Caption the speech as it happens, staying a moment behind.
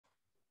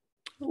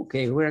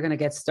Okay, we're going to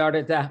get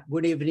started.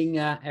 Good evening,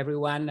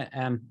 everyone.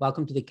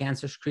 Welcome to the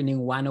Cancer Screening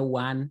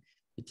 101,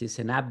 which is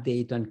an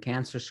update on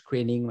cancer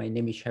screening. My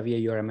name is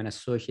Xavier. I'm an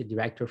Associate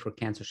Director for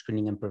Cancer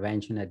Screening and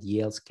Prevention at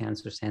Yale's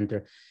Cancer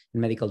Center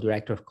and Medical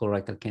Director of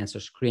Colorectal Cancer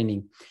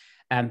Screening.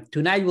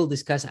 Tonight, we'll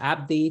discuss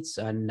updates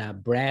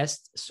on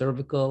breast,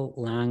 cervical,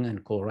 lung,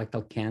 and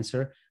colorectal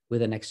cancer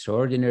with an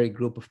extraordinary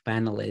group of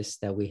panelists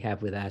that we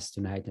have with us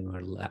tonight, and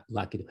we're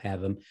lucky to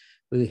have them.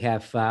 We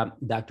have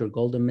Dr.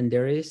 Gulden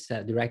Menderes,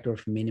 Director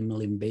of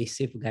Minimal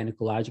Invasive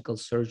Gynecological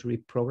Surgery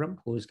Program,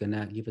 who's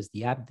gonna give us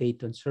the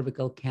update on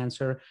cervical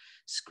cancer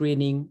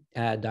screening.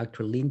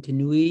 Dr. Lynn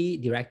Tanoue,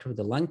 Director of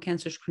the Lung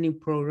Cancer Screening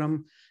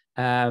Program.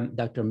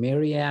 Dr.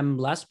 Maryam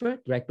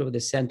Lustberg, Director of the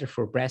Center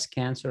for Breast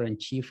Cancer and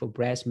Chief of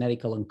Breast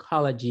Medical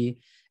Oncology,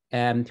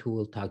 who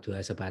will talk to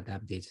us about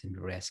updates in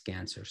breast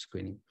cancer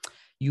screening.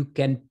 You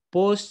can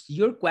post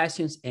your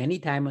questions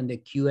anytime on the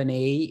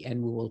Q&A,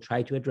 and we will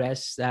try to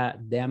address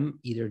them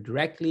either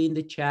directly in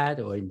the chat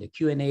or in the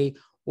Q&A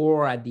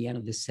or at the end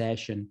of the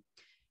session.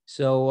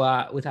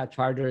 So without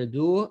further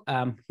ado,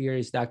 here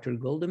is Dr.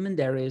 Gulden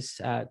Menderes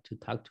to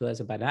talk to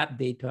us about an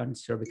update on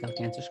cervical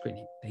cancer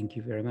screening. Thank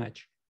you very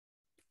much.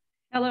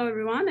 Hello,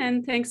 everyone,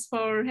 and thanks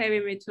for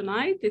having me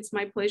tonight. It's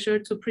my pleasure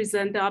to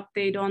present the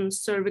update on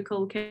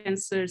cervical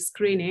cancer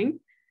screening.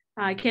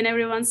 Can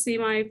everyone see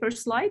my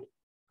first slide?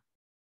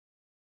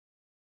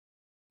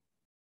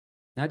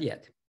 Not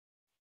yet.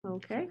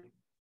 Okay.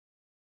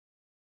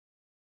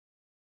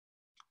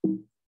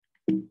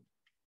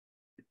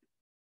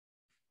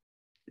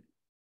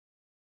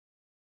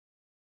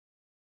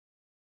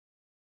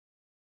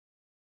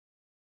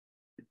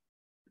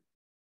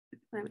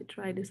 Let me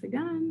try this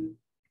again.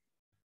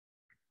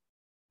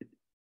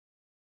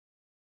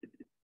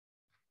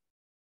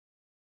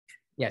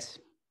 Yes.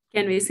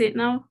 Can we see it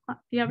now,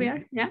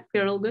 Xavier? Yeah,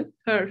 we're all good.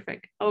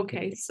 Perfect.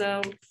 Okay,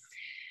 so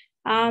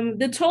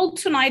the talk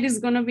tonight is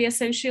going to be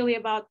essentially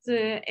about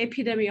the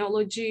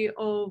epidemiology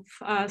of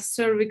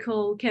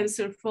cervical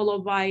cancer,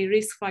 followed by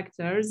risk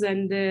factors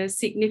and the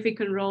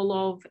significant role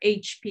of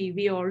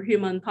HPV or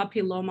human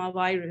papilloma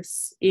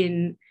virus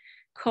in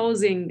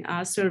causing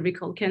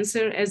cervical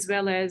cancer, as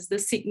well as the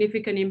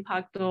significant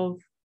impact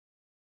of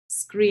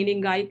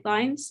screening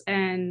guidelines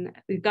and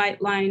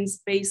guidelines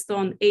based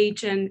on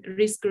age and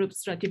risk group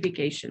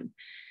stratification.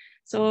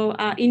 So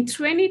in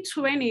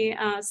 2020,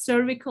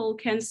 cervical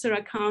cancer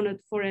accounted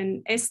for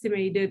an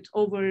estimated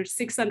over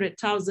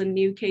 600,000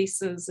 new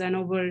cases and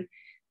over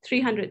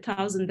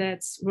 300,000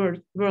 deaths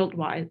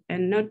worldwide.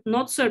 And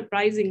not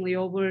surprisingly,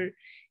 over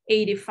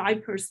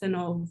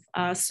 85%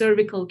 of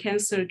cervical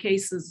cancer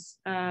cases,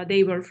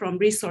 they were from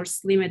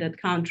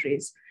resource-limited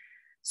countries.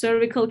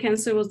 Cervical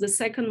cancer was the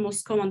second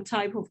most common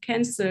type of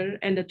cancer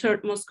and the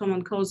third most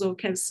common cause of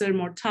cancer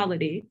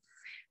mortality.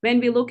 When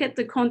we look at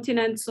the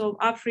continents of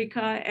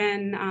Africa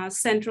and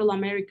Central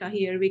America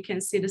here, we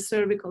can see the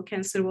cervical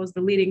cancer was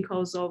the leading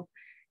cause of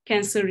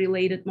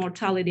cancer-related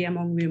mortality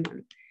among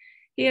women.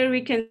 Here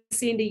we can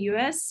see in the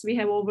US, we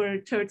have over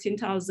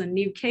 13,000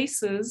 new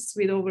cases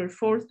with over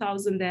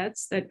 4,000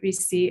 deaths that we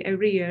see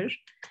every year.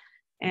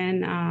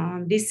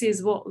 And this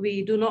is what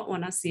we do not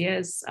want to see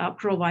as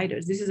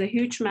providers. This is a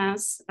huge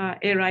mass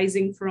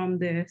arising from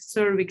the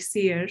cervix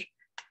here,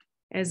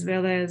 as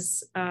well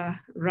as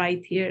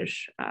right here.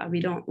 We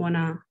don't want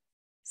to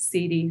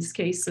see these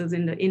cases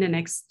in the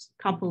next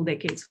couple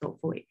decades,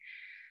 hopefully.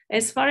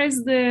 As far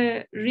as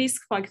the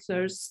risk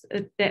factors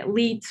that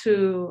lead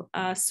to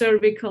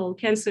cervical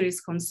cancer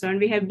is concerned,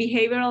 we have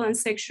behavioral and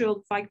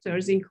sexual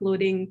factors,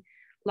 including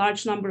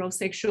large number of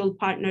sexual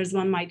partners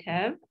one might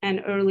have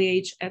and early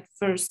age at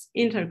first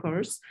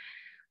intercourse.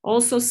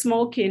 Also,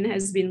 smoking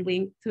has been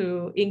linked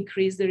to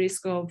increase the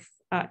risk of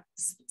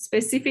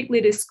specifically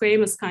the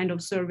squamous kind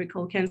of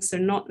cervical cancer,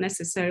 not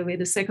necessarily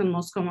the second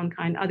most common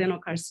kind,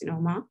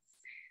 adenocarcinoma.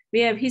 We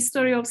have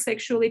history of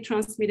sexually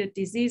transmitted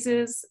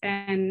diseases,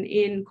 and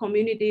in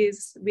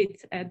communities with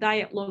a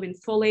diet low in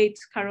folate,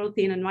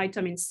 carotene, and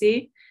vitamin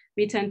C,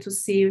 we tend to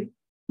see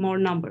more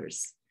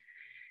numbers.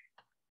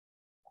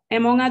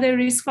 Among other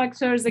risk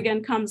factors,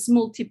 again, comes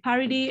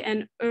multiparity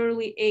and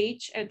early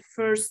age at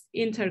first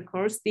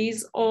intercourse.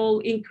 These all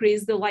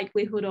increase the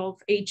likelihood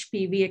of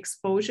HPV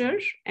exposure,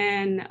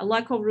 and a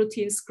lack of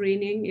routine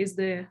screening is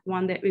the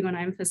one that we're going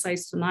to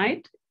emphasize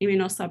tonight.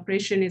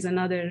 Immunosuppression is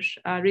another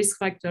risk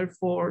factor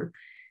for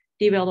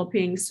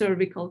developing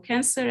cervical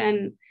cancer,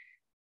 and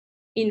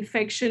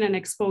infection and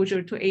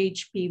exposure to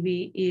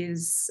HPV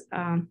is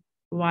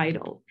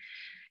vital.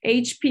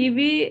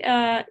 HPV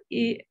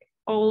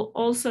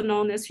also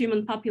known as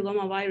human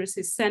papilloma virus,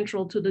 is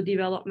central to the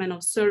development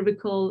of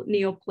cervical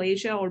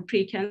neoplasia or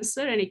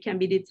precancer, and it can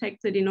be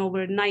detected in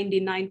over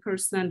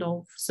 99%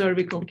 of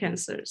cervical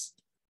cancers.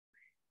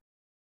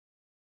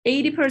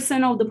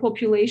 80% of the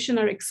population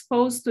are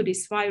exposed to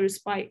this virus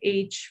by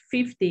age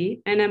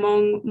 50, and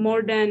among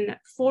more than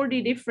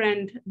 40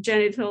 different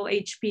genital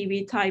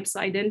HPV types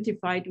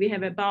identified, we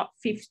have about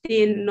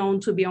 15 known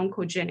to be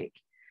oncogenic.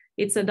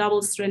 It's a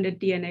double-stranded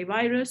DNA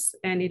virus,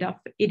 and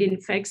it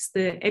infects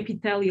the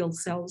epithelial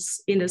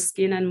cells in the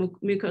skin and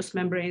mucous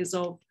membranes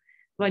of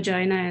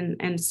vagina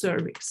and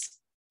cervix.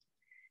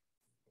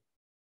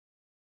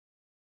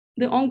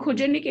 The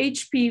oncogenic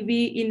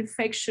HPV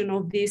infection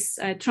of this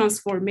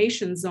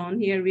transformation zone,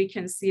 here we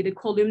can see the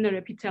columnar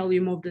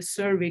epithelium of the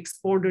cervix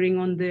bordering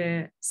on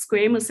the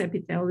squamous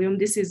epithelium.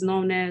 This is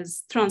known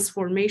as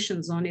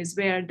transformation zone, is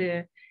where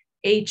the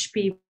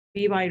HPV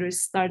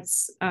virus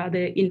starts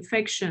the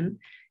infection,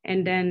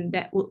 and then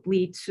that would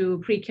lead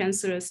to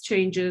precancerous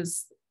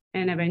changes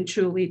and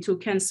eventually to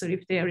cancer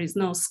if there is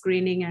no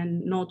screening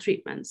and no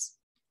treatments.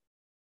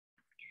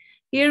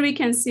 Here we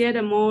can see at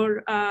a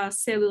more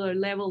cellular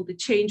level the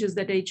changes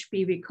that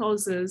HPV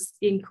causes,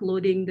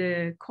 including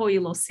the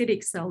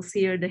coilocytic cells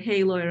here, the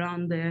halo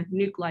around the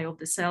nuclei of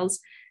the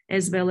cells,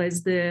 as well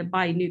as the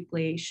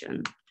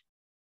binucleation.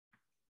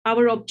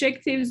 Our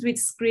objectives with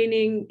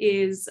screening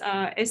is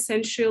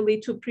essentially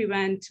to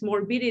prevent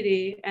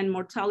morbidity and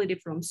mortality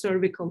from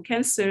cervical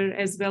cancer,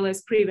 as well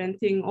as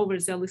preventing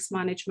overzealous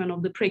management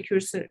of the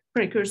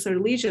precursor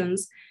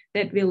lesions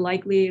that will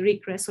likely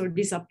regress or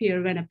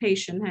disappear when a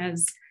patient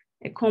has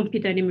a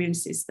competent immune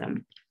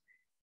system.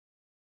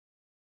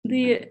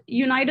 The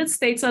United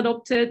States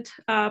adopted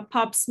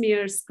pap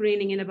smear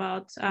screening in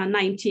about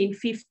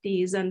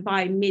 1950s, and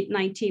by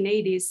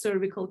mid-1980s,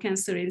 cervical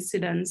cancer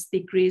incidence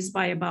decreased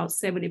by about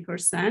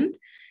 70%.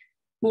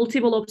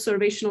 Multiple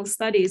observational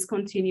studies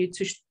continue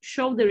to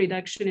show the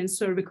reduction in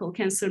cervical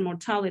cancer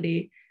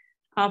mortality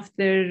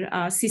after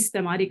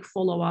systematic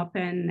follow-up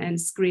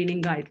and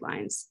screening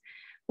guidelines.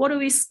 What do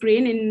we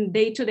screen in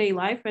day-to-day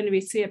life? When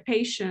we see a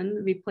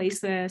patient, we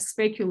place a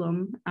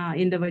speculum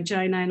in the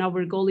vagina, and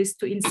our goal is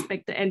to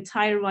inspect the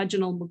entire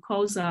vaginal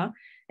mucosa,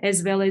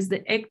 as well as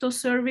the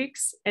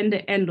ectocervix and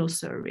the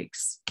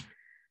endocervix.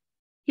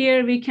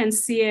 Here we can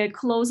see a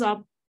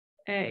close-up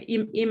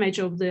image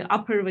of the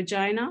upper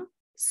vagina,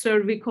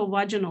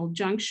 cervicovaginal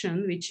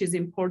junction, which is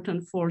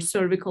important for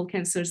cervical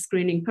cancer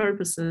screening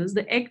purposes,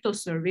 the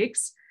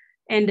ectocervix,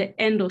 and the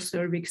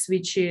endocervix,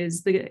 which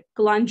is the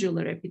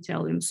glandular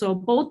epithelium. So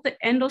both the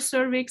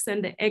endocervix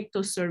and the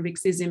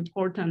ectocervix is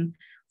important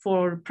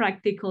for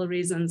practical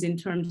reasons in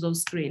terms of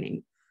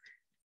screening.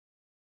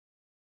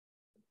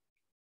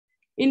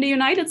 In the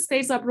United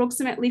States,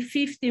 approximately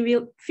 50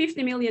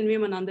 million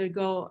women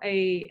undergo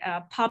a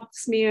pap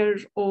smear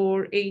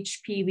or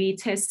HPV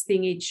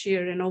testing each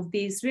year. And of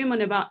these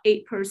women, about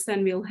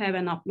 8% will have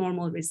an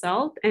abnormal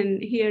result.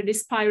 And here,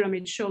 this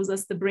pyramid shows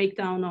us the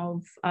breakdown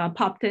of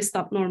pap test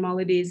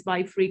abnormalities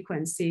by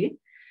frequency.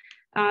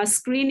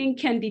 Screening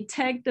can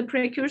detect the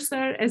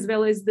precursor as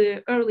well as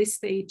the early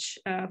stage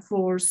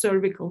for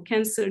cervical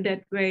cancer.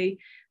 That way,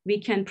 we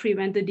can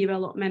prevent the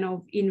development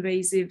of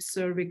invasive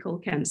cervical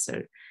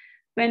cancer.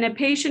 When a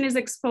patient is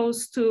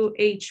exposed to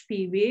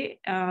HPV,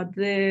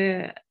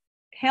 the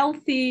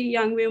healthy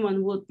young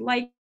woman would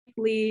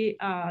likely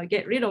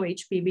get rid of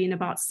HPV in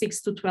about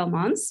 6 to 12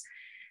 months.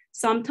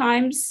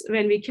 Sometimes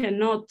when we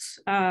cannot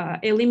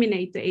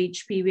eliminate the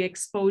HPV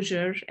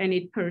exposure and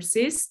it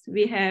persists,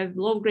 we have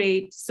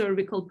low-grade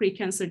cervical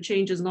precancer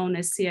changes known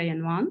as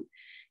CIN1.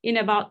 In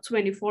about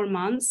 24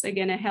 months,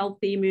 again, a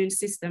healthy immune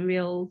system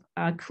will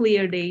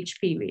clear the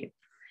HPV.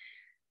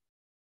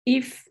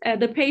 If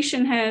the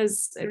patient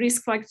has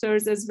risk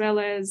factors as well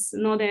as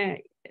not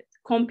a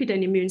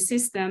competent immune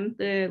system,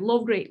 the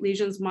low-grade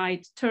lesions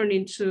might turn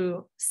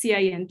into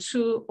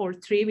CIN2 or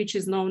 3, which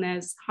is known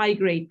as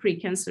high-grade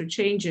precancer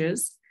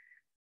changes.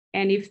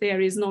 And if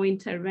there is no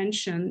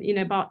intervention, in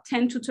about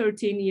 10 to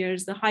 13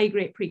 years, the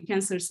high-grade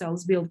precancer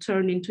cells will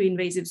turn into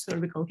invasive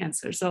cervical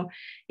cancer. So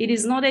it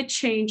is not a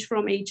change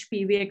from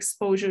HPV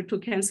exposure to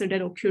cancer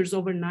that occurs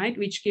overnight,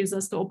 which gives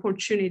us the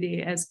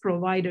opportunity as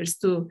providers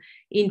to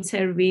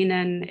intervene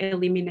and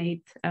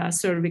eliminate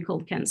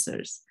cervical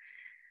cancers.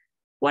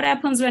 What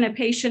happens when a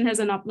patient has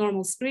an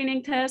abnormal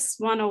screening test?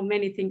 One of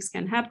many things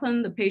can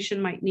happen. The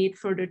patient might need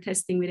further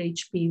testing with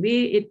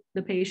HPV.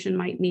 The patient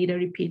might need a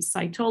repeat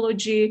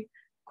cytology,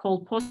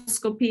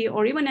 colposcopy,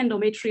 or even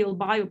endometrial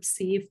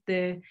biopsy if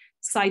the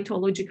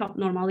cytologic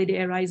abnormality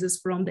arises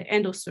from the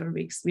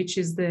endocervix, which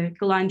is the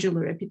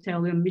glandular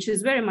epithelium, which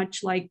is very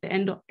much like the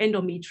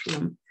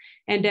endometrium,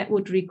 and that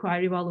would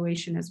require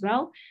evaluation as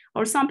well.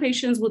 Or some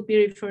patients would be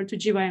referred to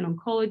GYN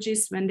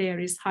oncologists when there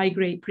is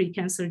high-grade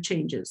precancer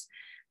changes.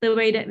 The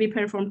way that we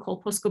perform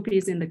colposcopy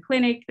is in the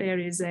clinic. There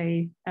is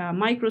a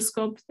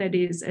microscope that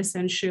is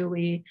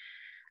essentially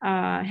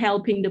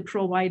helping the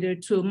provider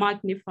to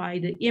magnify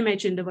the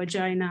image in the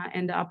vagina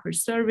and the upper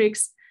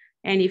cervix.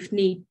 And if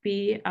need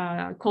be,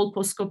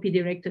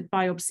 colposcopy-directed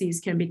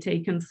biopsies can be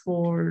taken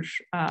for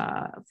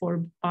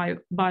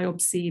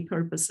biopsy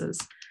purposes.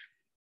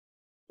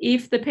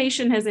 If the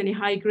patient has any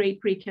high-grade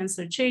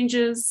precancer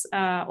changes,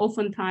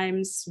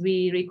 oftentimes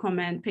we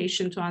recommend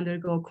patient to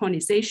undergo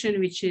conization,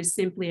 which is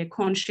simply a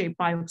cone-shaped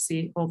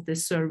biopsy of the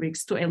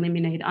cervix to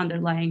eliminate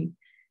underlying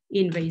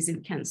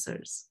invasive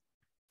cancers.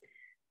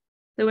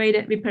 The way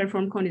that we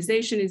perform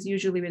conization is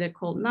usually with a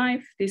cold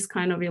knife. This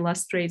kind of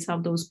illustrates how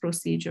those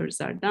procedures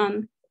are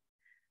done.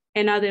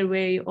 another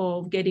way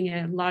of getting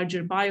a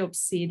larger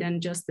biopsy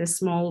than just a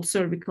small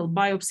cervical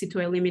biopsy to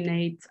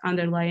eliminate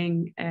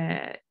underlying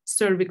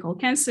cervical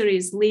cancer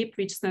is LEEP,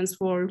 which stands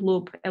for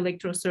Loop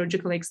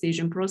Electrosurgical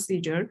Excision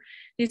Procedure.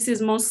 This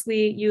is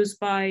mostly used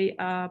by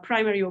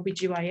primary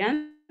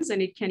OBGYNs,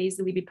 and it can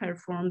easily be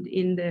performed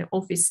in the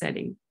office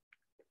setting.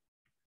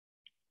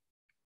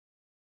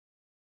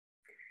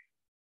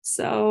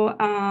 So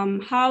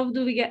how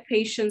do we get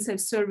patients have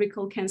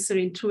cervical cancer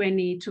in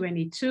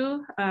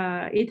 2022?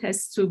 It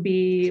has to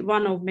be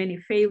one of many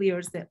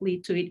failures that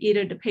lead to it.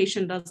 Either the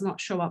patient does not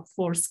show up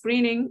for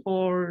screening,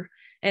 or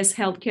as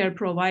healthcare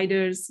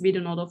providers, we do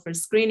not offer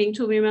screening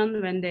to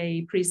women when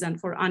they present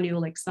for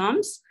annual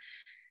exams.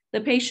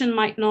 The patient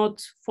might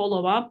not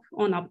follow up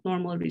on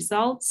abnormal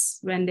results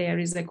when there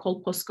is a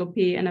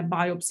colposcopy and a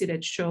biopsy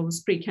that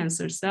shows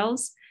precancer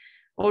cells,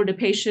 or the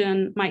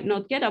patient might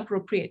not get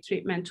appropriate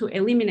treatment to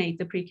eliminate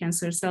the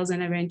precancer cells,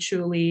 and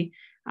eventually,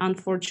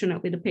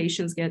 unfortunately, the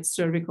patients get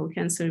cervical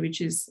cancer,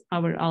 which is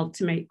our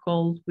ultimate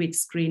goal with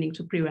screening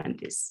to prevent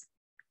this.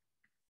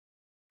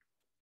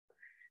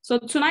 So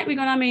tonight we're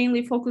gonna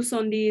mainly focus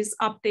on these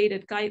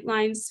updated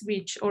guidelines,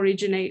 which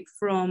originate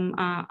from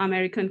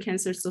American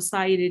Cancer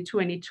Society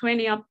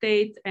 2020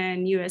 update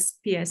and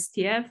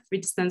USPSTF,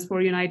 which stands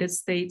for United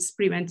States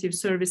Preventive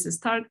Services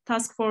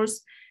Task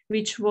Force,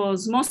 which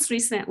was most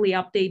recently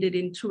updated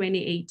in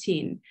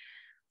 2018.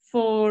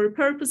 For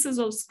purposes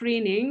of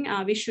screening,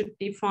 we should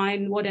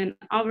define what an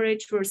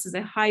average versus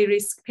a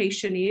high-risk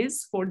patient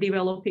is for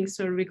developing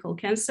cervical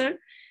cancer.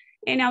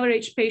 An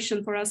average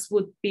patient for us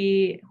would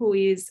be who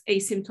is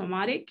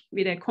asymptomatic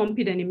with a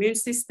competent immune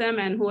system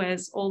and who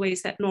has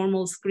always had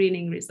normal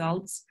screening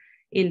results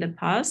in the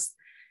past.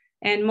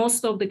 And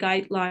most of the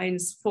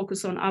guidelines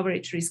focus on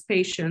average risk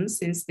patients,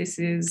 since this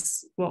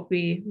is what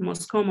we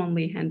most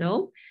commonly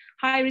handle.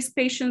 High-risk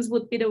patients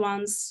would be the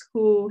ones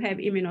who have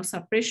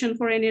immunosuppression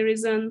for any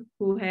reason,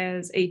 who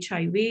has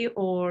HIV,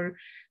 or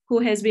who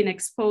has been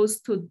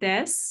exposed to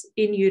DES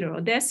in utero.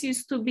 DES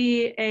used to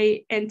be an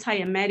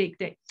antiemetic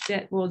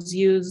that was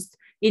used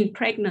in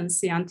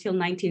pregnancy until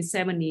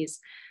 1970s.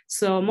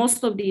 So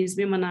most of these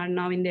women are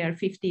now in their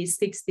 50s,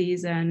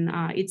 60s, and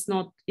it's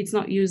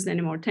not used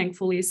anymore,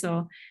 thankfully.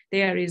 So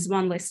there is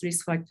one less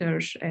risk factor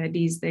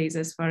these days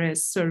as far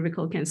as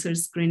cervical cancer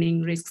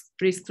screening risk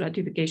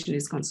stratification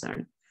is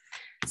concerned.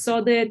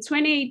 So the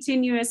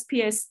 2018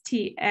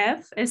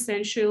 USPSTF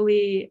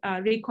essentially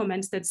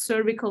recommends that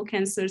cervical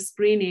cancer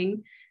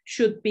screening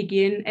should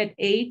begin at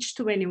age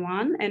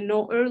 21 and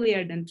no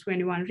earlier than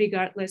 21,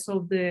 regardless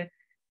of the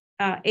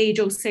age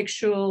of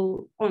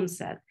sexual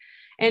onset.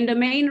 And the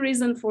main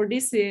reason for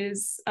this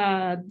is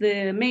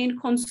the main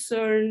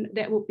concern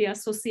that would be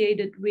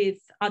associated with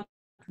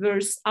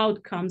adverse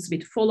outcomes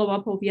with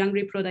follow-up of young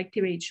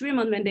reproductive age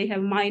women when they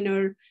have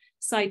minor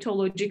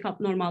cytologic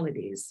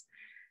abnormalities.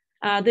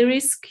 The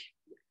risk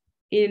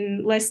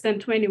in less than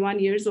 21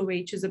 years of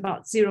age is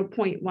about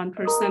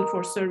 0.1%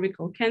 for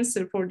cervical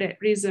cancer. For that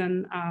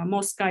reason,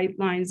 most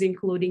guidelines,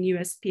 including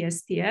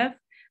USPSTF,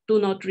 do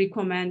not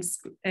recommend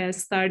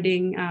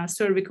starting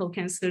cervical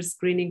cancer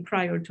screening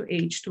prior to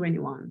age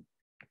 21.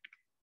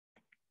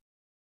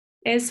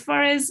 As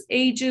far as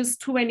ages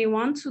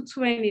 21 to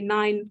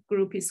 29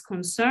 group is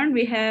concerned,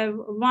 we have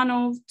one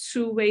of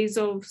two ways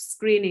of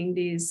screening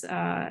these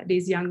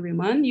young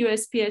women.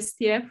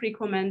 USPSTF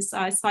recommends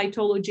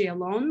cytology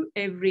alone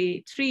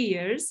every 3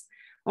 years.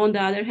 On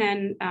the other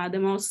hand, the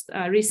most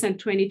recent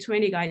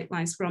 2020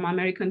 guidelines from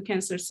American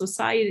Cancer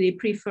Society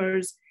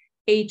prefers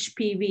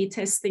HPV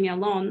testing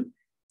alone,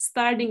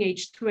 starting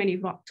age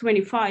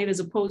 25 as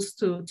opposed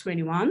to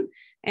 21,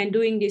 and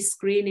doing this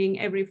screening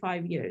every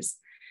 5 years.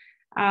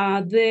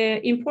 The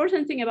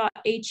important thing about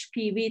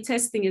HPV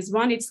testing is,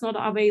 one, it's not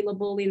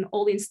available in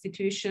all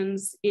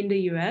institutions in the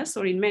US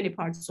or in many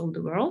parts of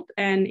the world,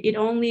 and it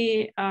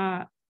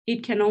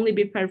can only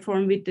be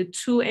performed with the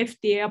 2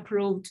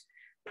 FDA-approved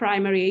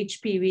primary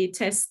HPV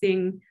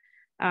testing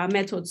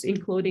methods,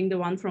 including the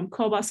one from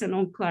Cobas and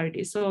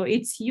OnClarity. So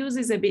its use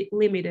is a bit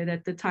limited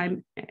at the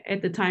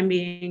time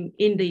being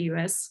in the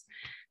US.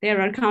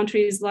 There are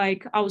countries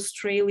like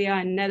Australia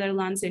and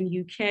Netherlands and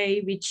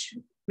UK, which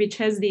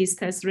has these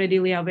tests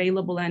readily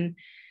available, and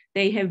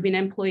they have been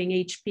employing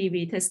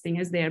HPV testing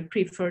as their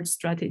preferred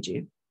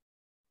strategy.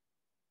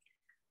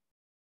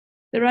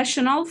 The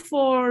rationale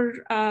for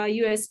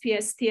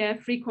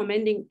USPSTF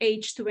recommending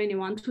age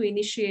 21 to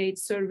initiate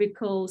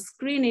cervical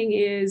screening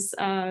is,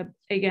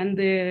 again,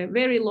 the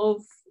very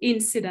low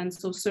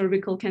incidence of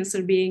cervical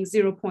cancer being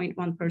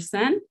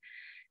 0.1%.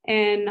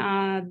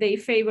 And they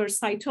favor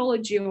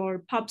cytology or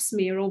pap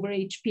smear over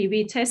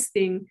HPV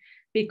testing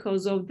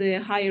because of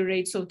the higher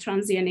rates of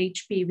transient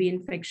HPV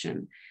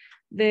infection.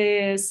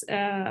 The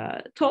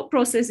thought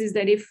process is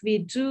that if we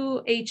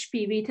do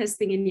HPV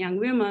testing in young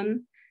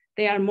women,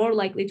 they are more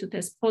likely to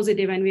test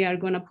positive, and we are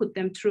going to put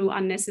them through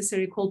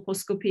unnecessary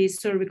colposcopies,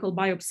 cervical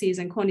biopsies,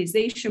 and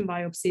conization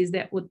biopsies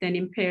that would then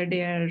impair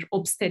their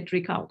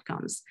obstetric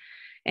outcomes.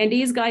 And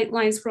these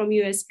guidelines from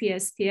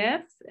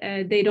USPSTF,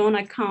 they don't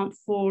account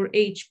for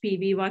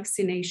HPV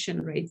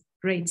vaccination rates.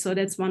 rate. So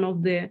that's one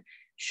of the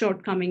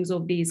shortcomings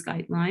of these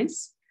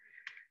guidelines.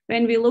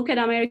 When we look at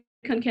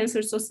American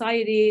Cancer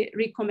Society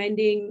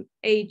recommending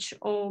age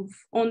of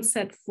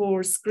onset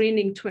for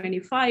screening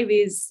 25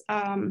 is,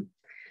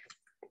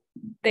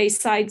 they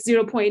cite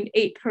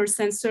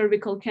 0.8%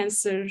 cervical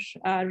cancer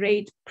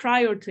rate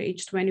prior to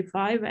age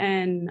 25,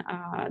 and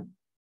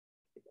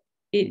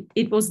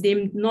it was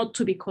deemed not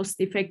to be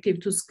cost effective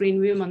to screen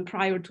women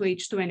prior to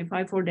age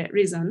 25 for that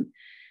reason.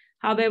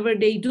 However,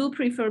 they do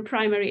prefer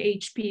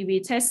primary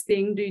HPV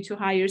testing due to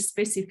higher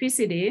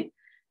specificity.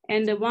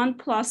 And the one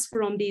plus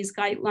from these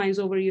guidelines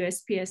over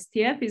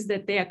USPSTF is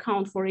that they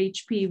account for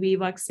HPV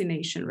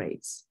vaccination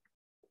rates.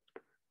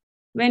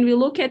 When we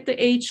look at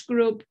the age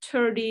group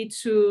 30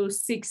 to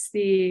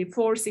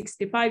 64,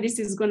 65, this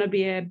is going to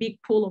be a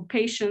big pool of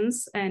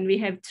patients. And we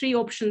have three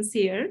options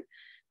here.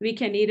 We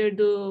can either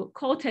do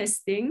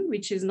co-testing,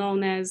 which is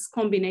known as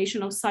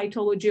combination of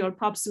cytology or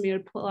pap smear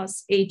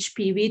plus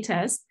HPV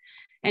test.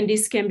 And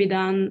this can be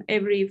done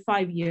every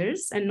 5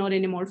 years and not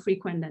any more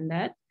frequent than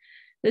that.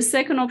 The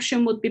second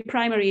option would be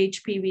primary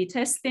HPV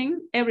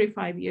testing every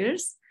 5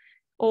 years,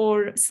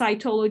 or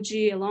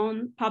cytology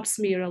alone, pap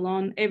smear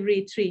alone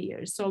every 3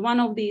 years. So one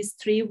of these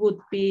three would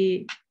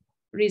be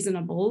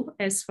reasonable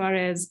as far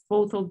as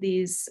both of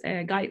these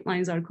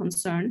guidelines are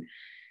concerned.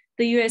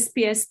 The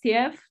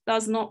USPSTF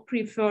does not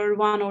prefer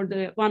one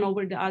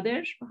over the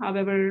other.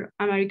 However,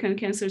 American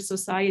Cancer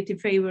Society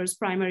favors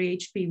primary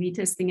HPV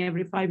testing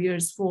every 5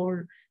 years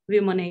for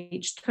women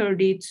aged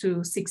 30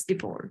 to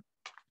 64.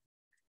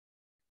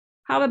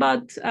 How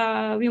about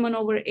women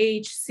over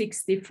age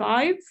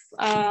 65?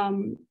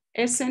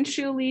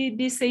 Essentially,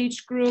 this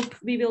age group,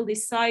 we will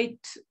decide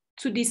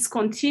to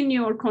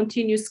discontinue or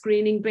continue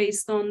screening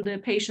based on the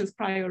patient's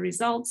prior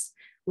results,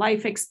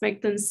 life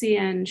expectancy,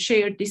 and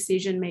shared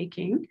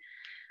decision-making.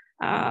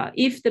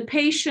 If the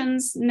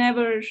patients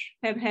never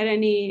have had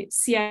any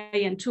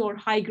CIN2 or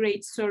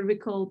high-grade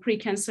cervical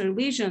precancer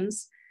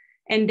lesions,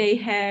 and they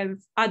have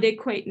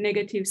adequate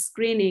negative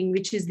screening,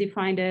 which is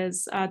defined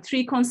as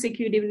 3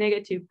 consecutive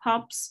negative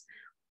PAPs,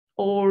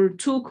 or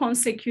 2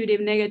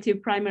 consecutive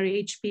negative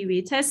primary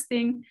HPV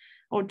testing,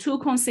 or 2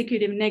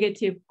 consecutive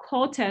negative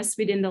co-tests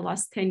within the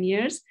last 10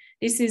 years.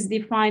 This is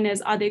defined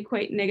as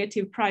adequate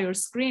negative prior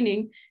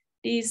screening.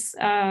 These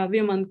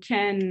women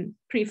can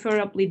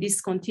preferably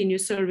discontinue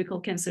cervical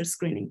cancer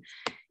screening.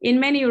 In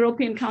many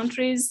European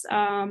countries,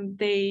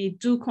 they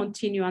do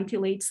continue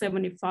until age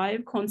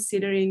 75,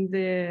 considering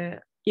the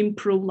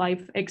improved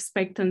life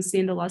expectancy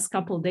in the last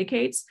couple of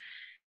decades.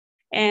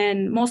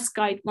 And most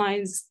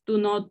guidelines do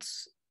not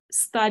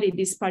study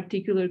this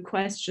particular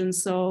question.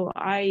 So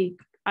I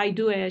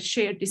do a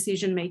shared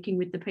decision-making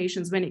with the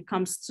patients when it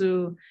comes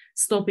to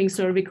stopping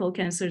cervical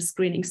cancer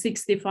screening.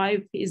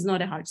 65 is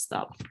not a hard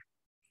stop.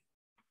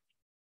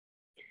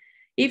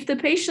 If the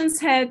patients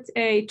had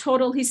a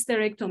total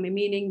hysterectomy,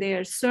 meaning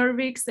their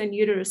cervix and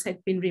uterus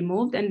had been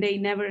removed and they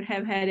never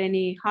have had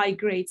any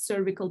high-grade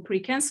cervical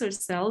precancer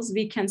cells,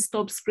 we can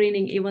stop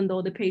screening even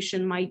though the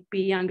patient might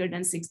be younger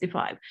than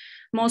 65.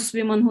 Most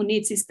women who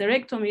need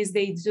hysterectomies,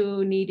 they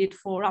do need it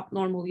for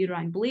abnormal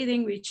uterine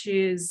bleeding, which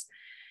is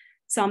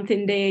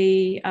something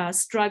they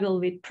struggle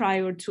with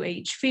prior to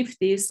age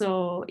 50.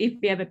 So if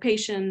we have a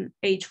patient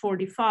age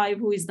 45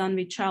 who is done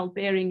with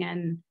childbearing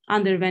and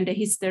underwent a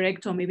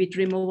hysterectomy with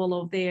removal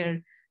of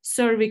their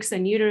cervix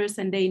and uterus,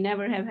 and they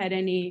never have had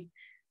any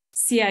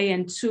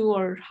CIN2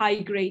 or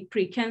high-grade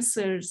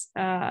precancers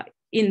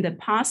in the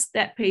past,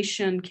 that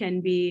patient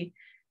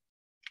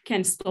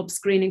can stop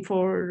screening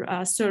for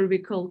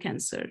cervical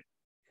cancer.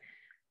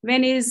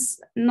 When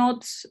is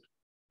not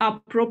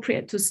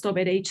appropriate to stop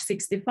at age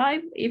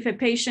 65, if a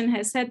patient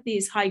has had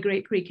these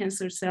high-grade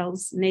precancer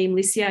cells,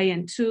 namely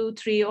CIN2,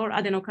 3, or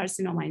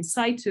adenocarcinoma in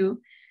situ,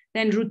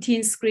 then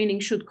routine screening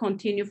should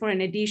continue for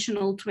an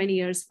additional 20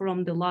 years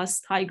from the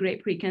last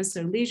high-grade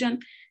precancer lesion,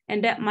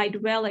 and that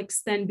might well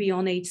extend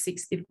beyond age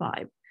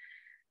 65.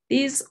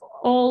 These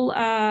all,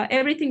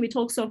 everything we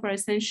talk so far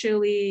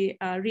essentially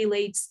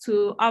relates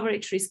to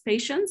average risk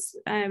patients.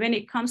 When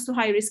it comes to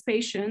high-risk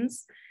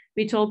patients,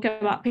 we talk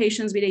about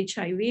patients with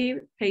HIV,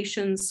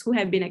 patients who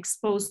have been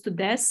exposed to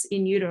deaths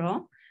in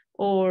utero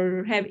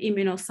or have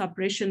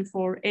immunosuppression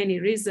for any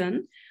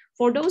reason.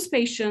 For those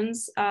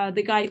patients,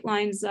 the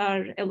guidelines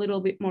are a little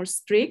bit more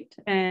strict,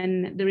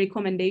 and the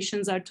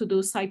recommendations are to do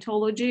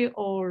cytology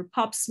or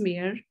pap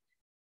smear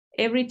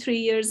every 3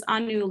 years,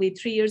 annually,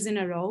 3 years in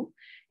a row.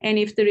 And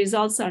if the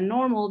results are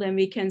normal, then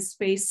we can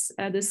space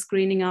the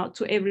screening out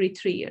to every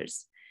 3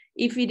 years.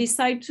 If we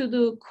decide to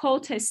do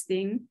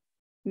co-testing,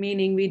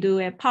 meaning we do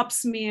a pap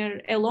smear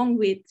along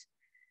with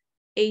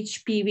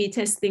HPV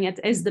testing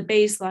as the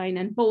baseline,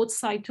 and both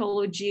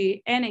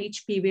cytology and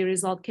HPV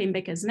result came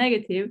back as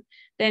negative,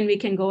 then we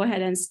can go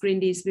ahead and screen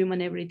these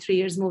women every 3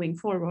 years moving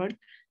forward.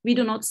 We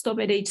do not stop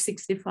at age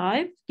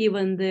 65,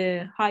 given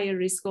the higher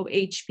risk of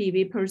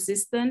HPV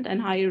persistent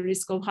and higher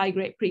risk of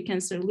high-grade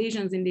precancer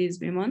lesions in these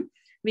women.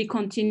 We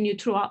continue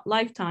throughout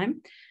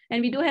lifetime,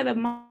 and we do have a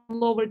much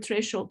lower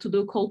threshold to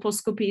do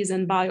colposcopies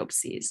and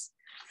biopsies.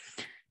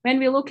 When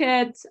we look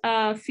at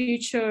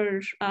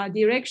future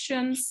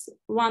directions,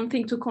 one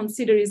thing to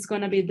consider is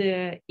going to be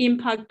the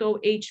impact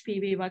of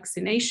HPV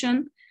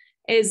vaccination.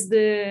 As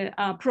the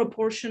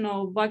proportion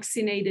of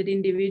vaccinated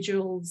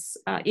individuals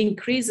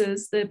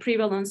increases, the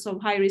prevalence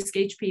of high-risk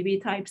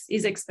HPV types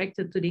is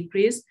expected to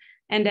decrease,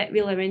 and that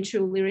will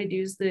eventually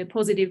reduce the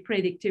positive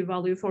predictive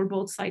value for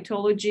both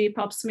cytology,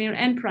 pap smear,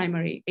 and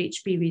primary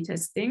HPV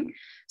testing.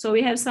 So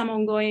we have some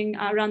ongoing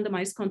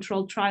randomized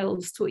controlled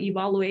trials to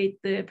evaluate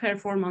the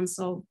performance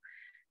of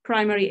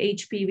primary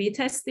HPV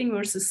testing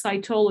versus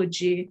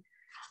cytology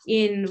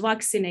in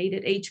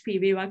vaccinated,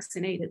 HPV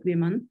vaccinated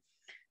women.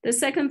 The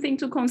second thing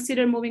to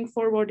consider moving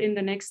forward in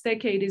the next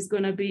decade is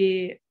going to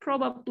be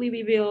probably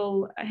we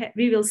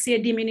will see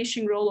a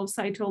diminishing role of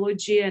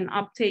cytology and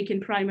uptake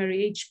in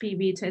primary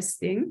HPV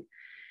testing,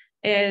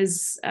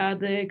 as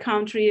the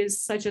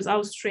countries such as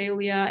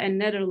Australia and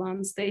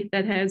Netherlands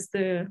that has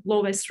the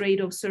lowest rate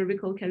of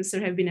cervical cancer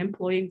have been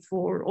employing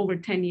for over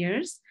 10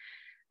 years.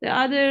 The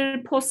other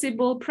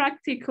possible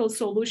practical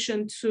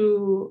solution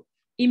to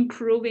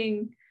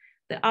improving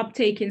the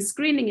uptake in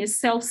screening is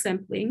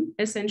self-sampling.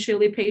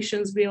 Essentially,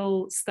 patients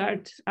will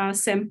start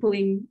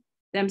sampling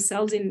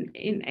themselves in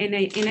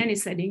any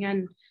setting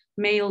and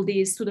mail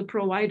these to the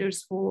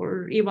providers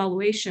for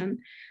evaluation.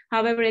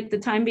 However, at the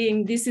time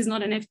being, this is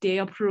not an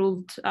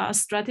FDA-approved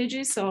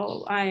strategy,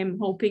 so I am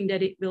hoping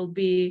that it will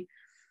be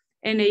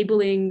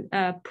enabling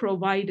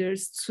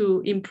providers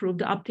to improve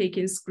the uptake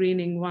in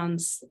screening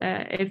once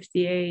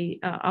FDA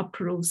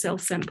approves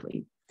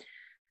self-sampling.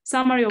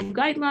 Summary of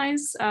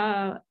guidelines.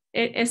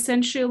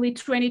 Essentially,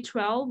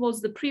 2012 was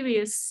the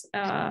previous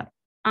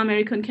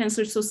American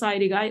Cancer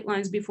Society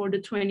guidelines before the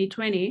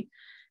 2020,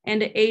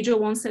 and the age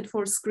of onset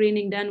for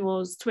screening then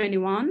was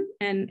 21,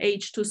 and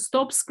age to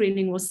stop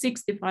screening was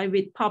 65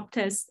 with pap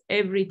test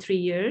every 3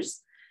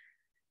 years.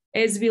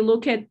 As we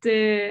look at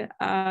the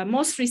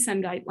most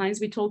recent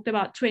guidelines, we talked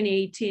about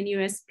 2018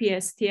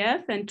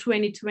 USPSTF and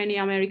 2020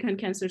 American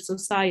Cancer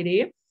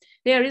Society.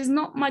 There is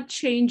not much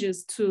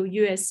changes to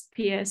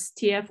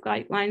USPSTF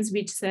guidelines,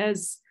 which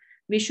says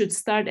we should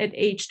start at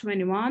age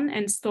 21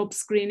 and stop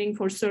screening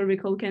for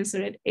cervical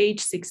cancer at age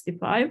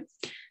 65.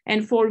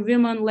 And for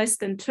women less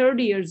than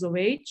 30 years of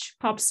age,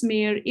 pap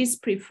smear is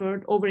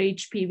preferred over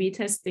HPV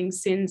testing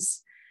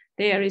since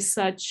there is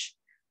such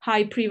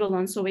high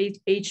prevalence of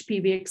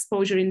HPV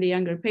exposure in the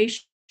younger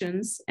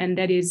patients, and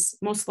that is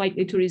most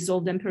likely to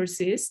resolve and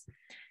persist.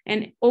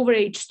 And over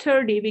age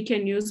 30, we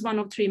can use one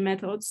of 3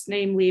 methods,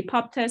 namely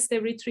pap test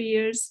every 3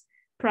 years,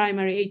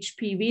 primary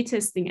HPV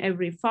testing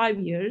every 5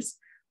 years,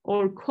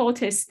 or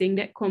co-testing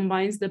that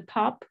combines the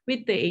pap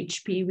with the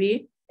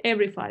HPV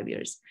every 5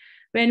 years.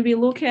 When we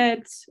look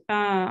at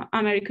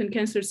American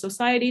Cancer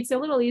Society, it's a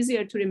little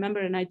easier to remember,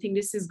 and I think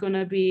this is going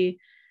to be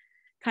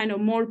kind of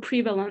more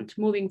prevalent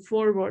moving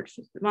forward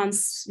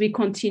once we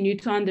continue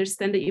to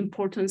understand the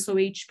importance of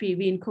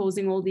HPV in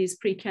causing all these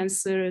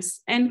precancerous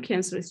and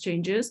cancerous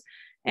changes.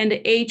 And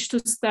the age to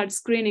start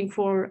screening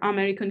for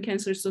American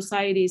Cancer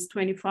Society is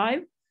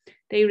 25.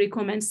 They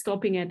recommend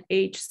stopping at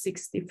age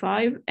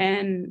 65,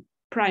 and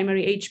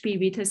primary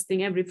HPV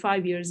testing every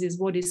 5 years is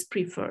what is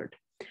preferred.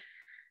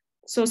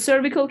 So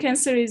cervical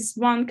cancer is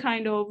one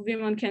kind of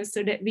women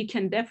cancer that we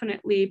can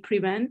definitely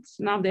prevent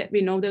now that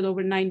we know that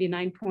over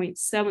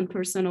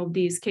 99.7% of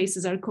these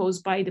cases are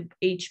caused by the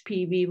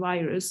HPV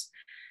virus.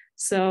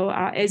 So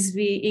as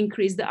we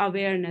increase the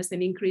awareness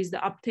and increase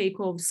the uptake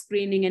of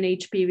screening and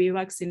HPV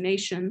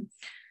vaccination,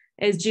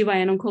 as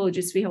GYN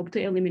oncologists, we hope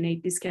to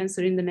eliminate this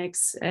cancer in the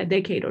next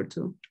decade or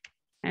two.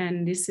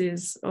 And this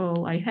is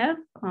all I have.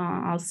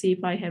 I'll see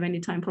if I have any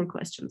time for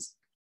questions.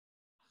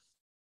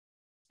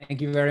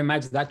 Thank you very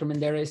much, Dr.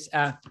 Menderes.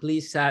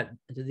 Please, to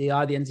the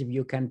audience, if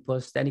you can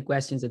post any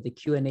questions at the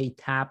Q&A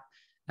tab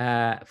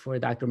for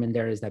Dr.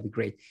 Menderes, that'd be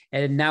great.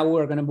 And now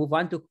we're going to move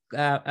on to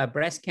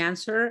breast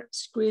cancer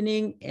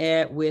screening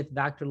with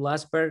Dr.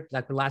 Lustberg.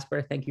 Dr.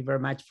 Lustberg, thank you very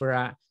much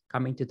for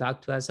coming to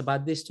talk to us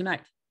about this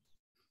tonight.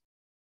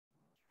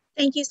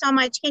 Thank you so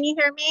much. Can you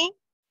hear me?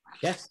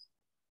 Yes.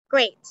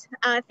 Great.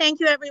 Thank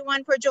you,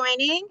 everyone, for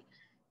joining.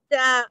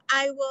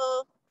 I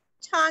will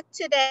talk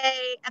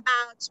today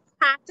about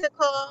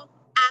practical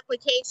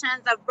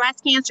applications of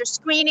breast cancer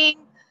screening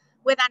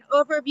with an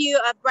overview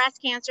of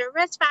breast cancer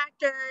risk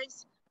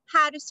factors,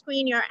 how to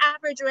screen your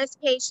average risk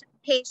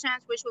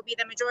patients, which will be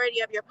the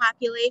majority of your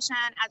population,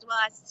 as well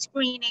as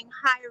screening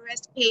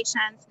high-risk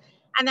patients,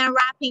 and then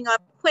wrapping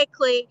up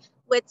quickly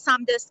with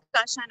some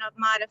discussion of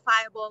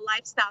modifiable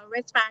lifestyle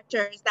risk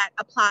factors that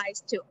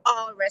applies to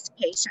all risk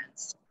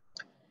patients.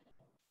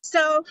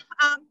 So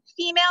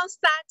female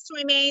sex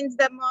remains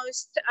the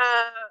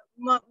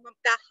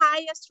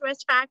highest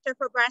risk factor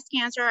for breast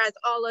cancer, as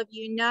all of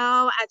you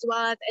know, as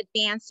well as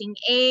advancing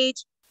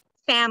age,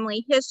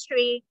 family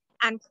history,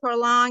 and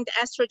prolonged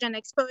estrogen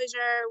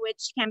exposure,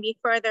 which can be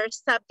further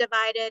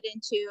subdivided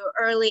into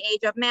early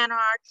age of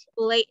menarche,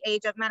 late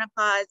age of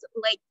menopause,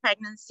 late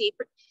pregnancy,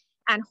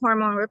 and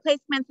hormone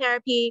replacement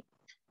therapy.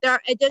 There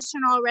are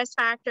additional risk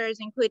factors,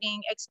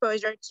 including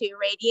exposure to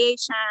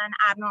radiation,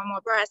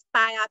 abnormal breast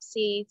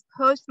biopsies,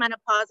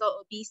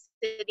 postmenopausal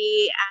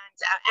obesity,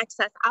 and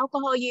excess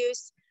alcohol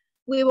use.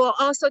 We will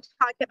also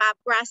talk about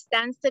breast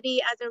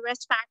density as a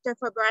risk factor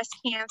for breast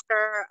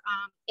cancer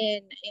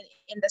in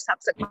the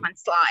subsequent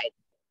slide.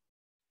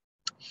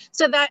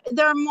 So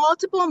there are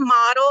multiple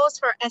models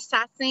for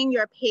assessing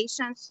your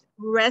patient's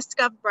risk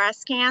of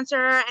breast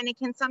cancer, and it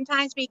can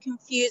sometimes be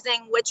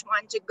confusing which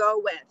one to go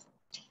with.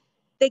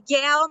 The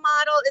Gale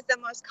model is the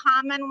most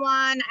common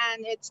one,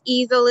 and it's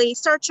easily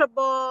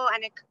searchable,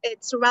 and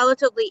it's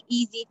relatively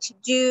easy to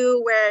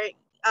do, where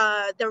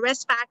the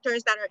risk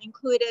factors that are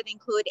include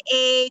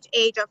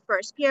age of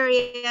first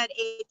period,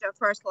 age of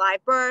first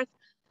live birth,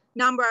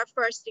 number of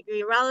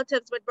first-degree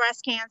relatives with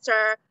breast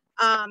cancer,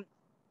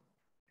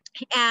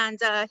 and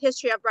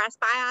history of breast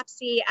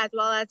biopsy, as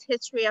well as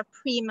history of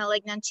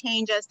pre-malignant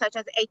changes such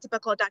as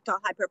atypical ductal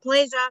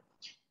hyperplasia.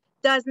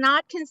 Does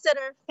not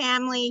consider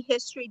family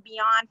history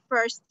beyond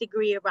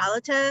first-degree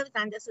relatives,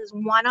 and this is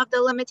one of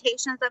the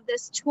limitations of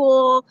this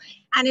tool.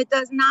 And it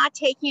does not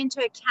take into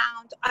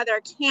account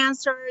other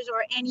cancers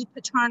or any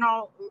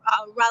paternal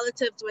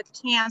relatives with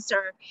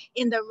cancer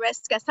in the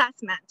risk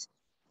assessment.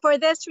 For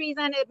this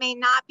reason, it may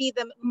not be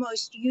the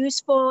most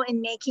useful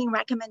in making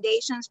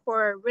recommendations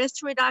for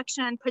risk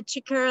reduction,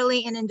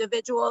 particularly in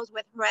individuals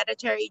with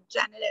hereditary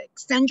genetic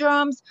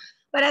syndromes.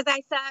 But as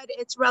I said,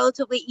 it's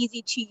relatively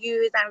easy to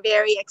use and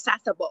very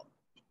accessible.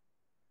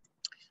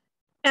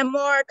 A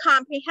more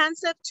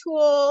comprehensive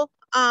tool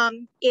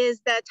is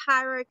the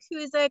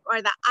Tyrer-Cuzick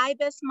or the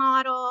IBIS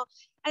model.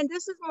 And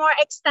this is more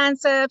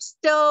extensive,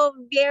 still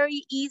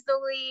very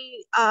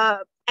easily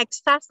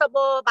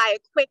accessible by a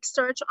quick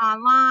search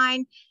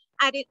online.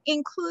 And it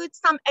includes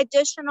some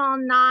additional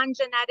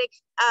non-genetic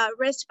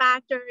risk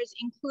factors,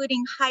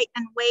 including height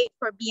and weight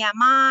for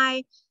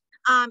BMI.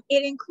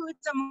 It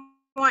includes a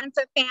more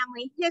extensive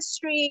family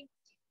history,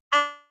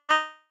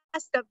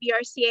 as the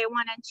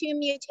BRCA1 and 2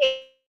 mutation,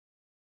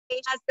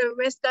 as the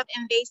risk of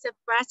invasive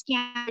breast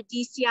cancer,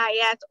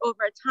 DCIS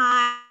over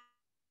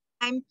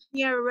time,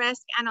 year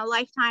risk, and a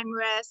lifetime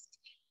risk.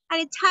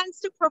 And it tends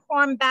to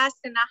perform best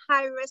in a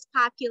high-risk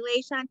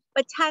population,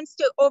 but tends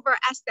to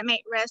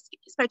overestimate risk,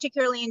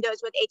 particularly in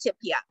those with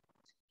atypia.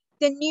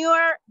 The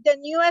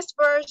newest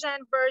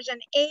version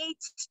 8,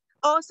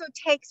 also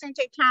takes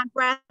into account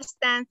breast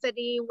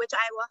density, which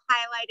I will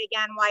highlight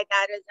again why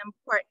that is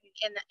important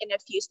in a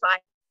few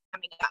slides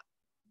coming up.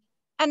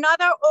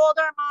 Another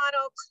older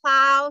model,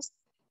 Klaus,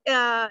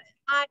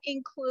 not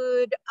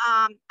include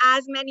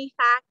as many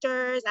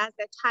factors as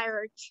the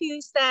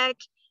Tyrer-Cuzick,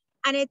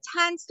 and it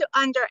tends to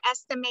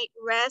underestimate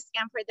risk,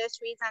 and for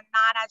this reason,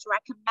 not as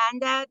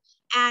recommended.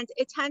 And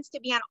it tends to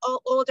be an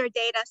older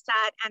data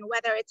set, and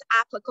whether it's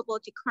applicable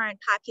to current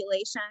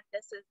population,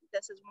 this is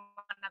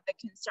one of the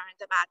concerns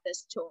about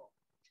this tool.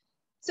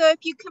 So if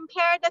you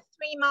compare the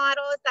 3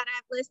 models that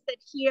I've listed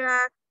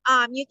here,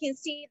 you can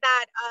see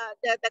that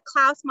the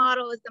Klaus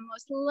model is the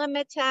most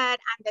limited,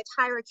 and the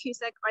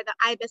Tyrer-Cuzick or the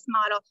IBIS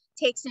model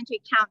takes into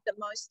account the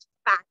most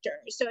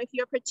factors. So if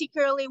you're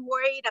particularly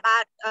worried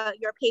about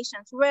your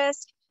patient's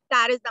risk,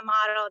 that is the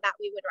model that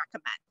we would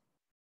recommend.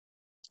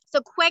 So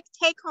quick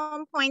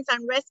take-home points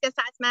on risk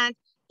assessment.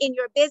 In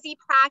your busy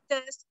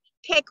practice,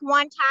 pick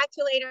one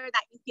calculator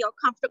that you feel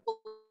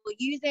comfortable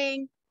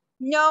using.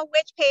 Know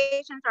which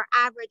patients are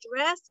average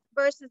risk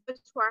versus those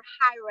who are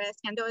high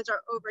risk, and those are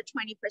over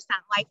 20%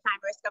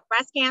 lifetime risk of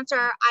breast cancer.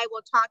 I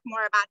will talk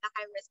more about the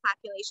high-risk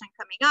population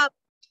coming up.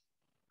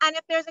 And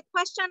if there's a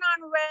question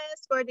on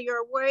risk, or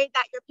you're worried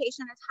that your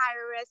patient is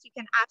higher risk, you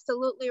can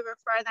absolutely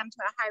refer them to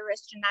a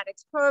high-risk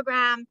genetics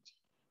program.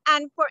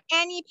 And for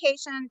any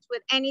patient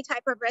with any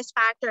type of risk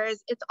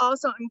factors, it's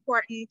also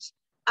important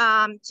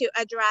to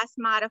address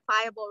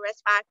modifiable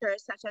risk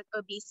factors such as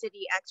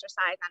obesity,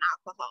 exercise, and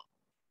alcohol.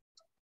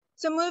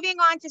 So moving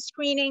on to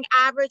screening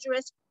average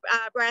risk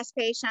breast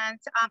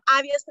patients,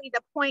 obviously the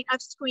point of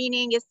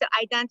screening is to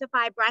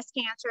identify breast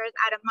cancers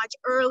at a much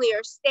earlier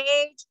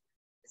stage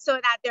so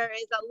that there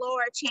is a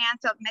lower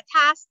chance of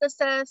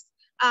metastasis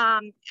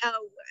and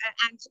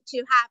to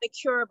have a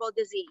curable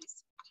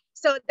disease.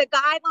 So the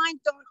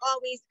guidelines don't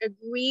always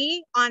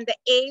agree on the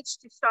age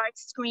to start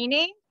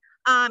screening.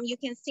 You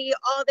can see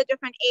all the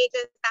different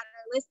ages that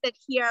are listed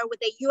here, with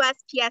the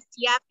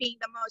USPSTF being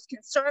the most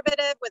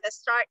conservative with a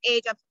start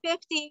age of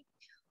 50.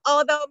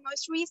 Although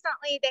most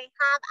recently they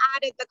have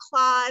added the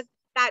clause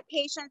that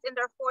patients in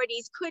their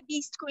 40s could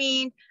be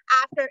screened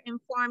after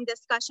informed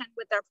discussion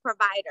with their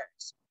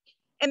providers.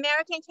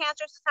 American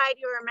Cancer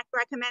Society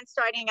recommends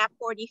starting at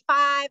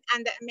 45,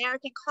 and the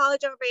American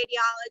College of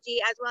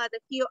Radiology, as well as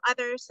a few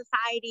other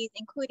societies,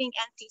 including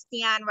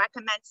NCCN,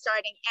 recommend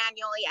starting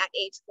annually at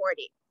age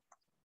 40.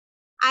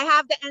 I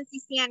have the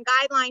NCCN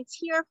guidelines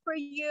here for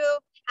you.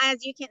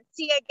 As you can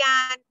see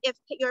again, if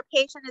your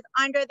patient is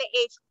under the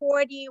age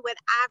 40 with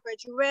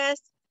average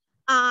risk,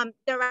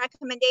 the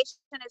recommendation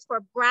is for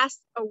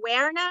breast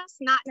awareness,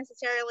 not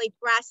necessarily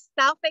breast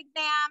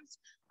self-exams,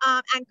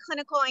 and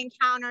clinical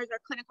encounters or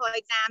clinical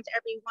exams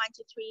every 1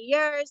 to 3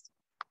 years.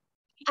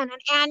 and an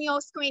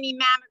annual screening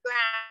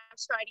mammogram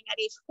starting at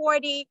age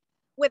 40,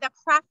 with a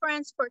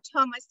preference for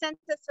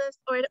tomosynthesis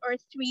or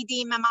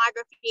 3D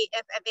mammography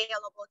if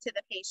available to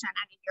the patient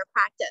and in your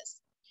practice.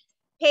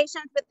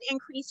 Patients with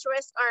increased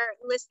risk are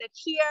listed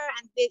here,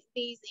 and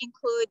these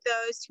include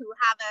those who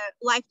have a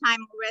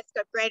lifetime risk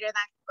of greater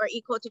than or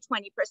equal to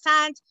 20%,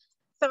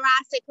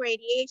 thoracic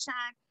radiation,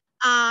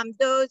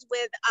 those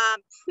with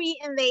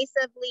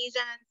pre-invasive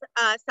lesions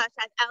such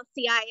as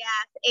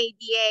LCIS,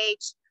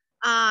 ADH,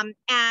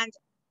 and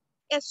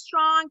a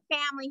strong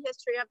family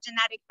history of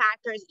genetic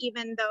factors,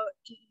 even though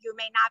you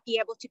may not be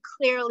able to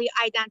clearly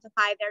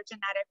identify their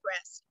genetic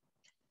risk.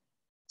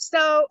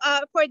 So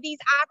for these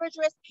average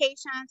risk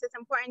patients, it's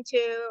important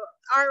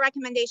our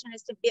recommendation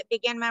is to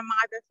begin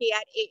mammography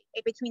at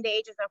between the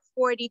ages of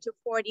 40 to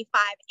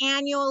 45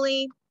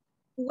 annually.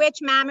 Which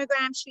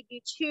mammogram should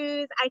you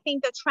choose? I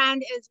think the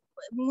trend is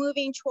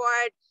moving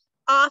toward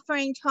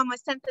offering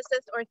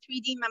tomosynthesis or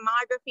 3D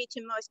mammography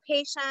to most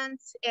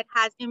patients. It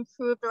has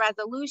improved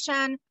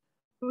resolution,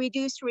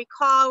 reduced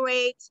recall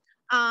rates,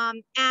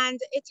 and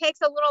it takes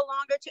a little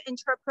longer to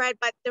interpret,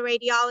 but the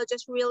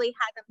radiologist really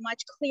has a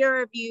much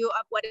clearer view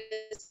of what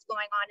is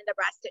going on in the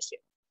breast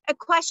tissue. A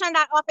question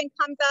that often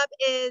comes up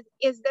is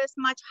this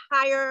much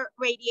higher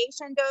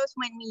radiation dose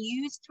when we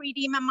use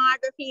 3D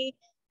mammography?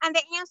 And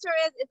the answer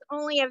is it's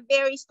only a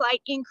very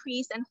slight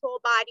increase in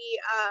whole body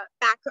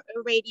back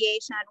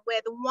radiation,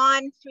 with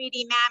one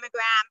 3D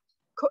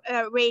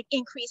mammogram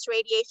increased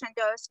radiation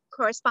dose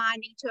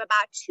corresponding to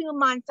about 2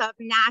 months of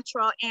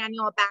natural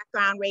annual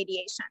background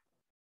radiation.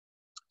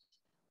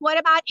 What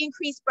about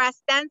increased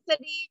breast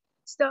density?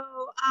 So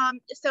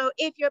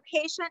if your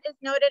patient is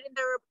noted in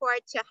the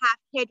report to have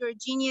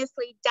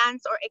heterogeneously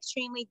dense or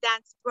extremely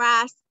dense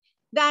breasts,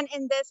 then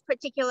in this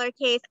particular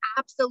case,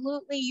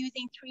 absolutely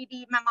using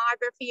 3D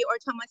mammography or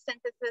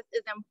tomosynthesis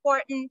is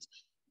important.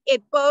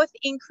 It both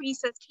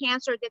increases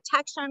cancer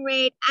detection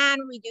rate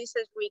and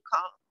reduces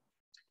recall.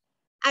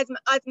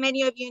 As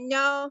many of you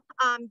know,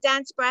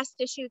 dense breast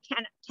tissue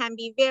can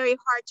be very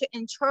hard to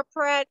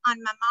interpret on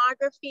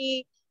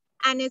mammography,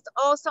 and it's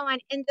also an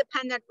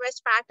independent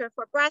risk factor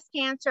for breast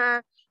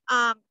cancer,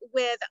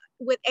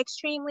 with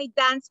extremely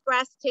dense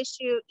breast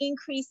tissue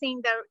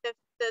increasing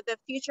the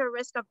future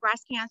risk of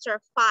breast cancer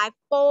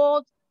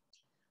 5-fold.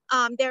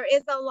 There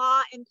is a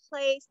law in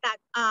place that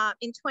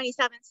in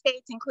 27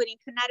 states, including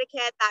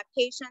Connecticut, that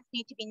patients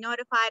need to be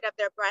notified of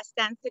their breast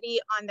density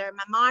on their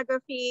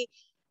mammography.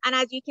 And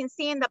as you can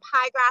see in the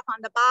pie graph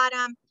on the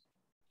bottom,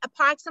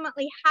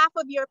 approximately half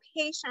of your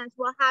patients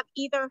will have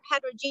either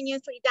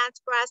heterogeneously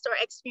dense breast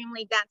or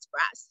extremely dense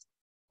breast.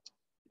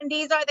 And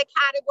these are the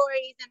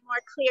categories in more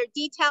clear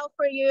detail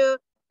for you.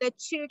 The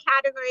 2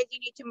 categories you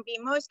need to be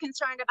most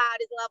concerned about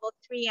is level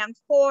 3 and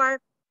 4,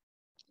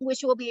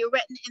 which will be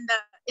written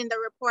in the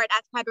report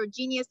as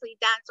heterogeneously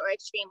dense or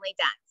extremely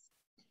dense.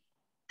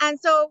 And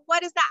so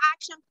what is the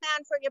action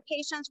plan for your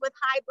patients with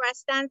high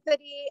breast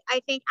density? I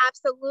think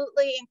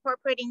absolutely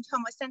incorporating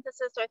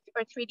tomosynthesis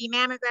or 3D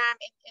mammogram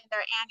in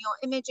their annual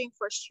imaging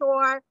for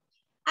sure.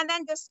 And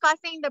then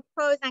discussing the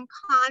pros and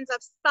cons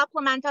of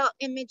supplemental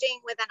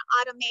imaging with an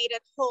automated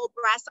whole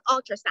breast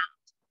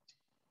ultrasound.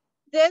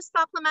 This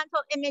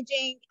supplemental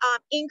imaging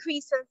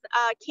increases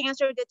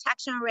cancer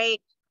detection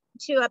rate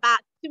to about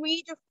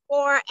 3 to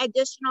 4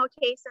 additional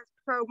cases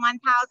per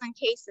 1,000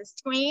 cases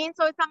screened.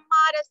 So it's a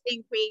modest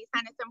increase,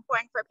 and it's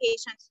important for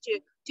patients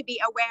to be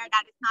aware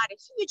that it's not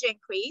a huge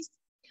increase.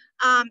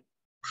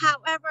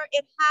 However,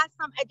 it has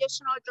some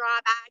additional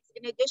drawbacks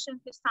in addition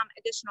to some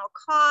additional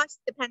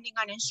costs, depending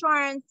on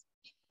insurance.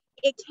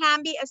 It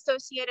can be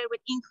associated with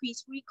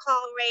increased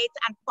recall rates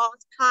and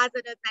false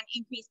positives and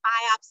increased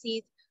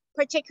biopsies,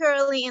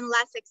 particularly in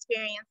less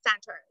experienced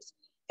centers.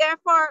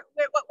 Therefore,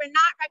 what we're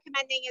not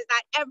recommending is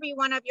that every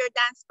one of your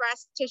dense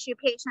breast tissue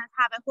patients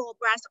have a whole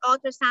breast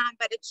ultrasound,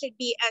 but it should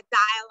be a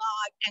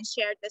dialogue and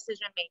shared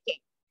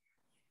decision-making.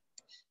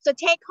 So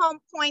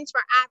take-home points for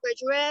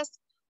average risk: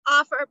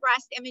 offer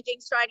breast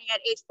imaging starting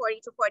at age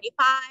 40 to 45.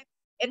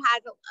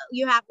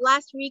 You have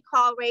less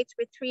recall rates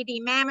with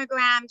 3D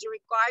mammograms,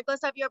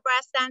 regardless of your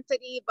breast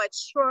density, but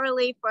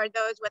surely for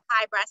those with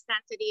high breast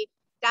density,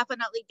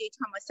 definitely do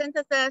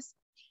tomosynthesis.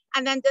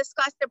 And then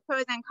discuss the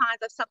pros and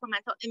cons of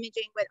supplemental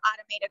imaging with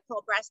automated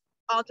whole breast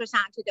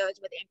ultrasound to those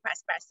with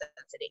increased breast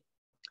density.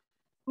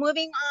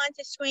 Moving on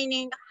to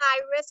screening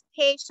high-risk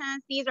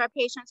patients. These are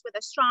patients with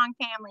a strong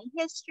family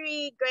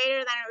history,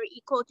 greater than or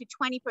equal to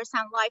 20%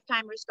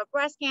 lifetime risk of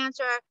breast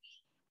cancer.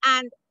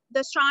 And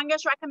the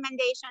strongest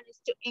recommendation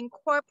is to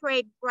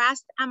incorporate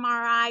breast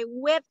MRI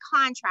with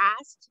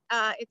contrast.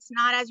 It's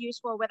not as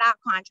useful without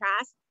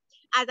contrast,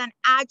 as an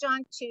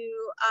adjunct to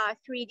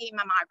 3D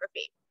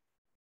mammography.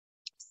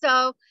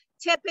 So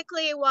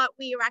typically what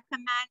we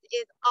recommend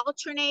is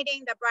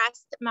alternating the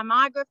breast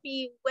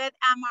mammography with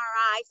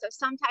MRI. So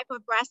some type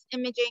of breast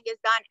imaging is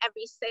done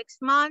every 6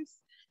 months.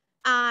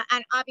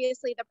 And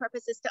obviously the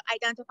purpose is to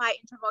identify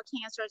interval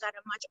cancers at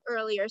a much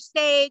earlier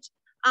stage.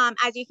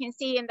 As you can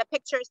see in the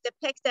pictures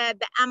depicted,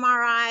 the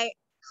MRI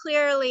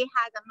clearly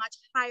has a much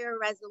higher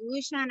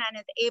resolution and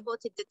is able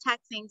to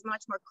detect things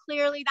much more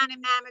clearly than a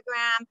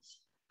mammogram.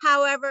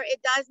 However,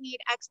 it does need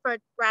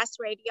expert breast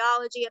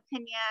radiology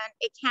opinion.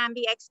 It can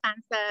be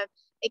expensive.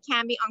 It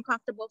can be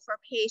uncomfortable for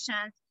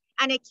patients,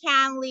 and it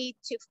can lead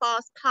to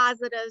false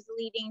positives,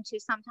 leading to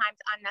sometimes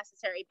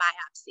unnecessary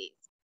biopsies.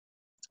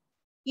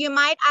 You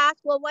might ask,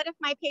 well, what if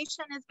my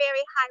patient is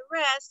very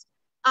high risk?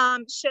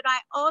 Should I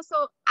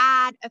also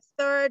add a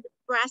third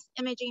breast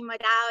imaging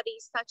modality,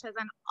 such as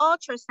an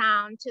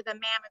ultrasound, to the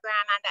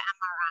mammogram and the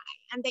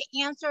MRI? And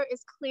the answer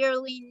is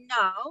clearly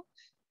no.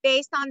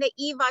 Based on the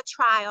EVA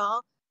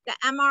trial, the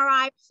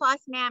MRI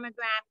plus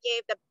mammogram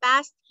gave the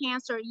best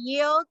cancer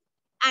yield,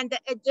 and the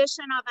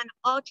addition of an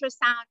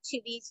ultrasound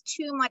to these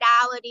two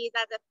modalities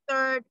as a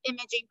third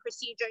imaging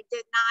procedure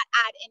did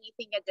not add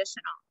anything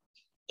additional.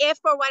 If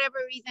for whatever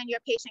reason your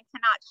patient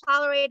cannot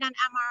tolerate an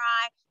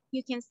MRI,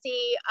 you can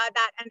see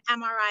that an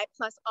MRI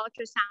plus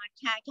ultrasound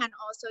can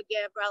also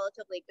give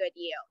relatively good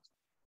yield.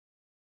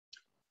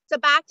 So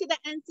back to the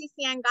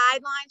NCCN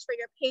guidelines for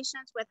your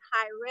patients with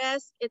high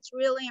risk, it's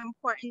really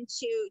important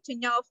to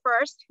know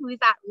first who's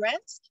at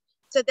risk.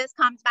 So this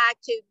comes back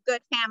to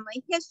good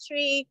family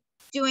history,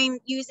 using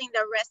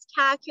the risk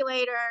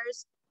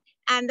calculators.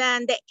 And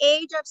then the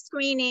age of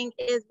screening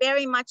is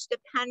very much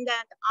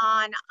dependent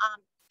on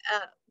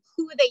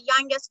who the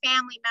youngest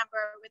family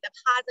member with a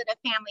positive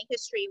family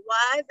history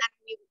was.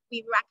 And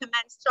we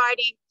recommend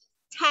starting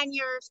 10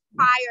 years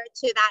prior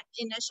to that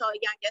initial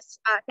youngest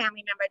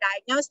family member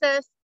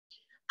diagnosis.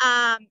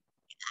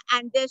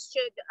 And this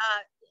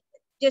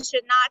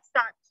should not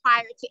start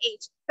prior to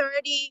age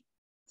 30.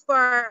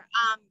 For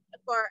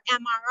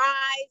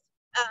MRIs,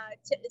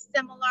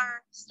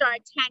 similar, start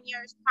 10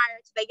 years prior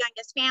to the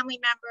youngest family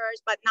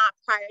members, but not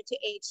prior to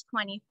age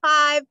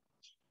 25.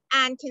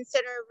 And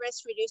consider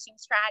risk-reducing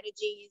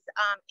strategies,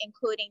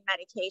 including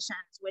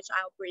medications, which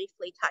I'll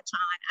briefly touch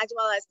on, as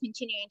well as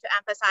continuing to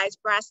emphasize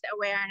breast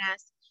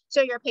awareness,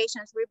 so your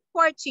patients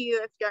report to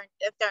you if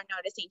they're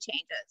noticing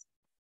changes.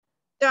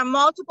 There are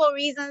multiple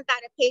reasons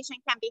that a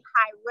patient can be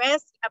high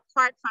risk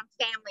apart from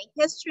family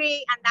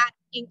history, and that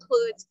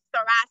includes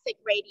thoracic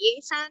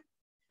radiation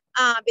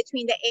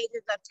between the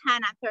ages of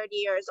 10 and 30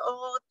 years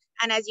old.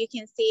 And as you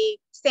can see,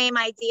 same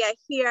idea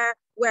here,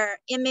 where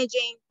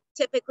imaging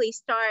typically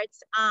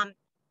starts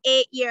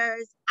 8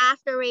 years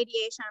after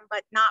radiation,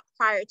 but not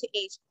prior to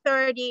age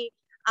 30.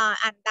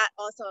 And that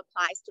also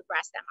applies to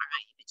breast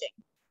MRI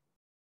imaging.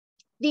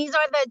 These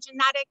are the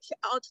genetic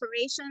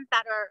alterations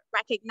that are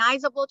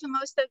recognizable to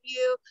most of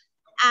you.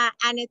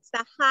 And it's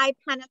the high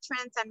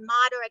penetrance and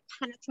moderate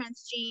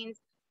penetrance genes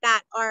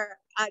that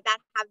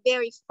have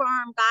very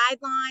firm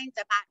guidelines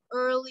about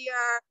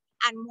earlier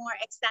and more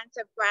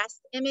extensive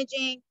breast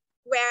imaging,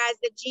 whereas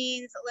the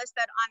genes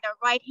listed on the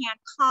right-hand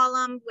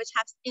column, which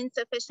have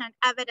insufficient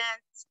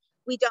evidence,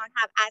 we don't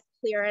have as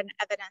clear an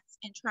evidence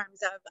in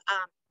terms of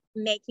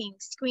making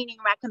screening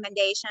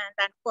recommendations.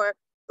 And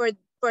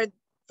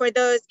for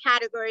those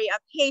category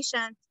of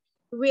patients,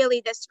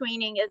 really the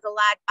screening is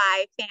led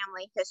by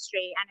family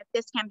history. And if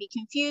this can be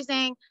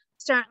confusing,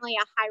 certainly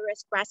a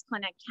high-risk breast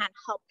clinic can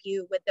help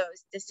you with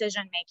those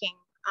decision-making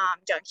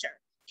juncture.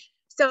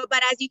 So,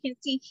 but as you can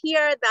see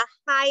here, the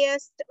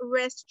highest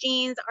risk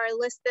genes are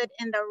listed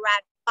in the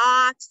red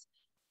box,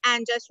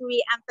 and just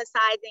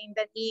re-emphasizing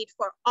the need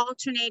for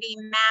alternating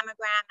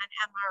mammogram and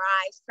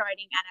MRI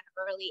starting at an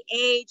early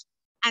age.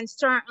 And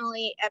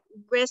certainly a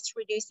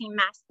risk-reducing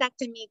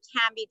mastectomy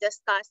can be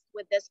discussed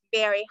with this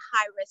very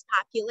high-risk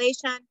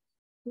population,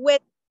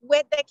 with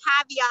the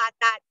caveat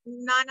that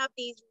none of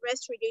these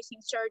risk-reducing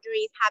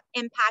surgeries have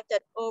impacted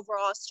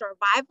overall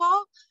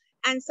survival.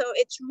 And so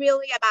it's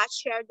really about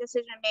shared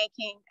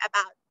decision-making.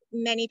 About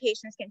many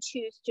patients can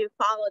choose to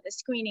follow the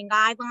screening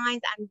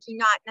guidelines and do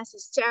not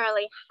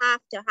necessarily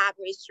have to have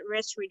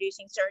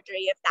risk-reducing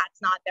surgery if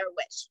that's not their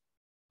wish.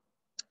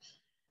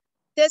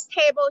 This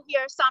table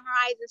here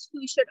summarizes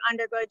who should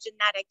undergo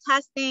genetic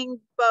testing,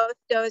 both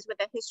those with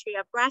a history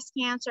of breast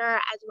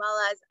cancer as well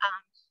as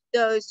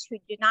those who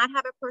do not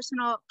have a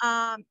personal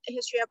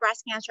history of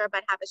breast cancer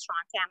but have a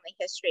strong family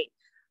history.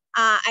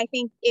 I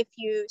think if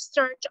you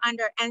search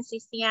under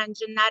NCCN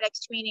genetic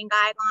screening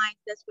guidelines,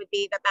 this would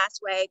be the best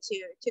way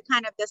to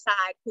kind of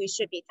decide who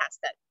should be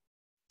tested.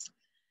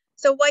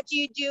 So what do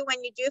you do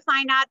when you do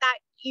find out that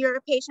your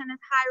patient is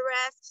high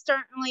risk?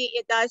 Certainly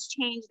it does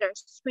change their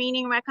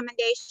screening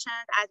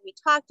recommendations, as we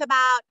talked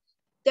about.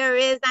 There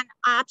is an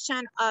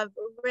option of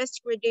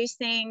risk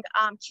reducing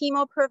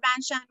chemo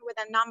prevention with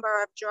a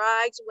number of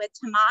drugs, with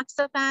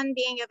tamoxifen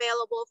being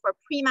available for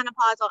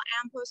premenopausal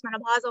and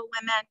postmenopausal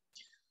women.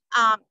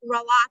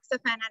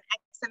 Raloxifene and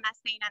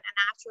exemestane and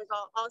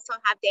anastrozole also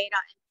have data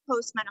in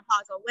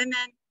postmenopausal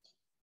women.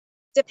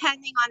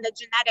 Depending on the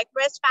genetic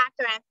risk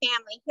factor and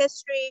family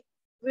history,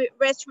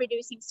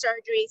 risk-reducing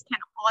surgeries can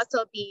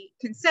also be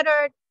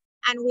considered,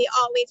 and we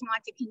always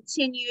want to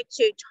continue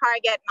to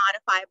target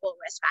modifiable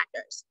risk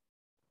factors.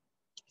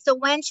 So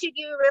when should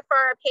you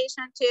refer a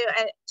patient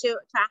to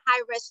a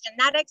high-risk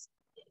genetics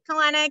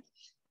clinic?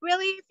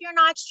 Really, if you're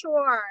not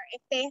sure,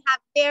 if they have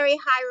very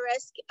high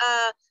risk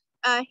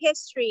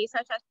history,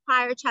 such as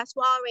prior chest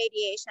wall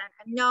radiation,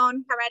 a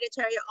known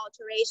hereditary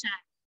alteration,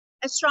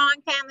 a strong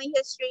family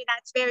history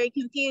that's very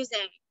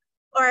confusing,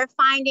 or a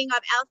finding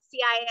of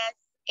LCIS,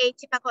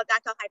 atypical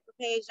ductal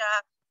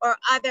hyperplasia, or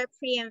other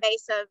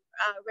pre-invasive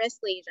risk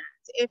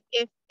lesions.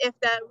 If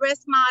the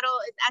risk model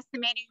is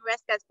estimating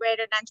risk as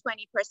greater than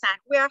 20%,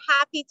 we're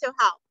happy to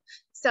help.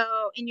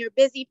 So in your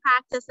busy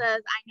practices,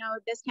 I know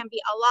this can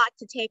be a lot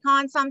to take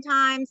on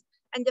sometimes,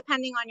 and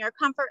depending on your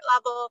comfort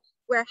level,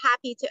 we're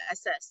happy to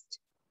assist.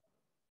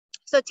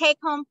 So take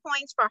home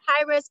points for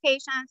high risk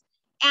patients,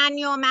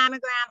 annual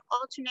mammogram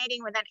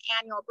alternating with an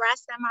annual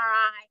breast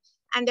MRI.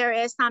 And there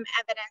is some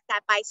evidence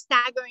that by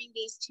staggering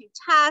these two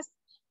tests,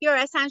 you're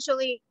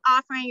essentially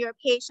offering your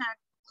patient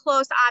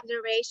close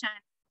observation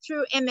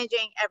through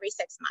imaging every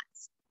 6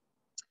 months.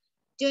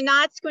 Do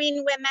not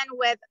screen women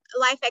with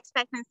life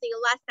expectancy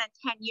less than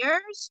 10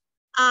 years.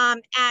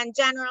 And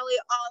generally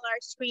all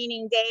our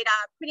screening data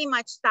pretty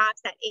much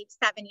stops at age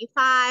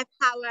 75.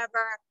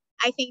 However,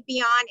 I think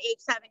beyond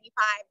age 75,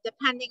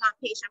 depending on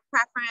patient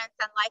preference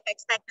and life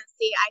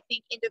expectancy, I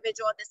think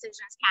individual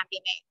decisions can be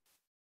made.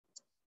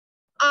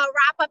 I'll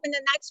wrap up in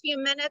the next few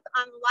minutes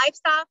on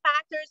lifestyle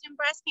factors in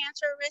breast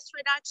cancer risk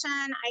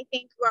reduction. I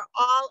think we're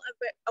all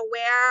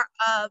aware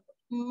of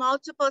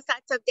multiple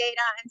sets of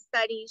data and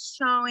studies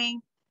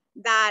showing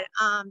that,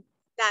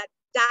 that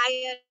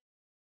diet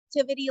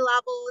activity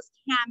levels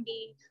can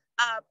be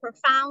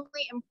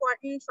profoundly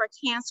important for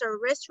cancer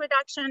risk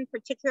reduction,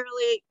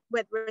 particularly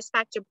with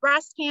respect to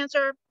breast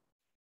cancer.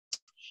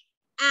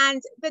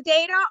 And the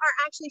data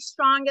are actually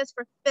strongest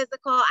for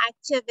physical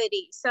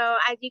activity. So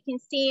as you can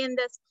see in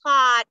this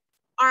plot,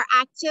 our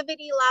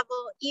activity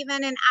level,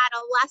 even in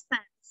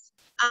adolescents,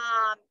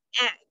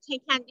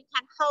 can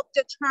help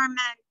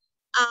determine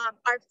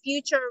our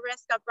future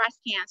risk of breast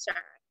cancer.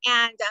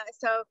 And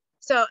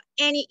so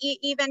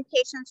even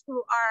patients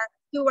who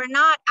are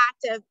not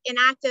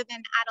inactive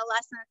in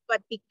adolescence,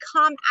 but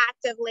become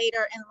active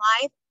later in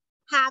life,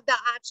 have the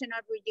option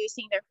of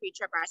reducing their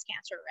future breast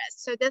cancer risk.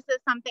 So this is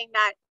something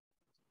that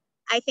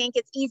I think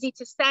it's easy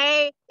to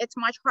say, it's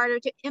much harder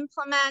to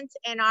implement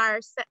in our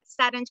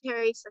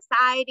sedentary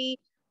society,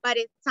 but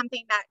it's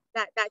something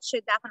that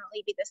should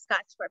definitely be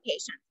discussed for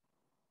patients.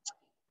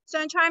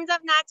 So in terms of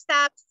next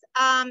steps,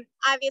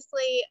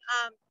 obviously,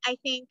 I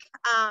think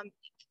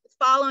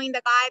following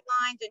the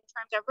guidelines in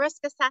terms of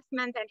risk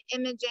assessment and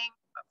imaging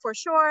for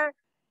sure.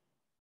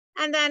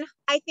 And then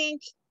I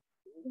think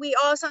we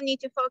also need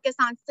to focus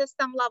on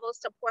system level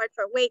support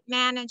for weight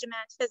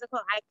management, physical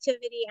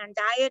activity, and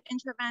diet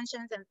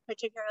interventions, and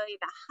particularly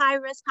the high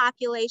risk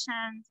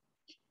populations,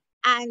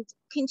 and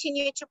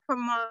continue to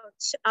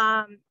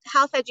promote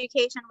health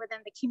education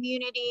within the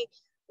community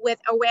with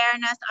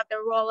awareness of the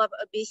role of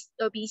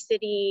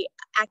obesity,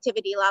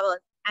 activity levels,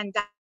 and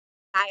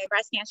diet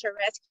breast cancer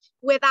risk,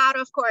 without,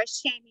 of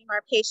course, shaming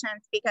our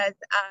patients, because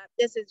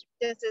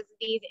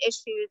these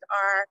issues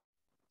are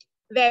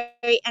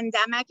very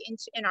endemic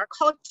in our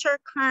culture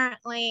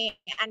currently,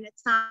 and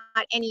it's not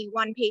any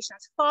one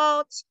patient's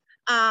fault.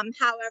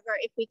 However,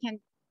 if we can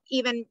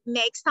even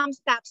make some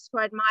steps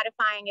toward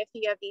modifying a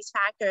few of these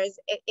factors,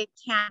 it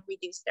can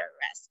reduce their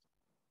risk.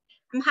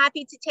 I'm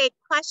happy to take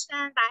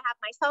questions. I have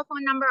my cell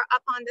phone number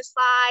up on the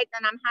slide,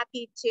 and I'm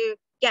happy to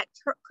get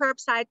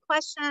curbside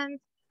questions.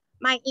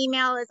 My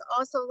email is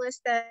also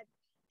listed,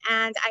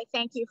 and I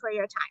thank you for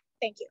your time.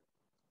 Thank you.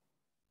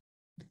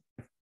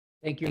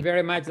 Thank you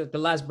very much, Dr.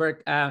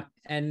 Lustberg.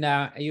 And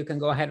you can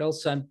go ahead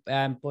also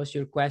and post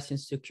your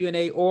questions to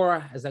Q&A,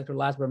 or as Dr.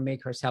 Lustberg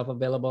make herself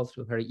available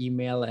through her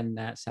email and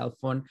cell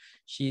phone.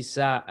 She's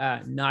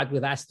not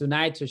with us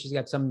tonight, so she's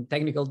got some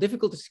technical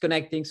difficulties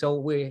connecting. So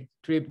we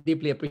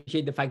deeply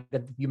appreciate the fact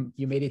that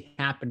you made it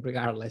happen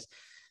regardless.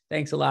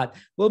 Thanks a lot.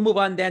 We'll move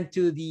on then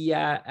to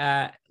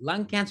the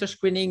lung cancer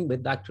screening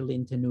with Dr.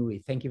 Lynn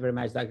Tanoue. Thank you very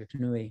much, Dr.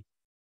 Tanoue.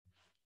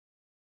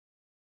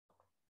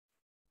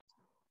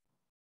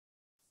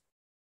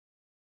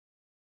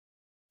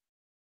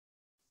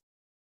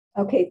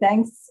 Okay,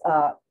 thanks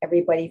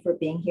everybody for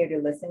being here to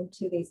listen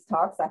to these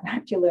talks. I've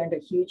actually learned a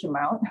huge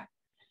amount,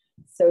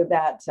 so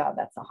that's a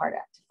hard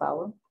act to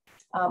follow.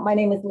 My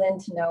name is Lynn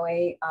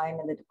Tanoue. I'm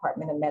in the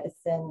Department of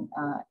Medicine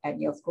at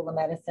Yale School of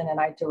Medicine, and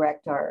I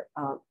direct our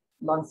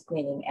lung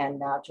screening and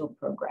nodule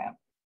program.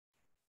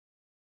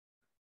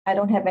 I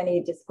don't have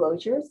any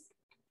disclosures.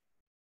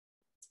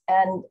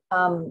 And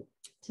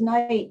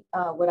tonight,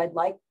 what I'd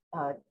like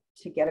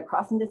to get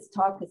across in this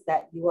talk is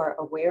that you are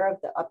aware of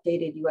the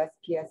updated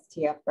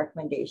USPSTF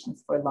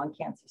recommendations for lung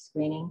cancer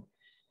screening.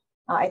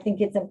 I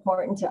think it's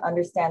important to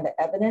understand the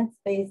evidence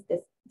base is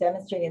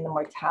demonstrating the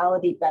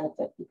mortality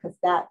benefit, because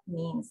that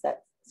means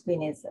that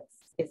screening is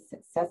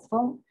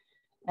successful,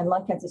 and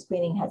lung cancer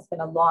screening has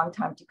been a long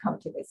time to come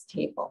to this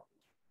table.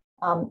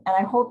 And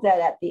I hope that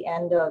at the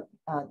end of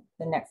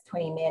the next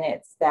 20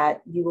 minutes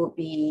that you will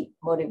be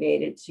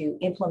motivated to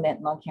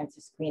implement lung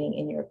cancer screening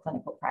in your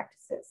clinical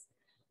practices.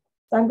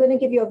 So I'm going to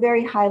give you a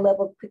very high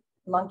level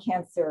lung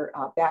cancer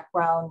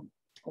background.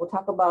 We'll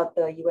talk about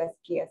the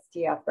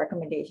USPSTF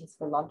recommendations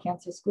for lung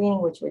cancer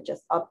screening, which were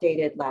just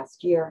updated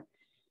last year.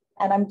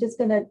 And I'm just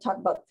going to talk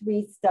about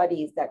 3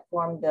 studies that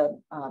form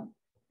the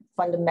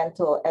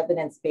fundamental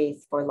evidence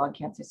base for lung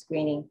cancer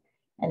screening,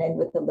 and then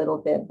with a little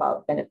bit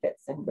about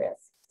benefits and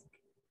risks.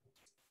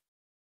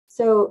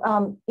 So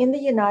in the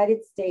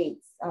United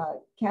States,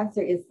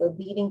 cancer is the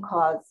leading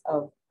cause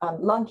of,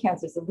 lung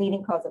cancer is the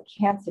leading cause of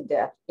cancer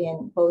death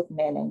in both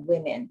men and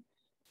women.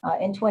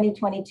 In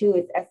 2022,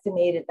 it's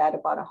estimated that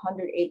about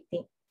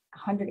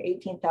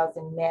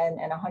 118,000 men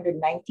and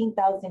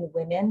 119,000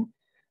 women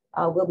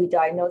will be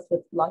diagnosed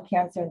with lung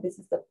cancer. And this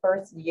is the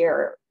first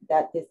year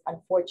that this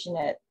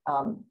unfortunate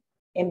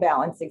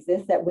imbalance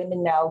exists, that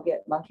women now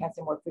get lung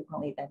cancer more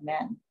frequently than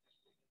men.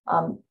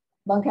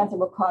 Lung cancer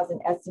will cause an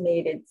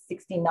estimated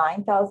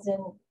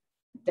 69,000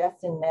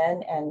 deaths in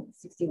men and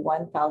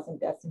 61,000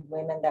 deaths in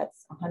women.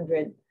 That's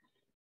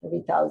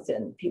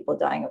 130,000 people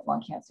dying of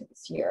lung cancer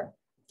this year.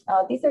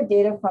 These are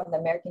data from the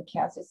American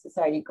Cancer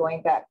Society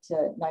going back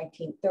to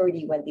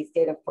 1930 when these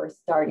data first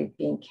started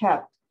being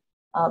kept.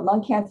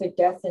 Lung cancer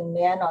deaths in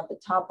men on the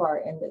top are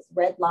in this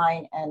red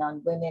line, and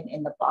on women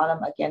in the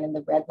bottom, again in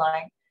the red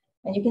line.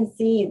 And you can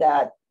see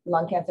that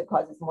lung cancer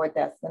causes more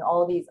deaths than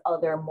all these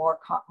other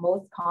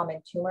most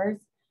common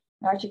tumors.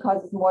 It actually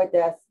causes more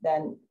deaths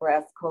than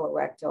breast,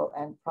 colorectal,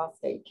 and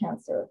prostate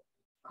cancer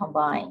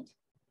combined.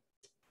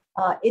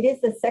 It is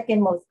the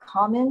second most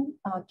common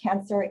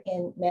cancer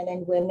in men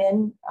and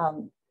women.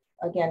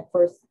 Again,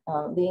 first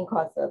leading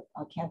cause of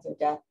cancer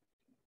death.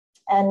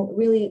 And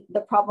really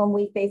the problem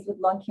we face with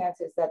lung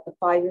cancer is that the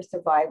 5-year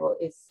survival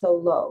is so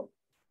low.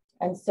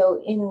 And so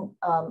in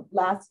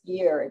last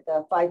year,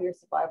 the 5-year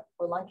survival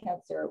for lung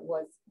cancer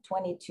was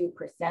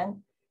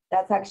 22%.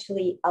 That's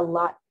actually a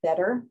lot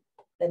better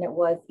than it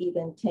was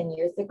even 10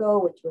 years ago,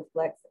 which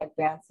reflects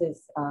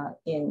advances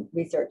in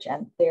research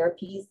and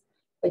therapies.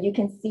 But you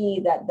can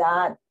see that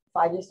that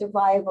 5-year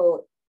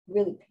survival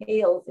really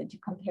pales into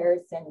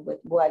comparison with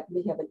what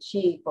we have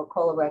achieved for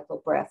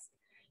colorectal, breast,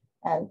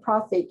 and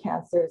prostate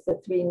cancers, the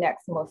 3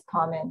 next most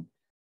common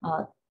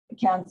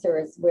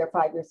cancers where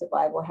 5-year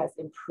survival has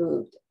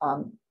improved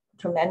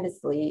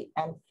tremendously.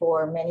 And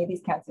for many of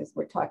these cancers,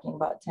 we're talking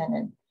about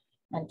 10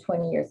 and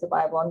 20-year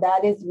survival. And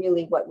that is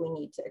really what we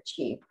need to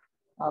achieve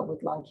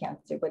with lung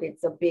cancer, but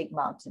it's a big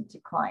mountain to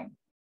climb.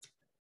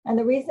 And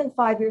the reason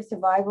 5-year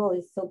survival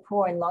is so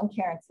poor in lung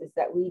cancer is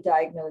that we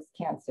diagnose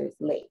cancers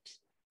late.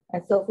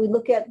 And so if we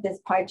look at this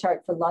pie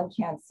chart for lung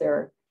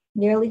cancer,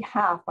 nearly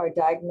half are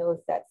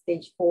diagnosed at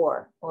stage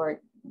 4, or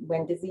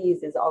when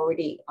disease is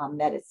already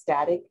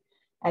metastatic,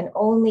 and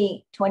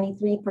only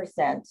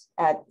 23%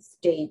 at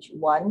stage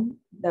 1,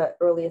 the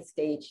earliest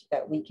stage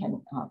that we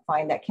can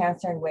find that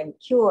cancer and when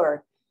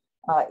cure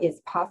is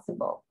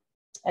possible.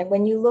 And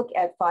when you look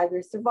at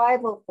 5-year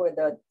survival for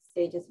the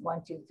stages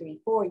 1, 2, 3,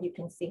 4, you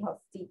can see how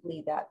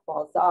steeply that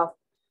falls off.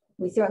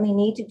 We certainly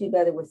need to do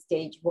better with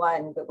stage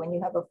 1, but when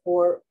you have a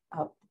 4%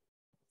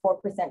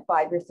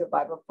 5-year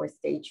survival for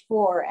stage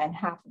 4 and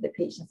half of the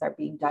patients are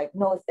being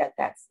diagnosed at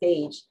that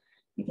stage,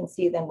 you can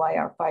see then why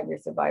our 5-year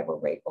survival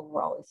rate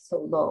overall is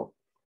so low.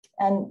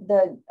 And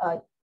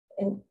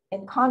in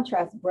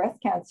contrast, breast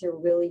cancer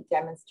really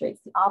demonstrates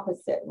the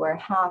opposite, where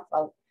half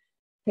of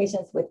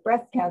patients with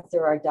breast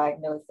cancer are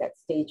diagnosed at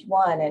stage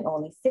 1 and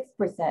only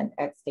 6%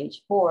 at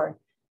stage 4.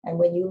 And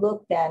when you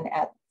look then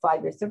at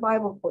 5-year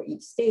survival for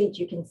each stage,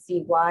 you can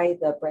see why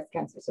the breast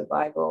cancer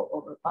survival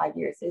over 5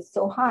 years is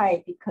so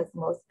high, because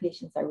most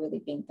patients are really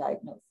being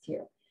diagnosed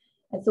here.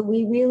 And so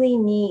we really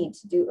need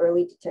to do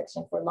early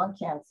detection for lung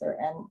cancer.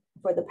 And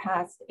for the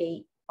past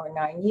 8 or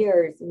 9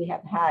 years, we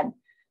have had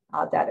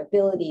that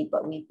ability,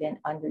 but we've been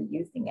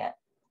underusing it.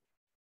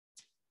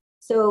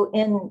 So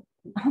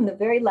on the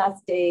very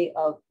last day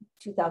of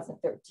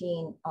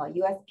 2013,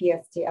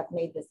 USPSTF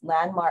made this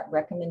landmark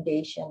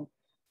recommendation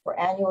for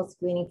annual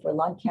screening for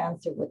lung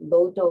cancer with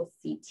low-dose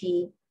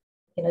CT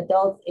in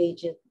adults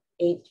aged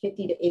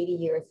 50 to 80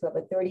 years who have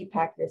a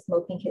 30-pack-year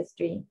smoking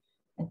history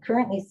and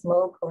currently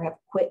smoke or have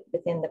quit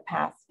within the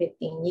past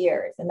 15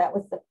 years. And that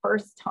was the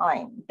first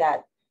time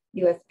that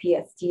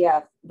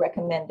USPSTF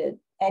recommended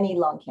any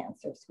lung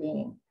cancer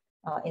screening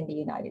in the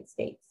United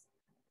States.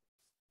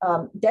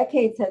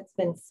 Decades has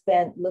been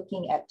spent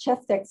looking at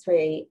chest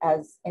X-ray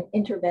as an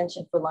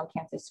intervention for lung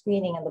cancer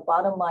screening, and the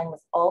bottom line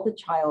was all the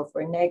trials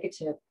were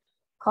negative,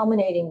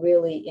 culminating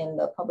really in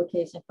the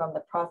publication from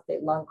the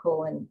prostate, lung,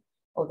 colon,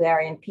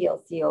 ovarian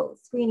PLCO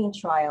screening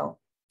trial,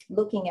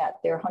 looking at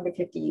their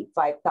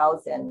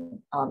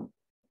 155,000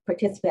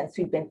 participants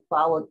who've been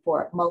followed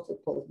for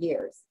multiple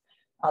years.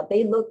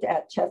 They looked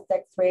at chest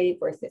X-ray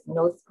versus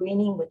no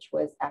screening, which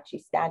was actually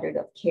standard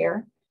of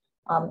care.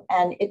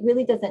 And it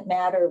really doesn't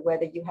matter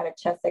whether you had a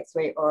chest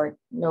X-ray or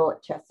no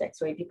chest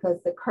X-ray,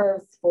 because the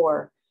curves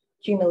for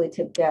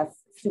cumulative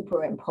deaths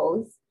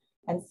superimpose.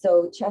 And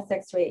so chest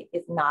X-ray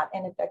is not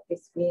an effective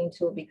screening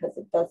tool because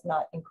it does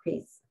not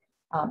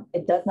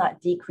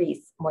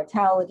decrease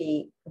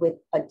mortality, with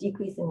a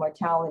decrease in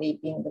mortality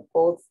being the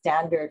gold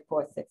standard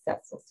for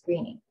successful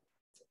screening.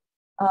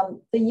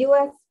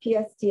 The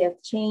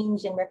USPSTF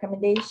change in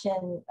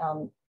recommendation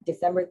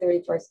December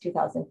 31st,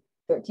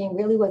 2013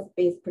 really was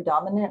based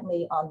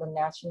predominantly on the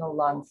National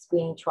Lung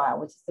Screening Trial,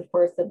 which is the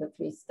first of the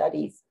 3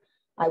 studies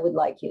I would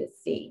like you to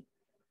see.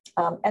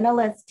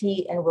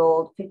 NLST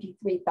enrolled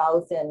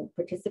 53,000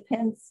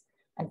 participants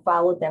and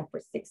followed them for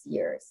 6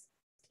 years.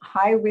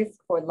 High risk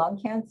for lung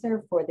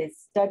cancer for this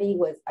study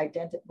was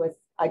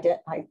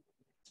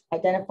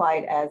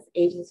identified as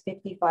ages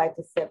 55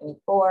 to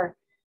 74,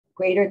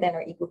 greater than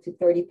or equal to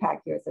 30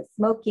 pack years of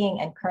smoking,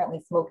 and currently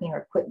smoking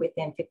or quit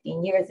within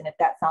 15 years. And if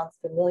that sounds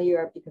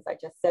familiar, because I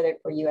just said it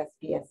for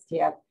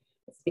USPSTF,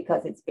 it's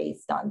because it's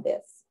based on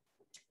this.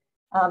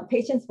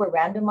 Patients were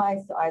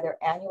randomized to either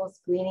annual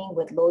screening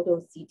with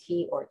low-dose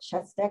CT or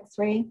chest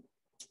X-ray.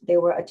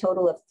 There were a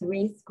total of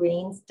 3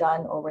 screens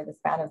done over the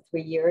span of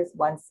 3 years,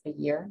 once a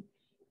year.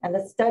 And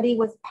the study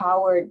was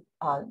powered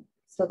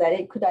so that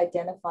it could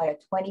identify a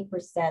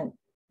 20%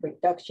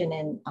 reduction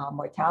in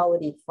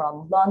mortality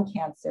from lung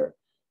cancer,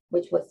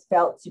 which was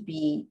felt to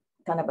be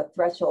kind of a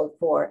threshold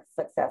for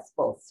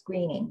successful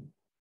screening.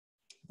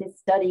 This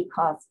study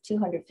cost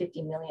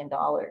 $250 million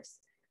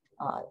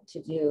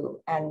to do,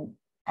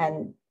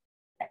 and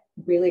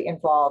really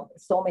involved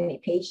so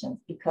many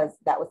patients because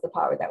that was the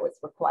power that was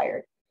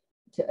required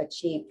to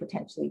achieve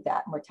potentially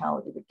that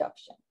mortality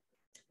reduction.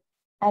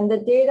 And the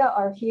data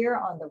are here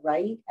on the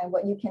right. And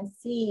what you can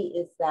see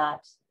is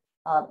that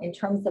in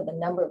terms of the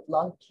number of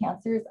lung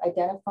cancers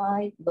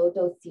identified,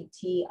 low-dose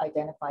CT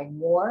identified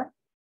more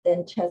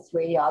than chest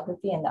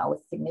radiography, and that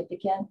was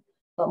significant.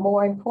 But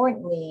more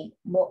importantly,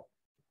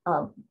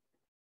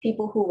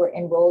 people who were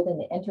enrolled in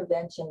the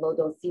intervention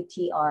low-dose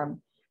CT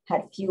arm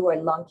had fewer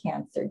lung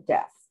cancer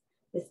deaths.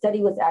 The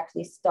study was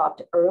actually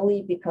stopped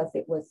early because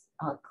it was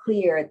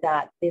clear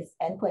that this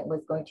endpoint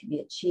was going to be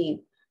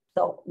achieved.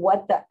 So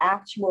what the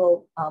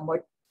actual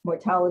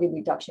mortality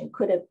reduction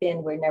could have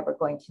been, we're never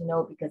going to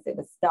know because it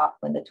was stopped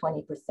when the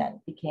 20%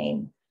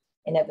 became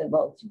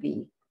inevitable to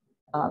be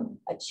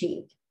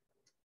achieved.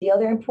 The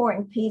other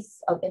important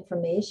piece of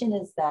information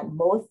is that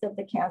most of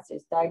the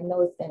cancers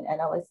diagnosed in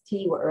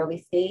NLST were early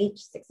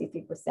stage,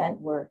 63%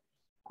 were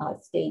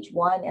stage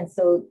 1. And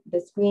so the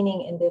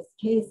screening in this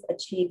case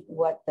achieved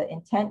what the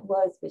intent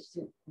was,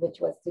 which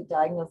was to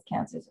diagnose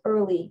cancers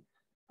early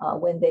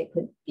when they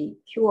could be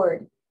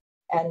cured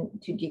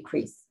and to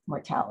decrease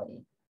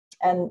mortality.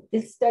 And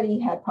this study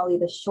had probably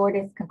the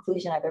shortest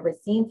conclusion I've ever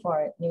seen for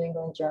a New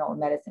England Journal of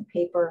Medicine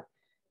paper.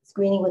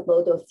 Screening with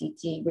low-dose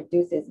CT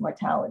reduces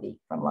mortality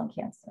from lung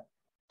cancer.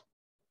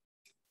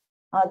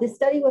 This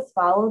study was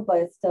followed by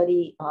a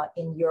study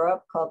in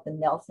Europe called the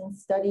Nelson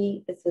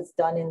study. This was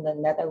done in the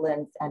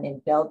Netherlands and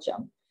in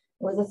Belgium.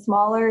 It was a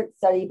smaller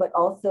study, but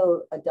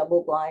also a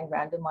double-blind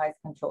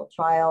randomized controlled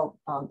trial.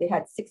 They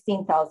had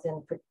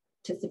 16,000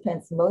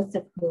 participants, most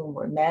of whom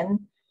were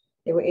men.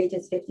 They were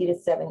ages 50 to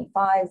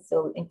 75,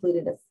 so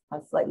included a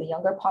slightly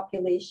younger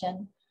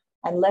population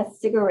and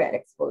less cigarette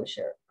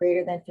exposure,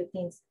 greater than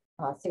 15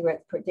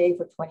 cigarettes per day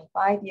for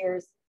 25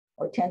 years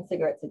or 10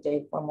 cigarettes a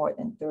day for more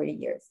than 30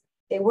 years.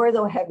 They were,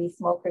 though, heavy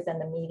smokers, and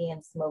the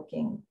median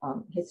smoking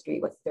history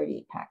was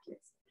 38 pack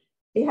years.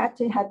 They had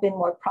to have been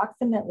more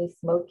proximately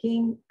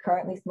smoking,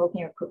 currently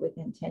smoking or quit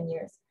within 10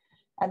 years.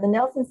 And the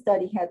Nelson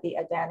study had the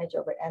advantage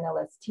over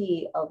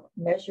NLST of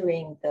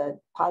measuring the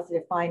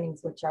positive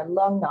findings, which are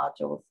lung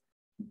nodules,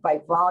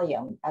 by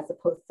volume as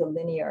opposed to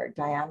linear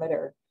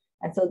diameter.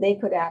 And so they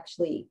could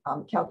actually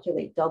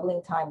calculate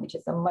doubling time, which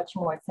is a much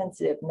more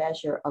sensitive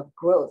measure of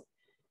growth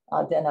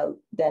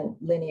than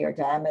linear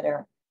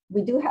diameter.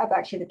 We do have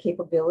actually the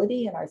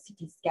capability in our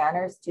CT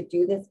scanners to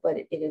do this, but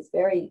it is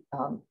very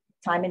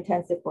time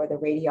intensive for the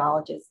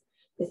radiologists.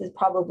 This is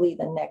probably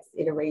the next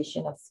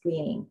iteration of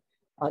screening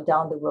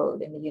down the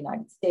road in the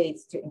United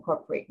States to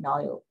incorporate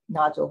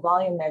nodule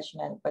volume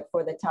measurement. But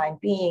for the time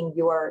being,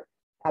 your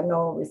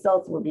abnormal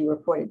results will be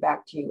reported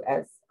back to you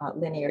as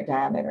linear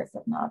diameters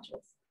of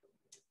nodules.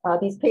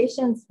 These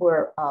patients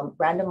were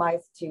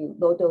randomized to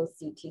low-dose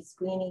CT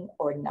screening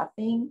or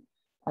nothing.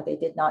 They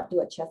did not do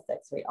a chest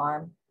X-ray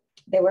arm.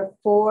 There were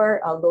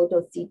 4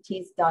 low-dose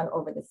CTs done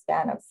over the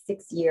span of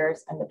 6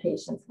 years, and the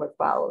patients were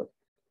followed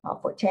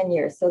for 10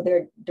 years. So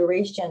their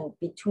duration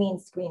between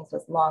screens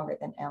was longer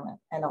than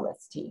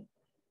NLST.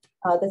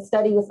 The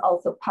study was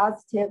also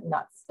positive,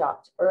 not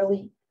stopped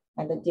early,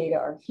 and the data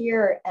are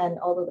here. And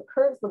although the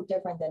curves look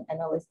different than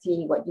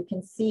NLST, what you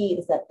can see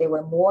is that there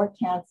were more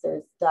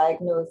cancers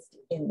diagnosed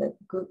in the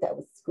group that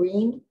was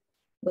screened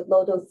with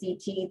low-dose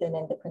CT than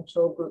in the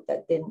control group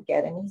that didn't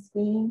get any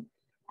screening.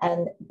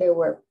 And there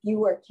were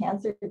fewer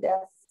cancer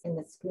deaths in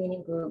the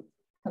screening group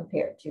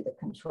compared to the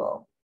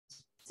control.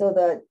 So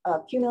the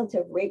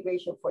cumulative rate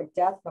ratio for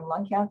death from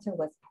lung cancer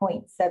was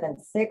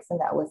 0.76, and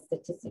that was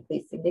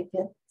statistically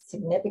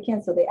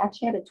significant. So they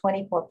actually had a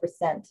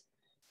 24%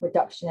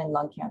 reduction in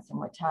lung cancer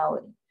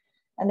mortality.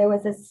 And there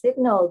was a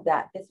signal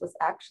that this was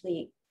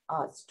actually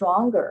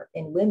stronger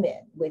in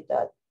women with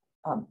a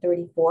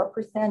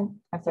 34%,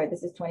 I'm sorry,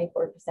 this is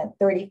 24%,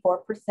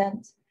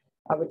 34%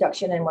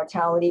 reduction in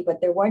mortality,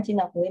 but there weren't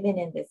enough women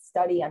in this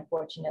study,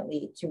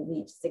 unfortunately, to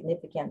reach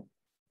significance,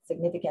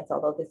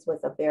 although this was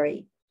a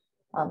very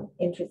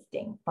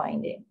interesting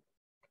finding.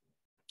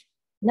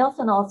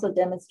 Nelson also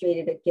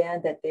demonstrated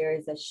again that there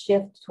is a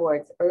shift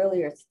towards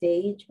earlier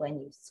stage when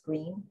you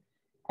screen.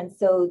 And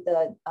so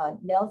the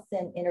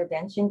Nelson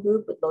intervention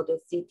group with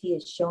low-dose CT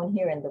is shown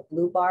here in the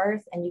blue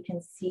bars. And you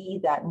can see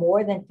that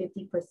more than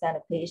 50%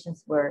 of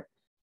patients were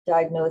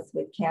diagnosed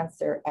with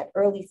cancer at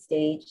early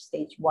stage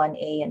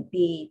 1A and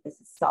B. This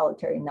is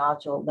solitary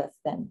nodule less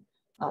than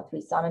 3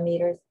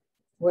 centimeters,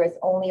 whereas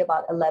only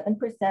about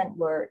 11%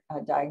 were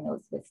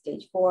diagnosed with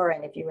stage 4.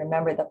 And if you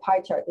remember the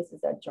pie chart, this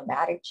is a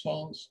dramatic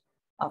change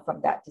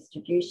from that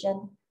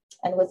distribution.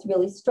 And what's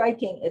really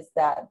striking is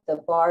that the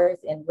bars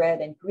in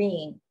red and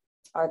green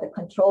are the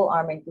control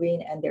arm in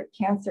green and their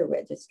cancer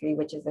registry,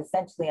 which is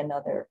essentially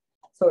another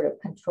sort of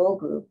control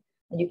group.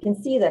 And you can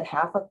see that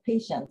half of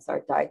patients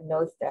are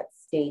diagnosed at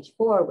stage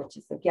 4, which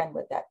is again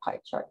what that pie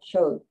chart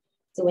showed.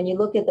 So when you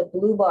look at the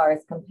blue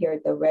bars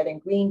compared to the red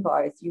and green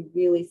bars, you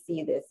really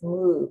see this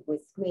move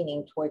with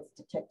screening towards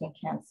detecting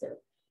cancer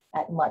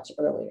at much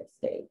earlier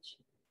stage.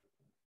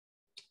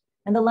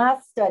 And the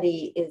last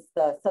study is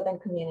the Southern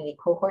Community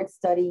Cohort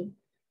Study.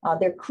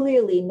 There are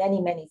clearly many,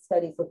 many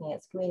studies looking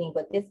at screening,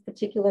 but this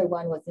particular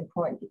one was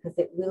important because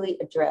it really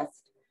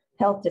addressed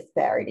health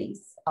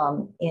disparities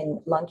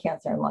in lung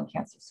cancer and lung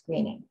cancer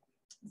screening.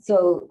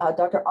 So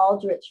Dr.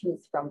 Aldrich,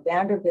 who's from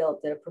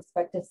Vanderbilt, did a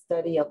prospective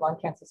study of lung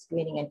cancer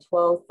screening in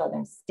 12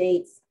 southern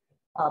states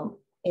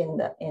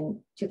in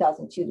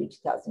 2002 to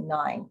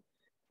 2009.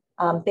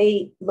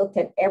 They looked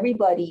at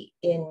everybody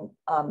in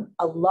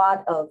a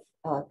lot of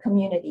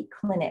community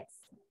clinics,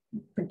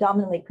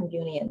 predominantly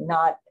community and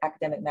not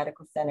academic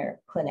medical center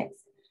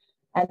clinics.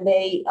 And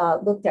they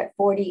looked at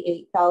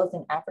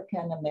 48,000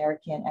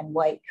 African-American and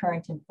white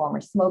current and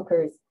former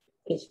smokers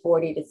aged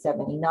 40 to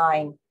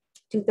 79.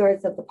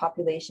 2/3 of the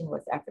population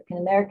was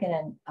African-American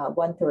and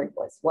 1/3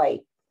 was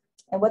white.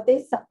 And what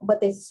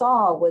they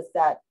saw was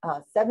that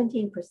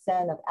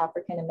 17% of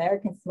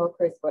African-American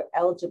smokers were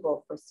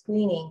eligible for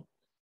screening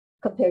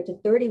compared to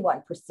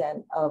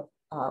 31% of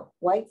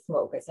white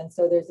smokers. And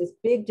so there's this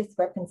big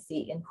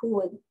discrepancy in who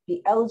would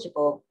be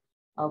eligible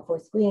for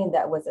screening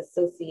that was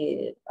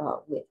associated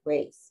with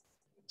race.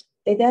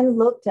 They then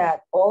looked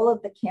at all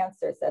of the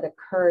cancers that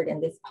occurred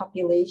in this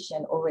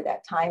population over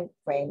that time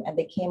frame, and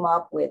they came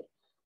up with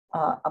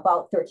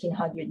about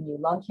 1,300 new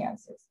lung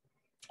cancers.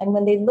 And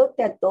when they looked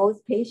at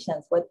those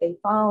patients, what they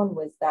found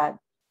was that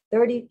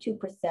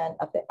 32%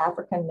 of the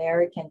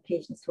African-American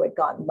patients who had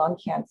gotten lung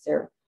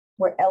cancer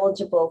were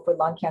eligible for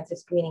lung cancer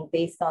screening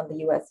based on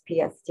the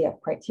USPSTF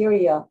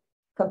criteria,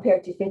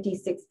 compared to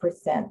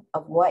 56%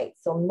 of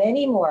whites. So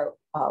many more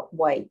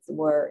whites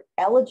were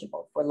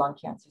eligible for lung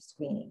cancer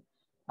screening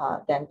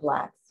than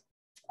Blacks.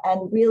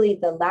 And really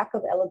the lack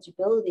of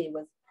eligibility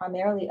was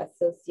primarily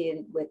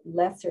associated with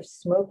lesser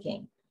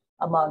smoking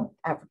among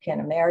African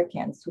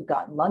Americans who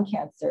got lung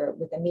cancer,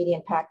 with a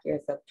median pack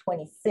years of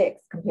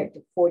 26 compared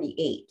to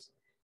 48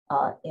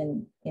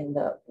 in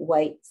the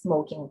white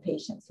smoking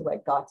patients who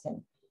had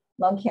gotten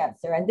lung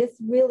cancer. And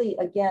this really,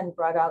 again,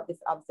 brought out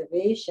this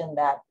observation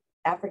that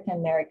African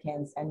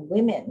Americans and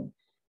women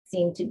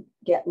seem to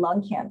get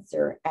lung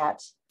cancer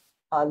at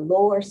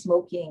lower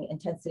smoking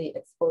intensity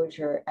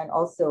exposure and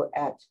also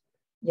at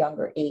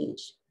younger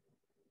age.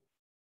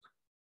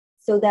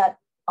 So that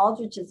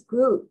Aldrich's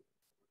group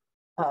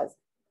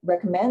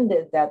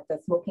recommended that the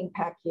smoking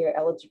pack year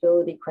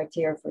eligibility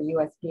criteria for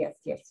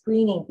USPSTF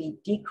screening be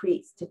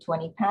decreased to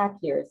 20 pack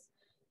years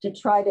to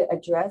try to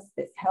address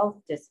this health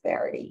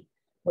disparity,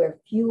 where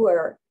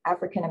fewer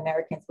African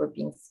Americans were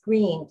being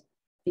screened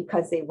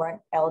because they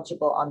weren't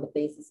eligible on the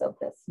basis of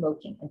the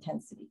smoking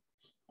intensity.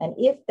 And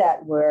if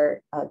that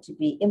were to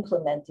be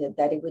implemented,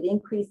 that it would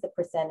increase the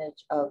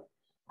percentage of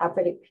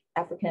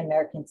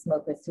African-American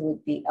smokers who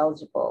would be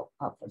eligible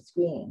for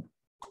screening.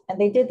 And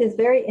they did this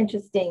very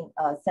interesting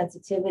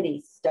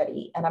sensitivity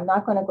study, and I'm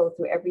not going to go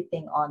through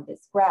everything on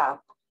this graph,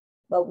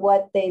 but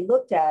what they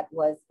looked at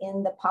was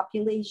in the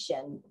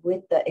population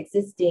with the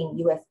existing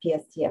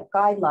USPSTF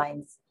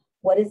guidelines,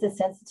 what is the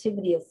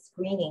sensitivity of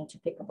screening to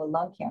pick up a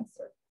lung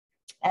cancer?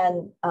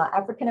 And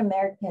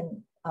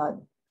African-American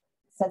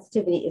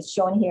sensitivity is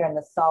shown here in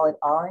the solid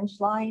orange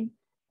line,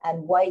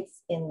 and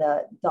whites in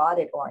the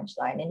dotted orange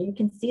line. And you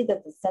can see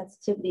that the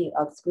sensitivity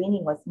of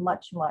screening was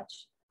much,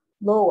 much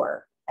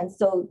lower. And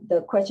so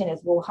the question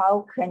is, well,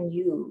 how can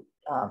you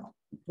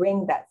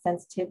bring that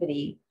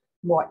sensitivity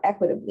more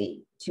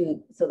equitably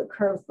so the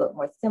curves look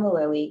more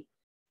similarly?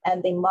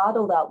 And they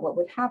modeled out what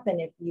would happen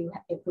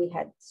if we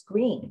had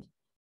screened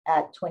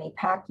at 20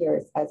 pack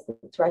years as the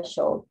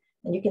threshold.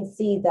 And you can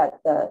see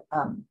that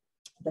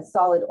the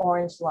solid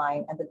orange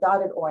line and the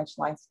dotted orange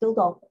line still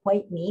don't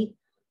quite meet,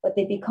 but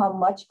they become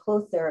much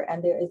closer,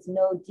 and there is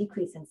no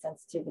decrease in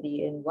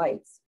sensitivity in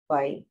whites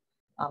by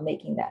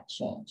making that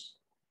change.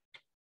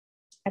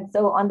 And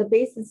so on the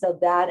basis of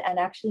that, and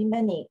actually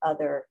many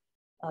other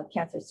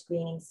cancer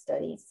screening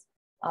studies,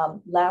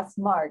 last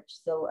March,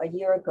 so a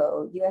year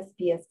ago,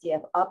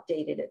 USPSTF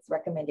updated its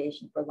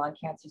recommendation for lung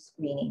cancer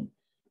screening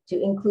to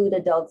include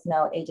adults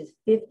now ages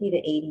 50 to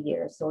 80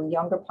 years, so a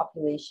younger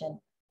population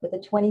with a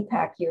 20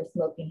 pack year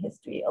smoking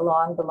history,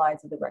 along the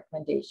lines of the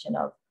recommendation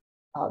of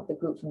the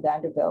group from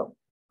Vanderbilt,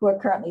 who are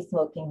currently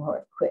smoking or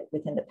have quit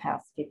within the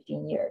past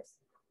 15 years.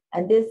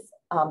 And this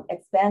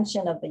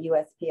expansion of the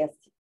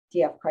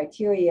USPSTF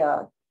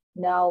criteria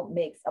now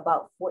makes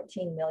about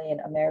 14 million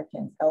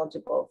Americans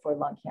eligible for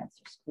lung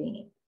cancer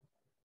screening.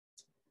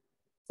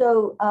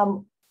 So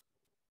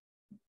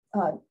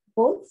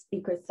both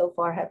speakers so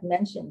far have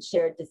mentioned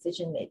shared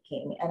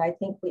decision-making, and I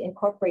think we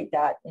incorporate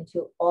that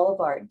into all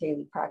of our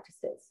daily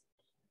practices.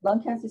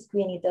 Lung cancer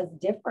screening does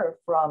differ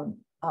from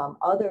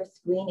other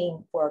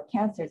screening for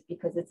cancers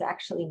because it's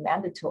actually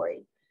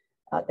mandatory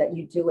that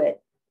you do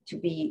it to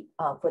be,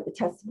 for the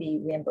test to be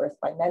reimbursed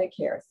by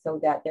Medicare, so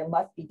that there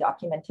must be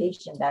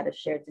documentation that a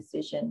shared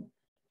decision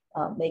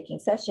making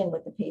session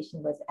with the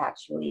patient was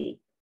actually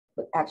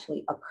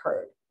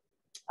occurred.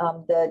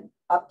 The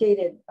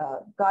updated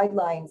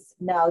guidelines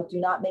now do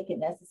not make it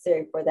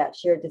necessary for that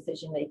shared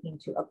decision making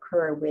to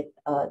occur with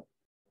a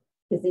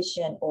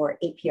physician or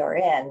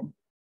APRN.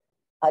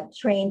 A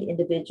trained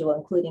individual,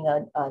 including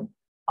an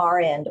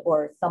RN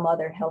or some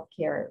other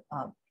healthcare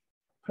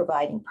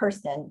providing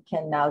person,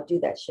 can now do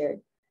that shared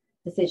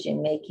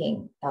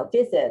decision-making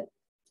visit.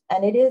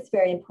 And it is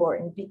very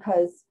important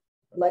because,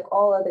 like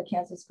all other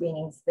cancer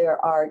screenings,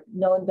 there are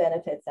known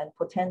benefits and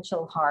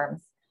potential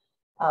harms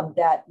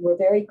that were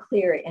very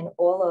clear in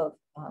all of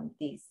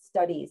these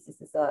studies.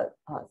 This is a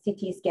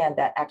CT scan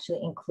that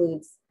actually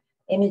includes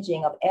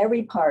imaging of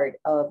every part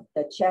of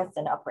the chest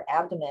and upper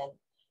abdomen.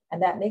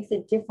 And that makes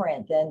it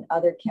different than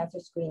other cancer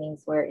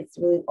screenings where it's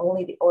really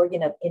only the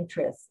organ of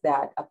interest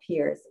that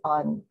appears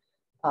on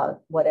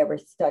whatever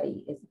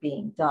study is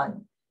being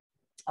done.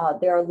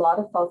 There are a lot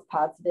of false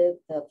positives.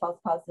 The false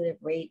positive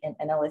rate in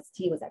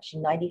NLST was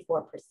actually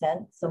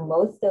 94%. So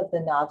most of the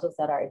nodules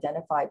that are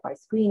identified by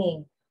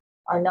screening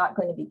are not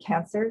going to be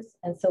cancers.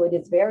 And so it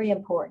is very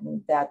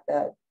important that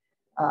the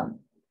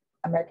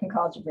American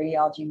College of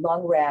Radiology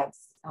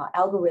LungRad's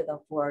algorithm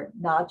for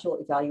nodule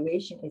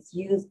evaluation is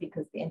used,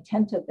 because the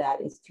intent of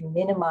that is to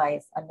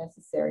minimize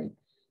unnecessary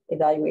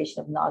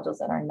evaluation of nodules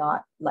that are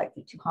not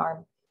likely to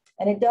harm.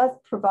 And it does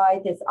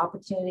provide this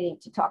opportunity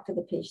to talk to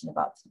the patient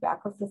about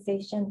tobacco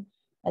cessation.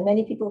 And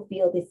many people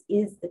feel this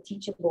is the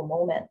teachable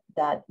moment,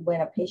 that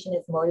when a patient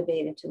is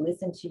motivated to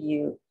listen to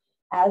you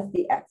as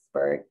the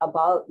expert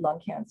about lung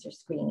cancer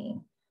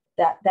screening,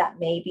 that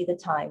may be the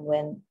time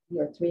when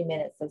your 3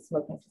 minutes of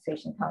smoking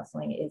cessation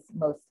counseling is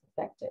most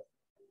effective.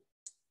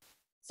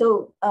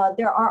 So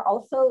there are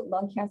also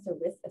lung cancer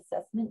risk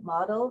assessment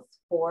models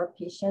for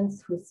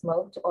patients who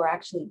smoked or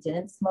actually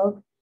didn't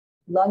smoke.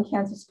 Lung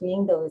cancer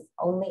screening, though, is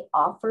only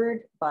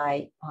offered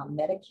by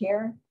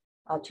Medicare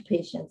to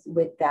patients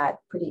with that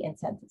pretty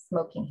intensive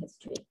smoking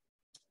history.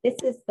 This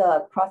is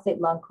the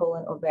prostate, lung,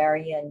 colon,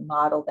 ovarian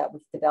model that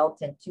was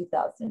developed in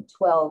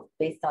 2012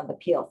 based on the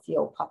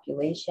PLCO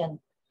population.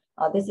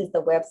 This is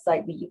the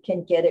website where you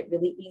can get it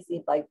really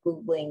easy by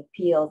Googling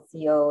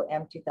PLCO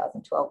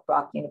M2012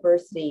 Brock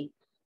University.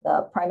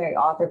 The primary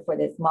author for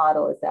this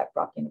model is at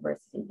Brock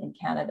University in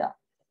Canada.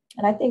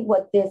 And I think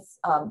what this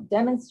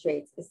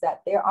demonstrates is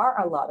that there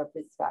are a lot of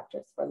risk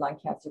factors for lung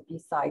cancer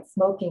besides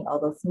smoking,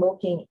 although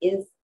smoking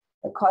is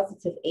the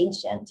causative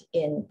agent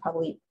in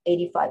probably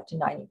 85 to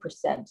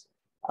 90%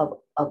 of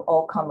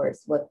all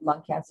comers with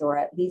lung cancer, or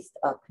at least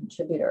a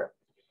contributor.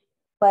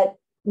 But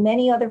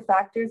many other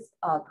factors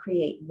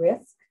create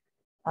risk.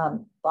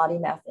 Body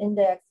mass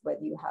index,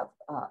 whether you have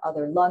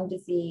other lung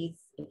disease,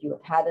 if you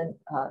have had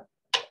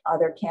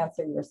other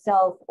cancer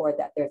yourself, or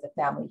that there's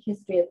a family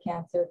history of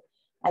cancer.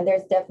 And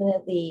there's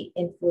definitely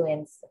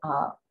influence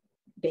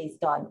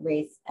based on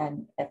race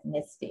and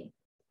ethnicity,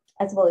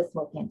 as well as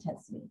smoking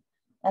intensity.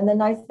 And the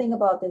nice thing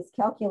about this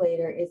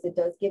calculator is it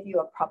does give you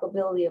a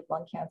probability of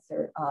lung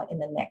cancer in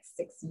the next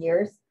 6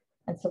 years.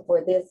 And so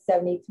for this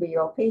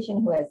 73-year-old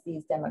patient who has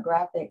these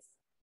demographics,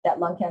 that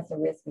lung cancer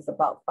risk is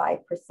about 5%.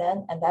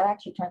 And that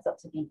actually turns out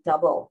to be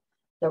double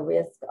the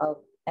risk of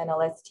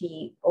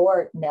NLST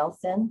or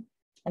Nelson.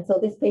 And so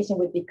this patient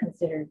would be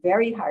considered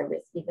very high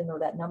risk, even though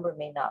that number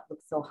may not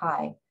look so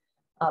high.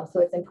 So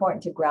it's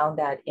important to ground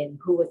that in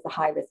who was the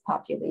high risk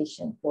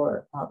population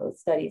for those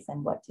studies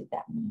and what did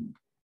that mean.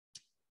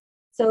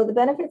 So the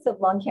benefits of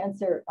lung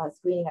cancer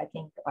screening, I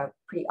think, are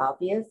pretty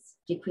obvious.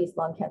 Decreased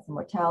lung cancer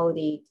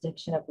mortality,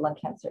 detection of lung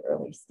cancer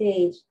early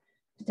stage,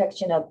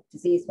 detection of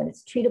disease when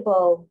it's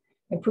treatable,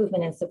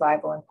 improvement in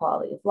survival and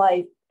quality of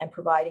life, and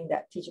providing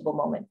that teachable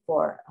moment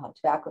for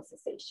tobacco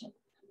cessation.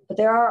 But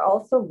there are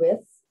also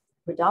risks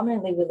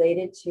predominantly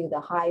related to the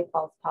high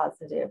false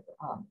positive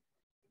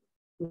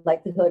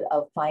likelihood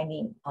of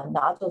finding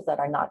nodules that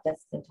are not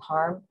destined to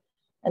harm.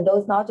 And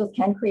those nodules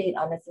can create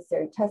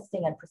unnecessary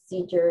testing and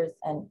procedures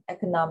and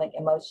economic,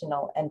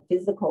 emotional, and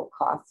physical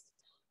costs,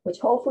 which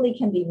hopefully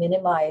can be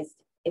minimized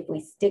if we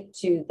stick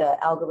to the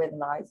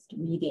algorithmized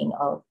reading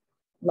of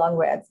lung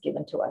rads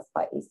given to us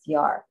by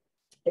ACR.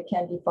 There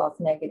can be false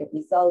negative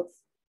results.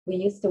 We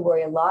used to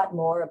worry a lot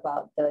more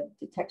about the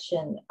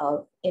detection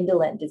of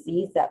indolent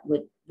disease that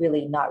would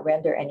really not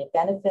render any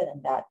benefit,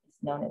 and that is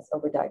known as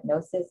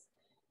overdiagnosis.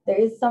 There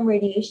is some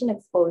radiation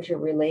exposure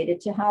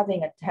related to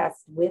having a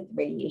test with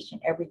radiation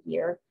every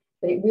year.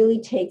 but it really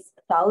takes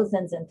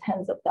thousands and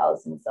tens of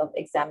thousands of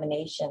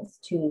examinations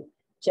to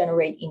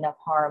generate enough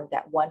harm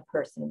that one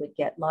person would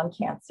get lung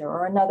cancer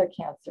or another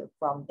cancer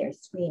from their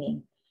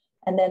screening.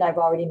 And then I've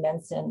already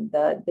mentioned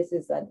this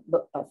is a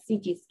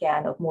CT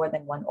scan of more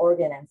than one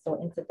organ, and so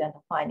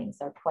incidental findings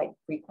are quite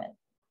frequent.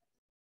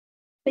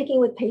 Speaking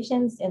with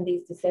patients in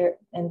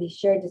these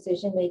shared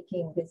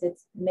decision-making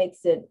visits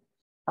makes it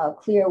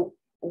clear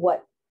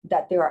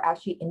that there are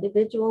actually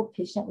individual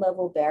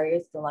patient-level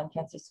barriers to lung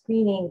cancer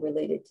screening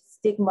related to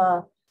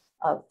stigma,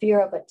 fear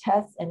of a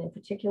test, and in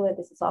particular,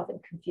 this is often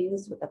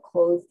confused with a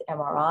closed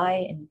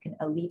MRI, and you can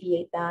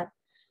alleviate that.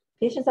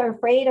 Patients are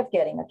afraid of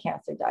getting a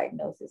cancer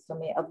diagnosis, so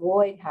may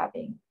avoid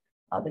having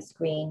the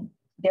screen.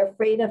 They're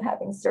afraid of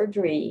having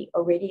surgery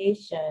or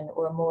radiation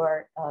or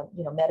more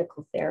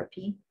medical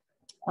therapy.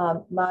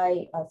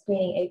 My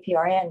screening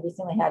APRN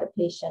recently had a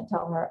patient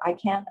tell her, I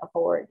can't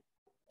afford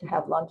to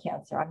have lung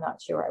cancer. I'm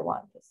not sure I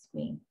want this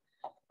screen.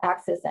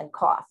 Access and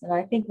cost. And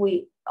I think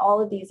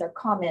all of these are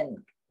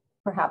common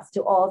perhaps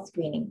to all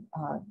screening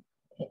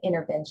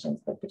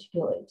interventions, but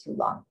particularly to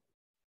lung.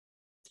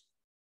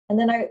 And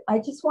then I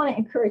just want to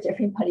encourage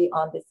everybody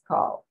on this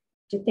call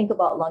to think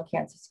about lung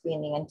cancer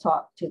screening and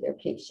talk to their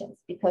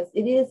patients, because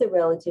it is a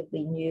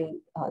relatively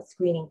new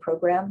screening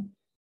program.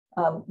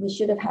 We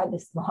should have had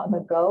this long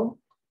ago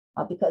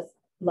because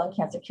lung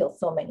cancer kills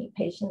so many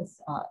patients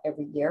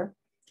every year.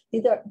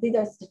 These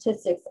are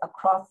statistics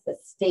across the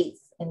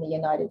states in the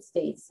United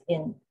States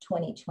in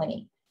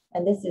 2020,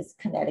 and this is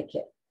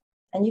Connecticut.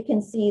 And you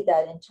can see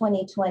that in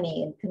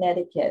 2020 in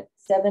Connecticut,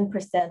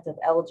 7% of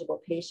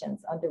eligible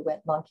patients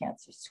underwent lung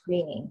cancer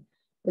screening,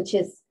 which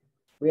is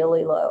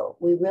really low.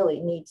 We really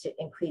need to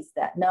increase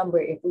that number.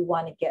 If we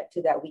want to get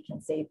to that, we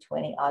can save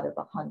 20 out of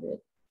 100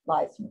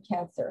 lives from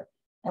cancer.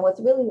 And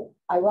what's really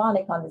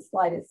ironic on this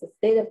slide is the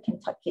state of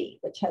Kentucky,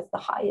 which has the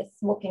highest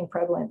smoking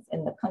prevalence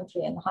in the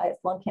country and the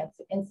highest lung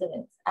cancer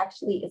incidence,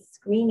 actually is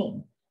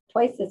screening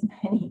twice as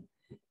many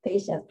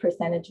patients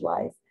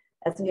percentage-wise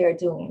as we are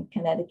doing in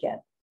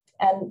Connecticut.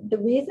 And the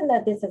reason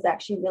that this has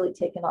actually really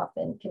taken off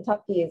in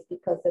Kentucky is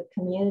because of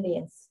community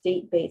and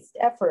state-based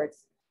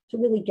efforts to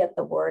really get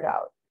the word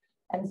out.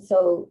 And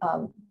so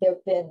there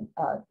have been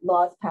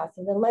laws passed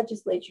in the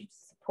legislature to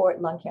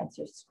support lung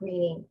cancer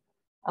screening,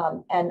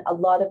 and a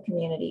lot of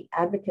community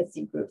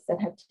advocacy groups that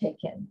have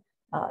taken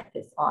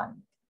this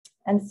on.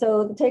 And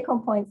so the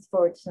take-home points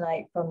for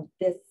tonight from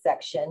this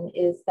section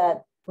is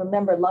that,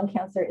 remember, lung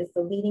cancer is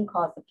the leading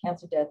cause of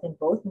cancer death in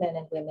both men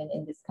and women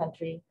in this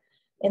country.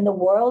 In the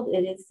world, it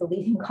is the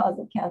leading cause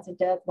of cancer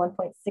death,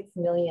 1.6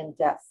 million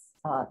deaths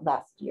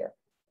last year.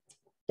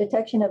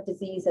 Detection of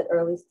disease at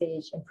early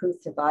stage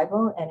improves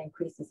survival and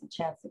increases the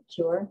chance of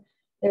cure.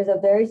 There's a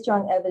very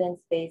strong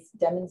evidence base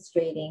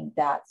demonstrating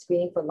that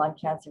screening for lung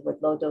cancer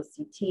with low-dose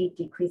CT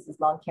decreases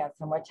lung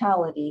cancer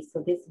mortality,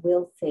 so this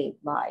will save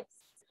lives.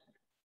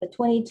 The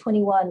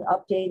 2021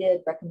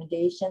 updated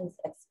recommendations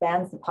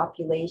expands the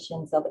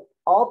populations of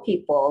all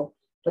people,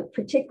 but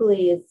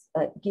particularly is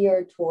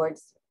geared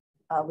towards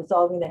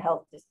resolving the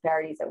health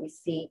disparities that we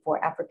see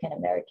for African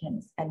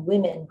Americans and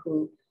women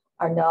who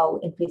are now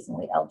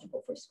increasingly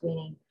eligible for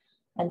screening.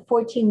 And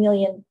 14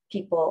 million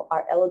people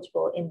are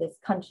eligible in this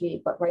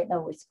country, but right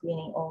now we're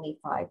screening only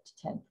 5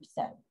 to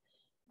 10%.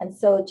 And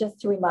so just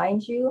to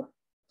remind you,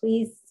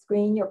 please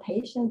screen your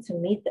patients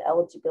who meet the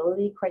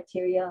eligibility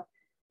criteria,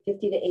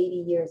 50 to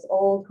 80 years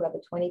old, who have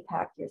a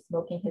 20-year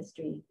smoking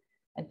history,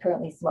 and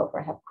currently smoke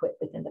or have quit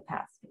within the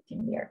past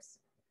 15 years.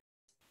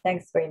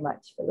 Thanks very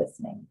much for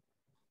listening.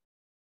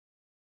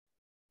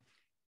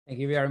 Thank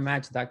you very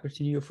much, Dr.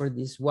 Tanoue, for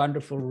this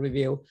wonderful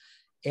review.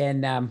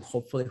 And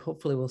hopefully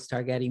we'll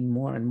start getting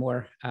more and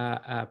more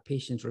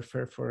patients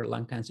referred for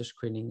lung cancer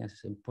screening, as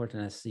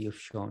important as you've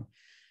shown.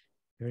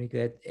 Very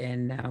good.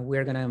 And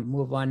we're going to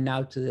move on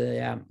now to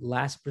the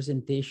last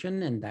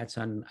presentation, and that's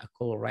on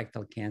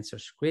colorectal cancer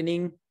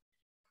screening.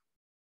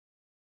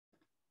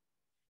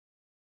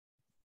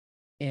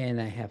 And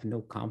I have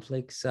no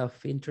conflicts of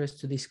interest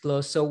to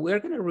disclose. So we're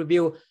going to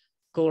review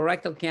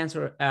colorectal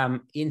cancer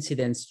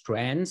incidence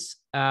trends.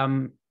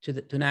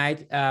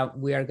 Tonight,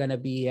 we are going to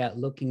be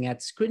looking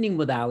at screening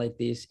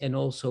modalities, and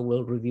also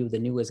we'll review the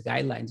newest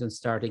guidelines on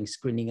starting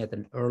screening at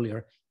an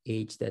earlier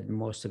age that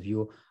most of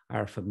you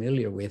are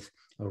familiar with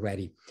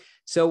already.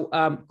 So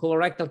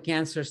colorectal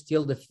cancer is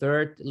still the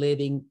third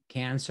leading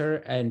cancer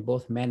in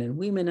both men and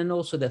women, and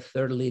also the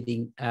third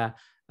leading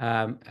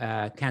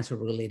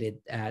cancer-related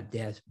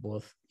deaths,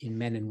 both in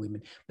men and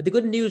women. But the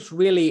good news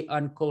really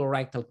on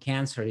colorectal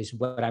cancer is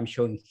what I'm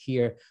showing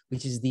here,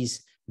 which is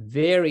this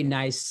very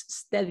nice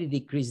steady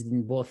decrease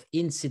in both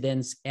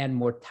incidence and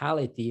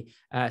mortality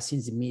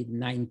since the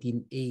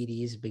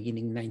mid-1980s,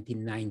 beginning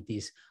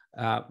 1990s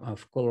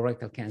of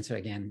colorectal cancer,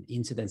 again,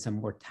 incidence and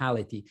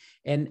mortality.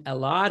 And a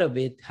lot of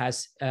it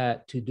has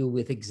to do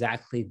with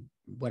exactly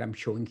what I'm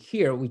showing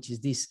here, which is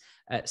this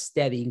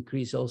steady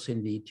increase also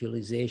in the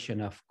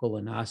utilization of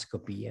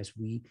colonoscopy. As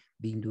we've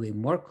been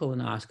doing more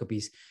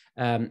colonoscopies,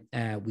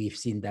 we've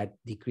seen that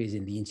decrease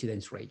in the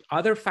incidence rate.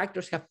 Other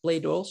factors have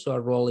played also a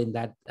role in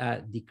that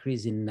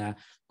decrease in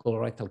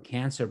colorectal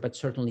cancer, but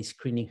certainly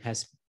screening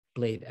has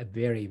played a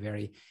very,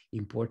 very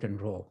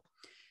important role.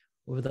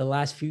 Over the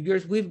last few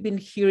years, we've been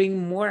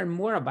hearing more and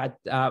more about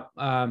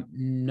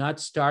not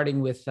starting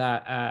with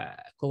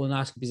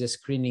colonoscopy as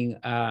screening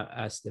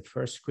as the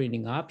first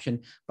screening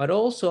option, but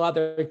also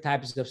other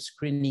types of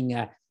screening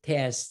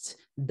tests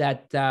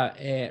that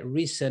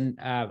recent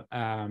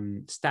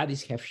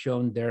studies have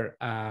shown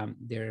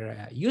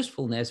their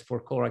usefulness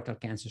for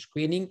colorectal cancer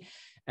screening.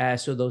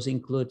 So those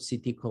include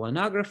CT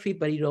colonography,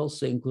 but it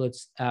also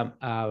includes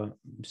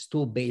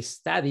stool-based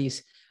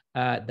studies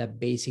that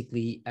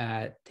basically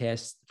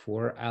test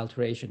for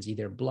alterations,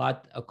 either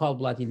blood, cord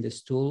blood in the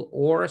stool,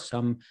 or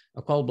some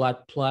cord blood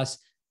plus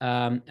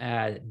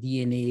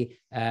DNA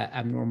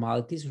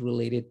abnormalities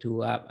related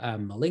to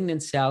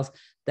malignant cells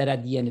that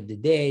at the end of the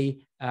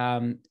day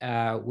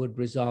would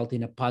result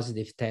in a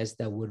positive test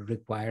that would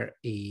require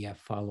a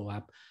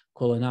follow-up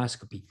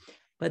colonoscopy.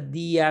 But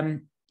the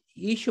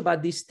issue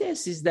about this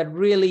test is that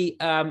really,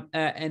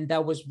 and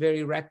that was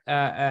very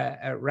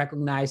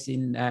recognized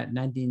in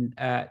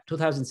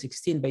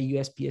 2016 by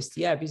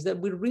USPSTF, is that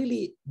we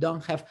really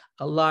don't have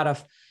a lot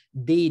of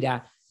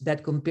data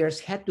that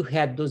compares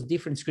head-to-head those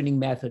different screening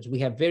methods. We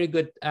have very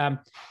good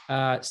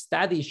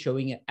studies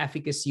showing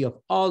efficacy of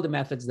all the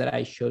methods that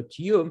I showed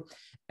to you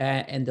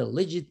and the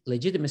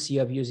legitimacy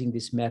of using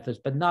these methods,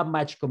 but not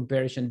much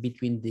comparison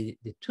between the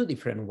two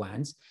different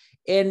ones.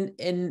 And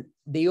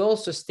they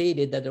also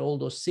stated that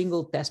although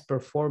single test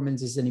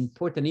performance is an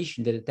important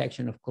issue in the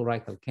detection of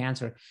colorectal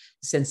cancer,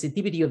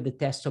 sensitivity of the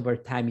test over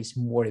time is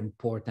more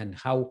important,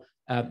 how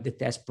the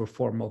tests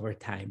perform over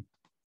time.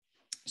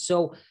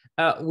 So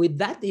with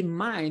that in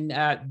mind,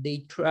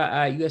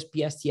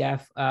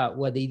 USPSTF,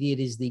 what they did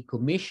is they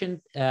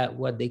commissioned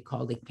what they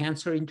call the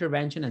Cancer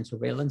Intervention and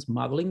Surveillance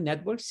Modeling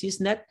Network,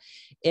 CISNET,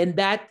 and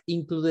that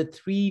included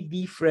 3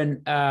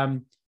 different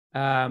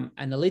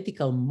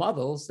analytical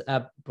models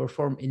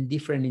performed in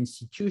different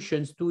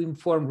institutions to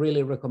inform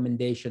really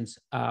recommendations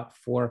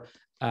for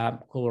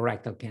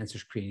colorectal cancer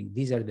screening.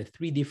 These are the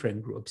 3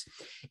 different groups.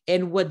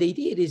 And what they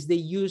did is they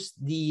used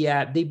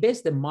they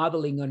based the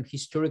modeling on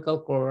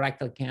historical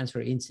colorectal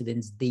cancer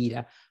incidence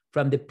data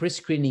from the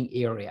pre-screening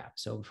area.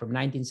 So from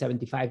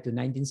 1975 to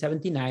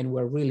 1979,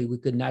 where really we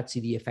could not see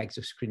the effects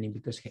of screening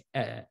because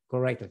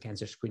colorectal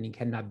cancer screening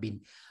had not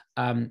been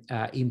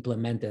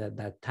implemented at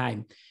that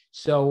time.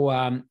 So,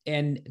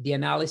 and the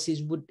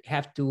analysis would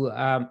have to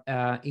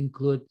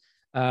include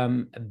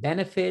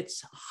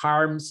benefits,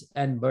 harms,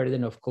 and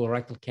burden of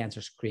colorectal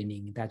cancer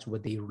screening. That's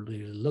what they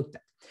really looked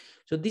at.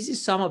 So this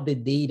is some of the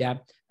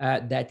data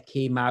that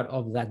came out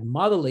of that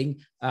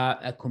modeling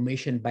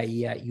commissioned by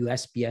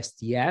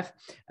USPSTF.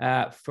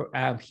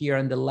 Here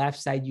on the left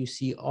side, you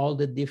see all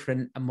the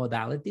different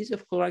modalities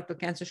of colorectal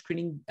cancer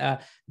screening.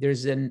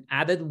 There's an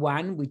added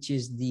one, which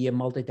is the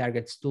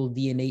multi-target stool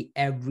DNA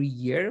every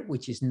year,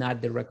 which is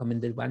not the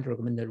recommended one. The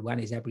recommended one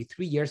is every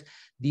 3 years.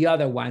 The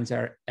other ones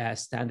are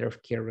standard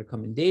of care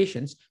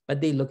recommendations,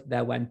 but they looked at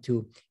that one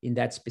too in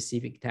that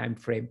specific time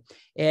frame.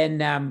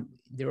 And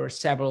there are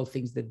several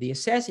things that they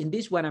assess. In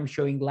this one, I'm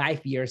showing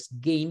life years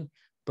gain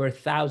per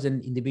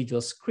 1,000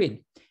 individuals screened.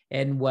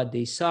 And what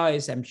they saw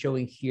is I'm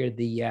showing here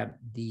the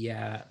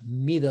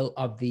middle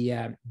of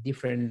the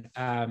different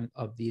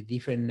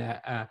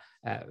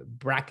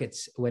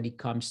brackets when it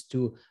comes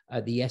to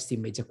the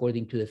estimates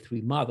according to the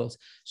 3 models.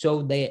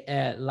 So the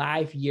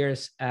life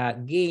years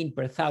gain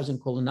per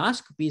 1,000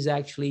 colonoscopies,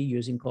 actually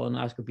using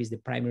colonoscopies, the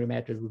primary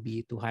method would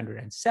be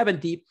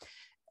 270.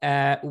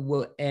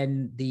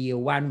 And the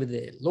one with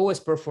the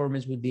lowest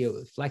performance would be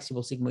a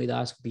flexible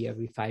sigmoidoscopy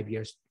every 5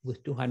 years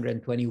with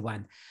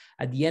 221.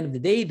 At the end of the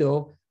day,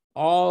 though,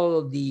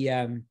 all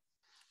the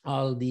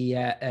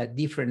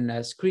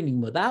different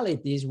screening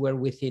modalities were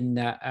within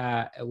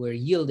were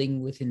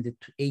yielding within the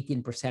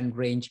 18%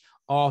 range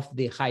of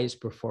the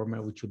highest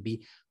performer, which would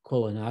be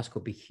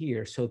colonoscopy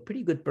here. So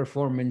pretty good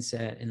performance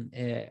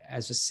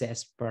as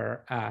assessed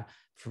per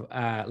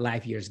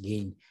life years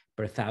gain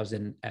per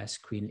 1,000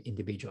 screened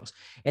individuals.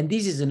 And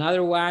this is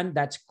another one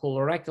that's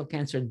colorectal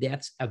cancer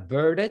deaths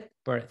averted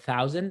per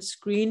 1,000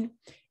 screened.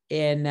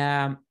 And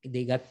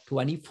they got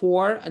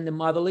 24 on the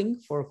modeling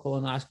for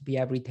colonoscopy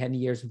every 10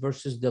 years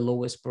versus the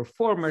lowest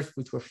performers,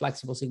 which were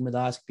flexible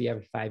sigmoidoscopy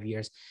every 5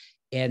 years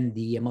and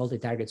the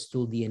multi-target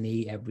stool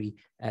DNA every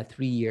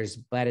 3 years.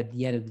 But at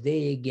the end of the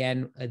day,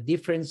 again, a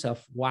difference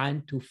of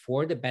 1 to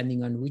 4,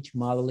 depending on which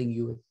modeling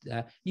you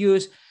would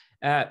use.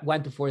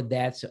 1 to 4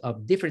 deaths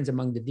of difference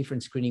among the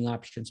different screening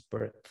options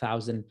per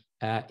 1,000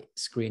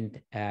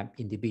 screened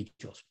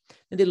individuals.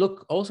 And they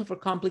look also for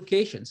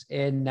complications.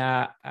 And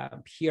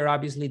here,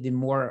 obviously, the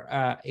more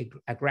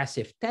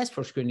aggressive test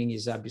for screening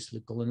is obviously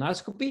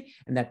colonoscopy,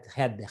 and that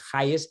had the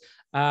highest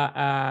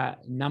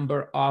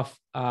number of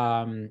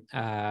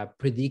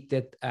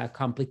predicted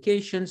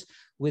complications,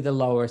 with the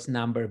lowest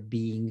number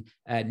being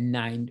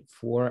 9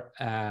 for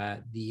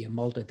the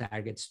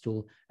multi-target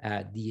stool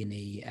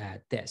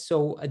DNA test.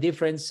 So a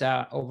difference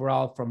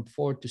overall from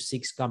 4 to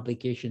 6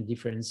 complication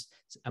difference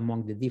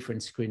among the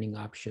different screening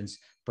options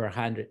per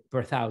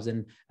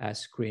 1,000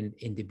 screened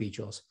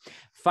individuals.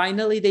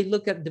 Finally, they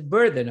look at the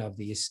burden of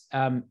these,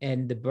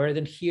 and the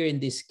burden here in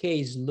this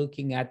case,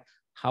 looking at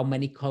how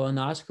many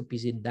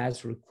colonoscopies it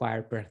does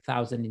require per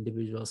 1,000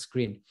 individuals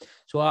screened.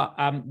 So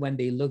when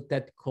they looked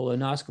at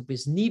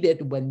colonoscopies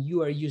needed when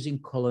you are using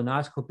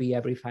colonoscopy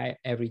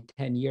every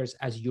 10 years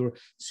as your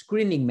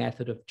screening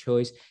method of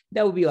choice,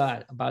 that would be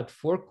about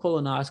 4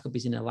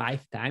 colonoscopies in a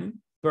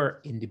lifetime per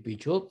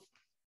individual.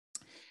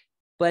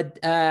 But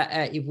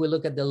if we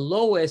look at the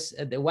lowest,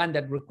 the one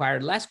that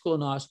required less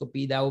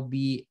colonoscopy, that would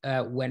be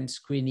when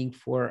screening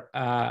for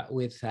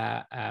with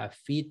a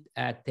FIT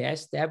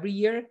test every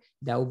year.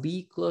 That would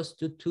be close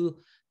to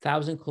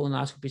 2,000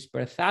 colonoscopies per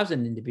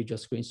 1,000 individual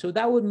screens. So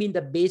that would mean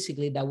that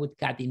basically that would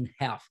cut in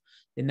half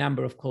the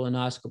number of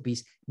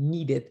colonoscopies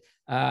needed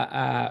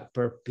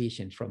per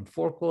patient, from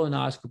 4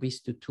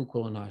 colonoscopies to 2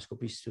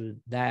 colonoscopies. So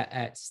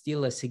that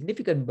still a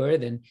significant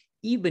burden,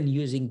 even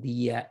using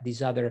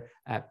these other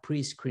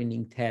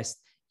pre-screening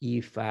tests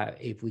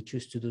if we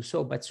choose to do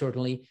so. But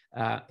certainly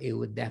it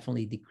would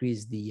definitely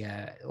decrease the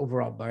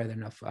overall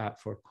burden of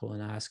for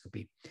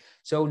colonoscopy.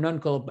 So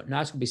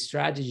non-colonoscopy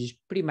strategies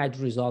pretty much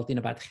result in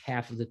about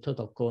half of the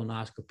total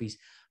colonoscopies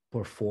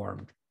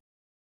performed.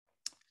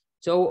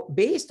 So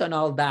based on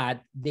all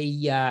that,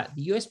 the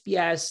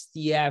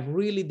USPSTF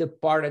really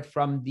departed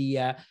from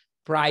the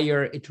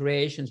prior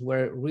iterations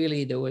where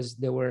really there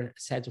were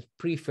sets of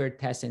preferred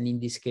tests, and in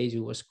this case, it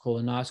was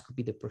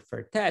colonoscopy, the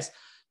preferred test,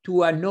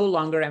 to no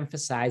longer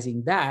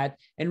emphasizing that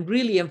and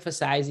really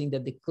emphasizing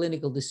that the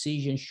clinical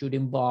decision should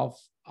involve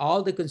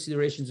all the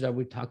considerations that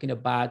we're talking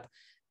about,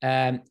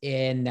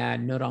 and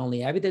not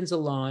only evidence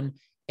alone,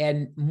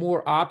 and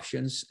more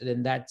options.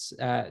 And that's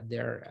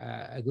there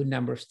are a good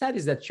number of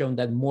studies that shown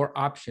that more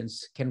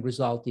options can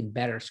result in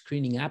better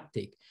screening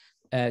uptake.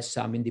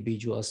 Some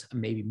individuals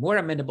may be more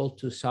amenable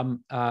to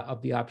some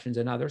of the options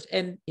than others.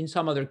 And in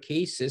some other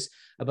cases,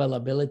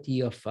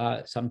 availability of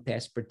some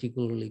tests,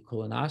 particularly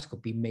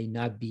colonoscopy, may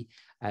not be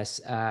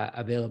as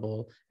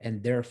available.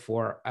 And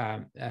therefore,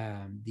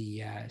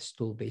 the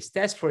stool-based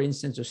test, for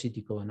instance, or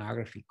CT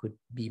colonography could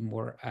be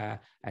more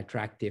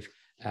attractive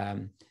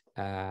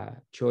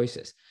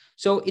choices.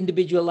 So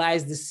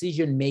individualized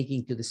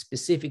decision-making to the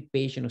specific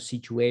patient or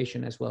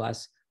situation, as well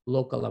as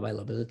local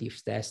availability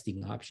of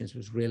testing options,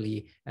 was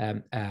really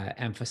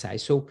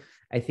emphasized. So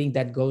I think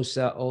that goes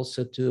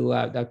also to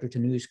Dr.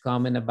 Tanoue's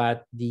comment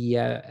about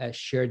the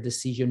shared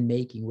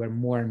decision-making, where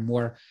more and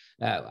more,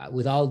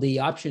 with all the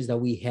options that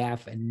we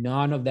have, and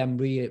none of them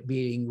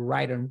being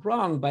right and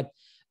wrong, but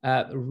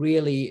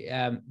really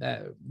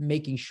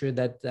making sure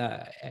that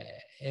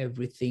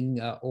everything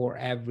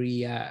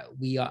we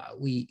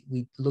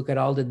look at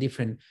all the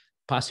different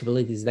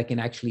possibilities that can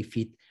actually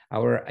fit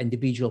our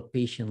individual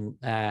patient.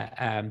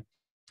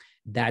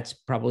 That's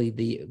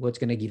probably what's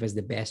going to give us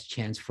the best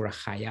chance for a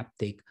high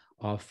uptake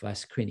of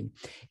screening.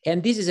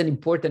 And this is an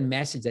important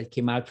message that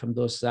came out from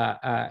those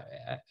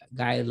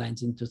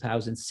guidelines in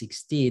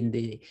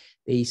 2016.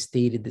 They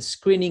stated the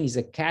screening is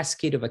a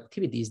cascade of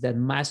activities that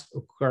must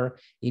occur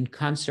in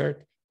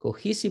concert,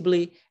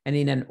 cohesively, and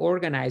in an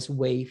organized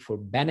way for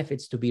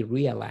benefits to be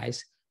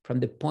realized from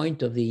the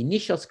point of the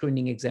initial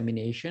screening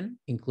examination,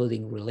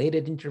 including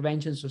related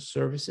interventions or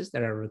services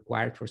that are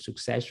required for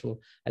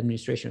successful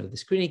administration of the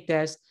screening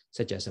test,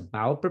 such as a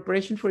bowel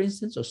preparation, for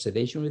instance, or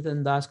sedation with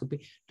endoscopy,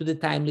 to the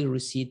timely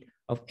receipt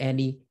of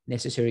any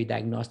necessary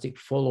diagnostic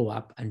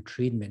follow-up and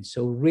treatment.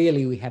 So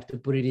really, we have to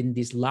put it in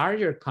this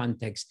larger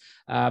context.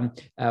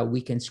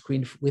 We can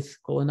screen with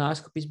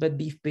colonoscopies, but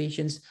if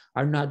patients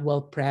are not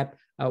well prepped,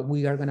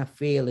 we are going to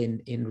fail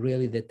in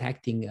really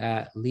detecting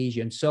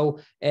lesions. So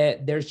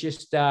there's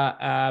just,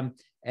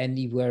 and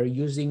if we're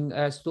using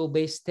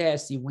stool-based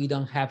tests, if we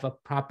don't have a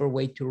proper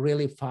way to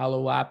really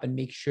follow up and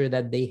make sure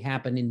that they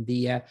happen in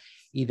the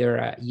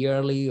either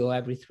yearly or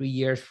every 3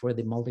 years for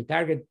the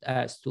multi-target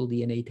stool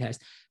DNA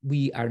test,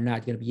 we are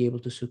not going to be able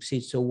to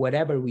succeed. So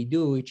whatever we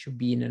do, it should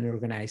be in an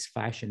organized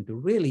fashion to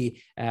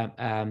really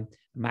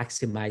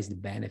maximize the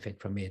benefit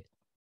from it.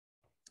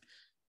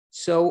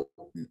 So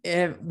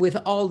with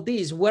all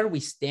these, where we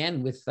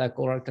stand with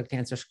colorectal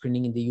cancer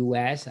screening in the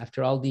US,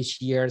 after all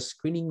these years,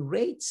 screening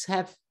rates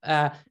have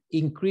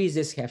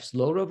increases have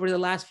slowed over the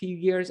last few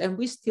years, and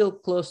we're still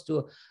close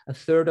to a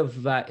third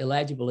of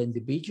eligible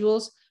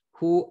individuals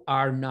who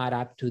are not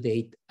up to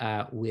date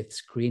with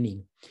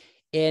screening.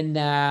 And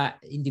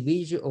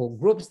individual or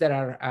groups that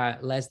are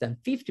less than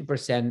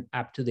 50%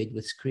 up to date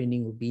with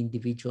screening would be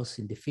individuals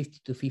in the 50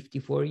 to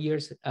 54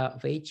 years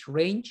of age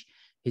range,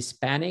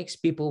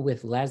 Hispanics, people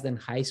with less than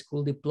high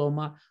school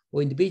diploma,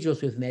 or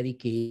individuals with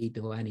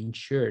Medicaid or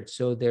uninsured.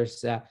 So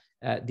there's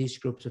these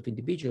groups of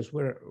individuals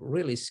where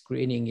really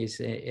screening is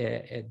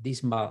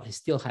dismal, it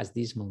still has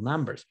dismal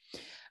numbers.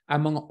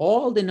 among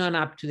all the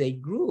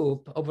non-up-to-date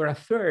group, over a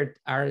third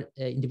are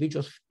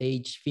individuals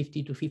aged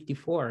 50 to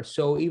 54.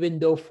 So even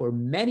though for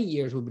many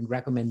years we've been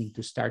recommending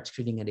to start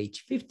screening at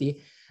age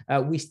 50,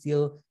 we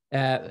still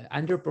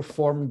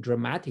underperform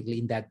dramatically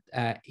in that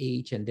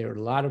age. And there are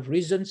a lot of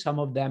reasons. Some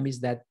of them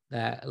is that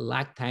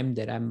lag time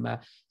that I'm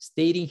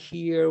stating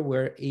here,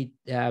 where it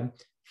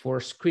for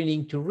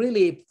screening to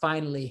really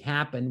finally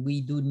happen,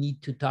 we do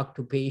need to talk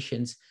to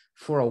patients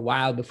for a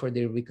while before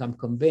they become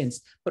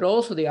convinced. But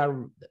also the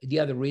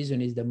other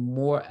reason is the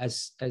more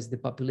as the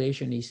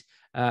population is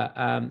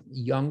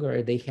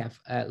younger, they have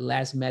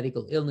less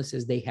medical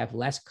illnesses, they have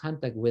less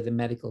contact with the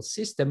medical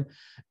system,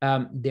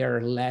 there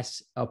are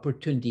less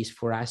opportunities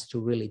for us to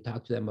really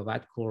talk to them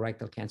about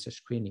colorectal cancer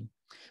screening.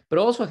 But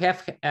also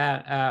have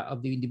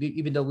of the individual,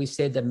 even though we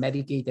said that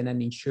Medicaid and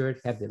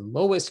uninsured have the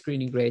lowest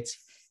screening rates,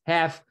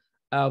 have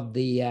of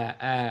the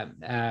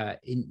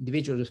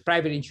individuals with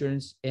private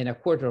insurance, and a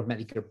quarter of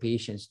Medicare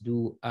patients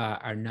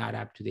are not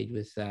up to date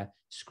with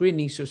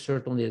screening. So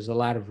certainly there's a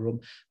lot of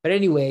room. But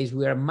anyways,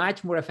 we are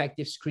much more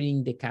effective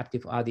screening the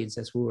captive audience,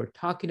 as we were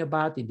talking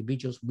about.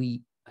 Individuals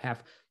we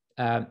have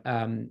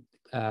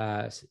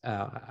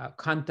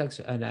contacts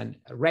on a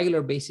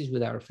regular basis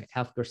with our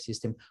healthcare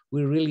system.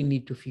 We really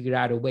need to figure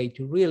out a way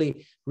to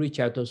really reach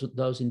out to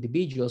those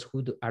individuals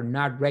who are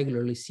not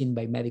regularly seen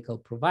by medical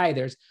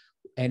providers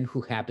and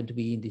who happen to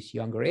be in this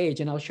younger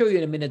age. And I'll show you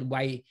in a minute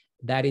why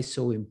that is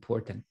so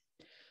important.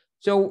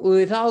 So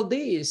with all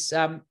this,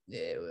 one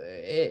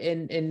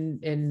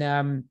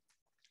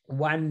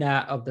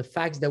of the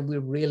facts that we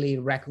really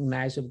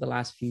recognize over the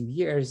last few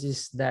years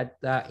is that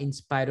in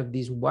spite of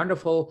these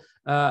wonderful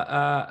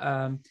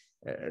data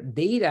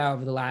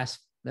over the last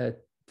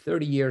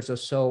 30 years or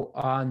so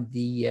on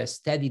the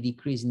steady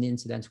decrease in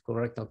incidence of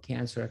colorectal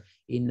cancer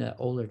in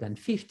older than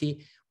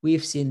 50,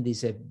 we've seen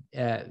this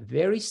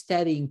very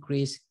steady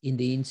increase in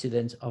the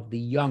incidence of the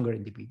younger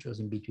individuals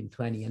in between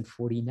 20 and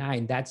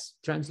 49. That's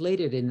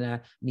translated in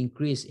an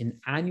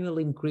annual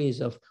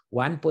increase of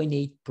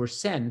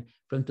 1.8%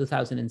 from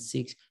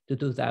 2006 to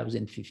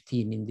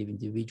 2015 in the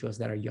individuals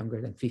that are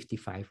younger than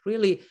 55.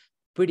 Really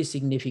pretty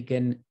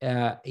significant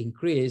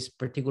increase,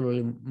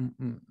 particularly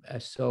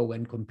so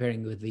when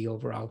comparing with the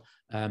overall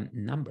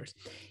numbers.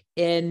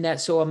 And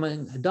so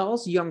among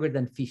adults younger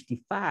than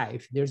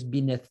 55, there's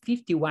been a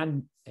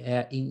 51%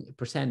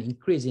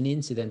 increase in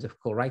incidence of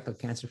colorectal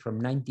cancer from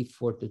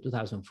 94 to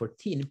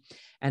 2014,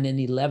 and an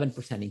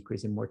 11%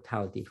 increase in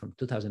mortality from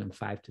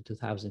 2005 to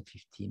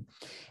 2015.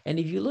 And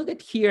if you look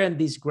at here in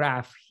this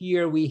graph,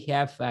 here we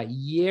have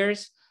year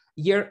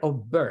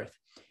of birth.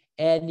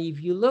 And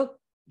if you look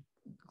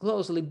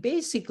closely,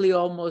 basically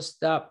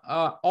almost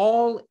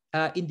all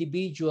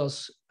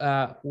individuals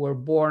who were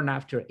born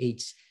after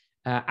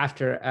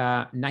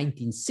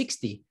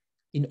 1960,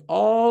 in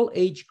all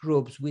age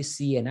groups, we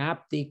see an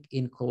uptick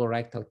in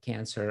colorectal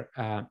cancer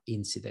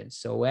incidence.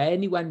 So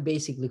anyone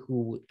basically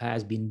who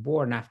has been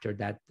born after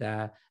that,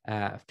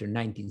 after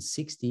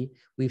 1960,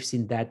 we've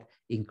seen that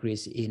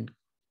increase in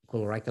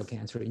colorectal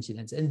cancer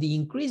incidence. And the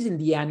increase in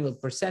the annual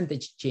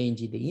percentage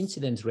change in the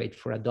incidence rate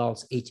for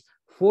adults aged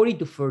 40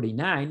 to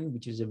 49,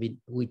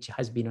 which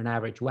has been on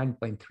average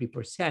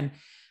 1.3%,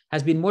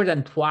 has been more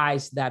than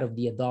twice that of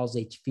the adults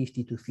aged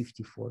 50 to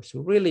 54.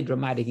 So really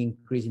dramatic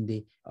increase in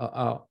the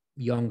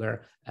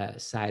younger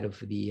side of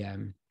these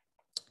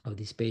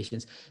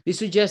patients. This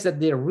suggests that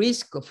the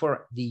risk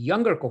for the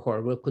younger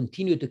cohort will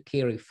continue to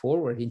carry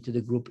forward into the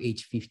group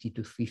age 50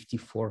 to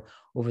 54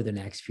 over the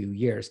next few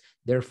years.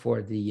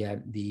 Therefore, the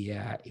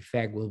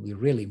effect will be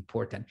really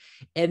important.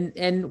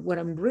 And what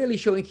I'm really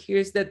showing here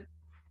is that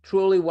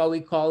truly what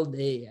we call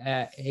the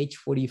age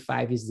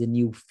 45 is the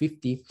new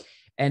 50.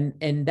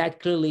 And that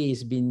clearly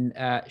has been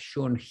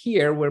shown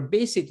here, where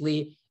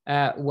basically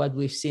what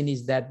we've seen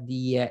is that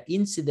the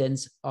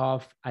incidence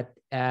of the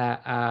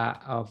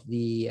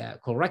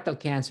colorectal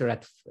cancer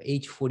at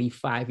age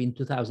 45 in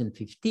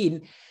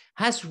 2015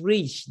 has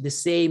reached the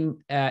same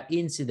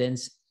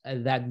incidence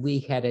that we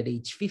had at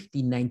age 50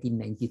 in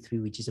 1993,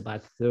 which is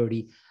about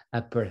 30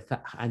 per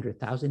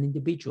 100,000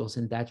 individuals.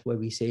 And that's why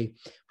we say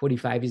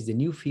 45 is the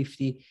new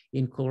 50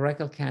 in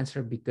colorectal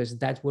cancer, because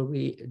that's where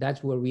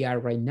we are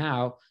right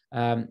now.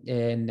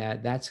 And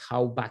that's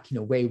how back in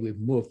a way we've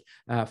moved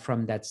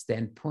from that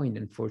standpoint,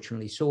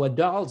 unfortunately. So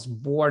adults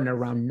born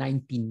around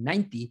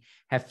 1990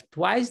 have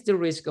twice the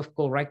risk of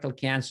colorectal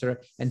cancer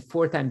and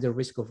 4 times the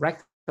risk of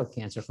rectal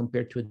cancer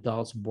compared to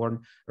adults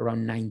born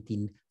around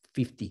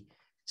 1950.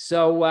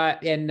 So,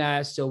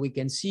 so we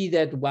can see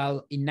that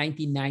while in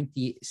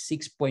 1990,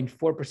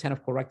 6.4%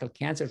 of colorectal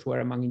cancers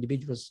were among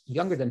individuals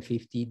younger than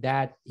 50,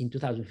 that in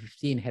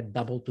 2015 had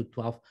doubled to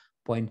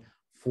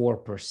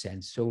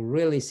 12.4%. So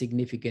really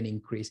significant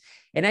increase.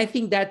 And I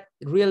think that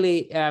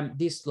really,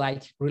 this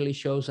slide really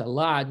shows a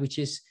lot, which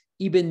is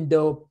even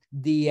though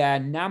the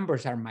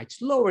numbers are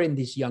much lower in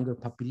this younger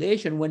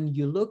population, when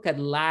you look at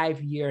life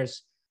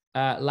years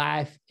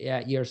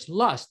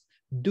lost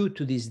due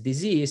to this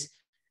disease,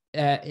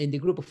 in the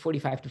group of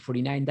 45 to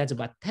 49, that's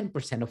about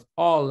 10% of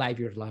all life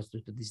years lost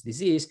due to this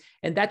disease.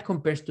 And that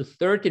compares to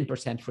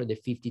 13% for the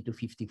 50 to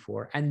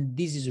 54. And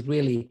this is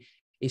really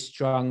a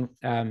strong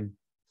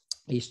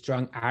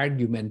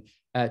argument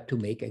to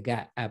make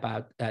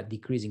about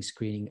decreasing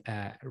screening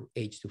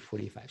age to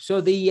 45.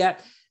 So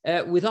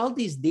with all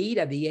this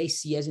data, the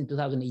ACS in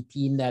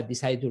 2018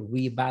 decided to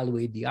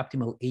reevaluate the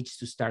optimal age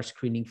to start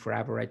screening for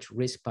average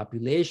risk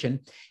population.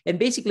 And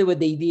basically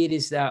what they did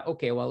is,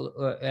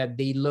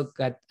 they look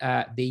at,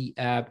 they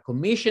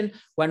commissioned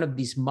one of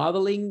these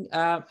modeling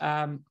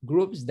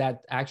groups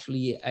that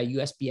actually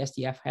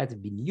USPSTF has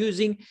been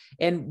using.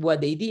 And what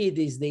they did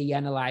is they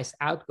analyzed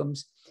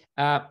outcomes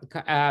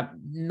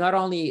not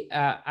only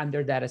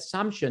under that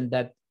assumption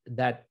that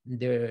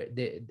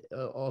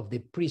of the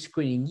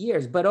pre-screening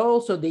years, but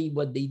also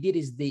what they did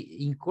is they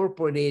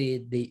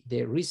incorporated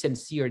the recent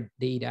SEER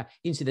data,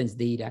 incidence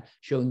data,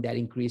 showing that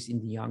increase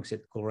in the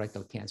onset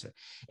colorectal cancer.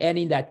 And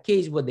in that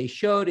case, what they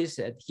showed is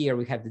that here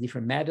we have the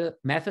different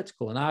methods: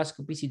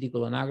 colonoscopy, CT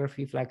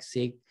colonography,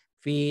 FLAG-SIG,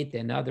 FIT,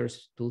 and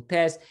others tool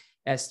tests.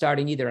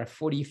 Starting either at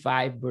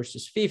 45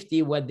 versus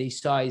 50, what they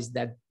saw is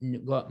that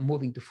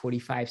moving to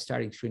 45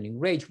 starting screening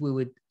range, we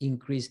would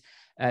increase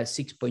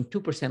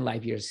 6.2%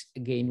 life years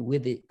gain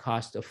with the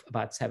cost of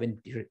about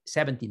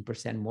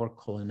 17% more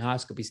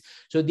colonoscopies.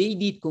 So they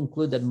did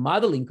conclude that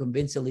modeling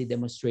convincingly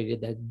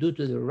demonstrated that due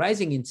to the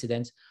rising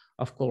incidence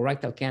of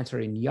colorectal cancer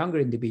in younger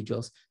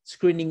individuals,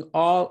 screening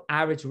all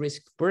average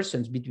risk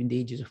persons between the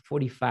ages of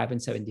 45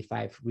 and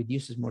 75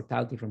 reduces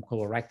mortality from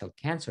colorectal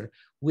cancer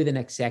with an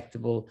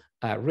acceptable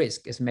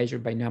risk as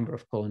measured by number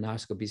of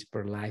colonoscopies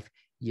per life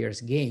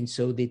years gained.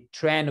 So the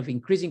trend of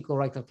increasing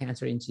colorectal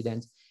cancer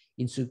incidence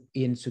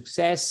in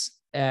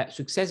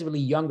successively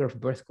younger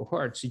birth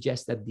cohorts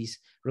suggests that this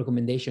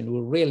recommendation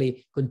will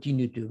really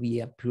continue to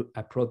be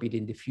appropriate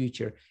in the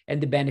future, and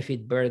the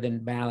benefit burden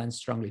balance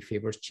strongly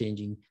favors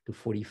changing to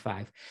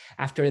 45.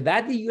 After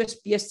that, the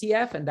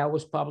USPSTF, and that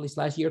was published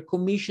last year,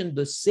 commissioned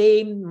the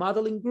same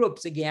modeling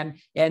groups again,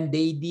 and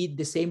they did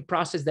the same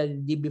process that they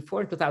did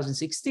before in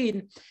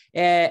 2016,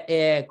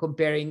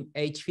 comparing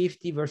age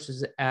 50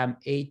 versus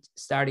age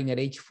starting at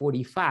age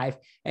 45.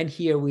 And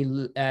here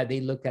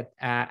they looked at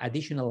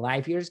additional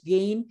life years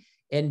gain.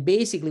 And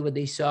basically what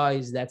they saw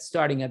is that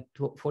starting at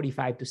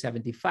 45 to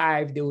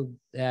 75,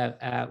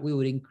 we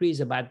would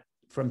increase about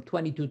from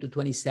 22 to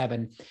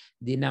 27,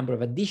 the number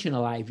of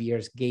additional life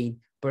years gained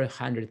per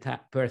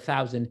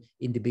 1,000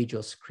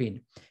 individuals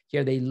screened.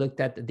 Here they looked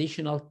at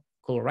additional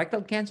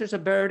colorectal cancers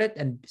averted,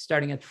 and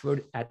starting at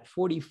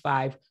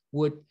 45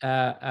 would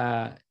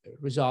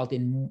result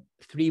in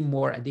 3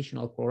 more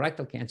additional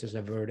colorectal cancers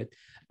averted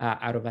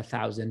out of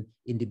 1,000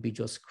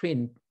 individuals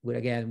screened,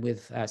 with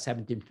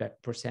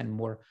 17%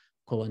 more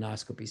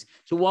colonoscopies.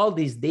 So all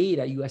these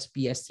data,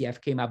 USPSTF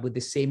came up with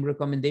the same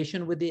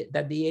recommendation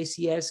that the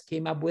ACS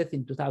came up with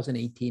in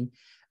 2018,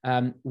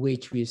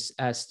 which was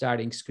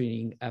starting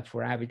screening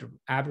for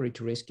average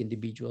risk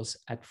individuals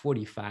at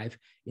 45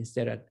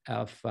 instead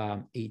of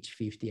age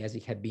 50, as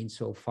it had been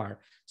so far.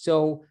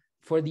 So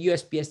for the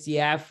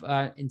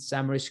USPSTF, in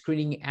summary,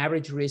 screening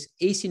average risk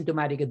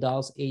asymptomatic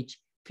adults age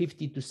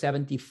 50 to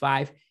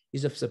 75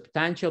 is of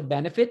substantial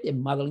benefit,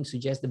 and modeling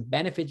suggests the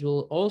benefits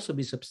will also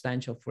be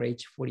substantial for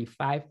age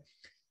 45.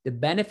 The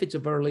benefits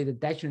of early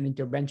detection and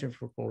intervention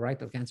for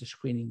colorectal cancer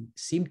screening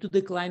seem to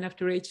decline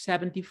after age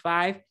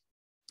 75,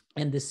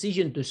 and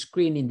decision to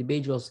screen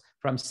individuals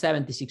from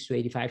 76 to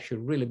 85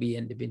 should really be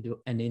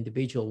an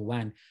individual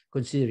one,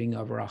 considering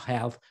overall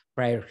health,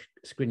 prior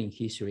screening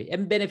history,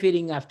 and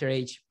benefiting after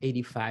age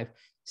 85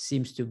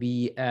 seems to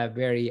be a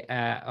very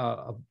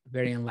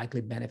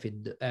unlikely benefit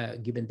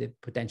given the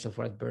potential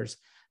for adverse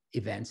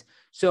events.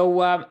 So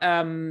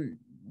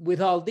with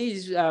all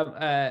these,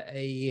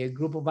 a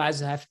group of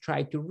us have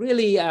tried to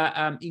really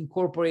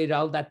incorporate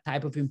all that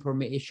type of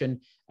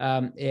information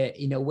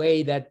in a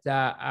way that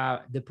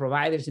the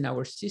providers in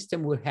our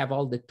system will have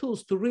all the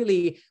tools to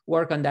really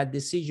work on that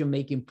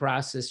decision-making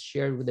process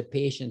shared with the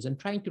patients, and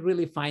trying to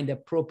really find the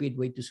appropriate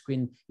way to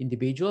screen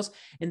individuals.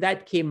 And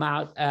that came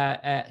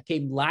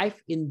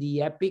live in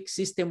the EPIC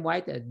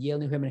system-wide at Yale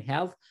New Haven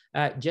Health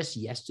just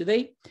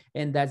yesterday.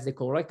 And that's the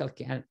colorectal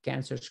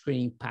cancer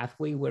screening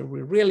pathway, where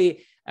we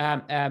really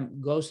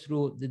goes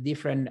through the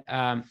different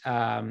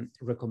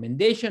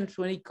recommendations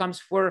when it comes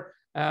for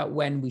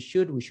when we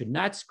should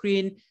not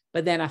screen.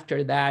 But then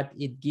after that,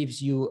 it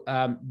gives you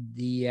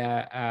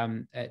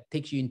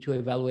takes you into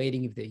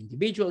evaluating if the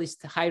individual is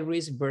high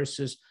risk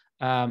versus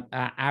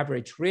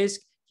average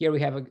risk. Here we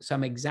have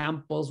some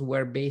examples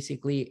where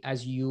basically,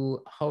 as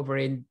you hover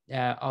in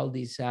all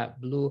these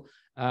blue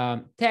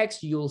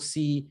text, you'll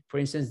see, for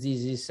instance,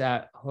 this is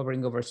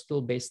hovering over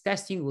stool-based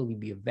testing will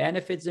be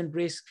benefits and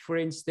risks, for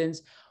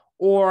instance.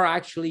 Or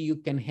actually, you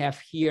can have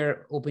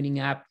here opening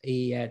up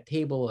a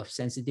table of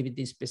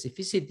sensitivity and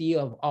specificity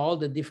of all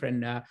the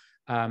different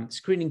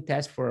screening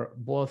tests for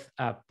both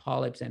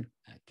polyps and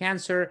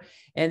cancer.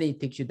 And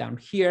it takes you down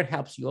here,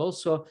 helps you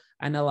also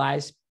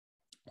analyze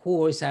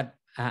who is at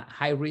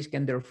high risk,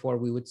 and therefore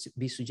we would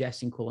be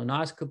suggesting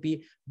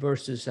colonoscopy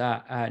versus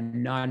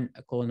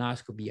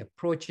non-colonoscopy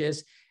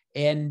approaches.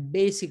 And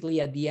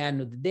basically at the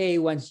end of the day,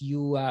 once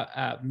you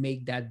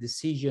make that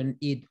decision,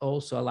 it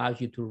also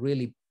allows you to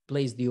really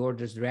place the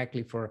orders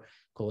directly for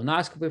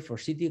colonoscopy, for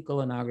CT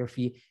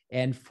colonography,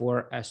 and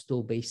for a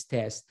stool-based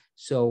test.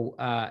 So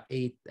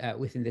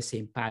within the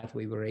same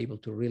pathway, we're able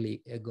to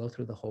really go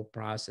through the whole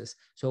process.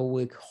 So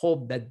we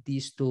hope that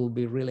these tools will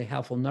be really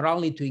helpful, not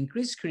only to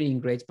increase screening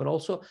rates, but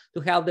also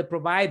to help the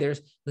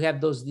providers to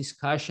have those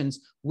discussions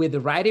with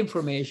the right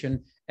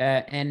information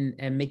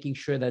and making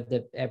sure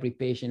that every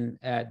patient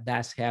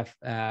does have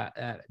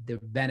the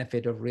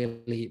benefit of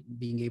really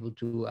being able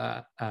to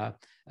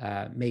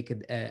make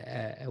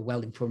a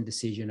well-informed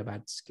decision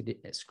about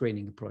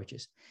screening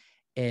approaches.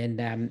 And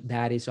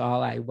that is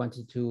all I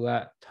wanted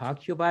to talk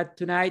to you about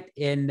tonight.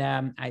 And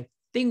I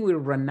think we'll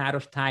run out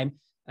of time.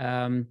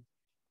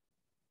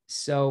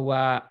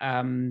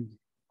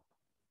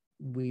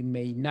 We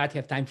may not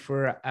have time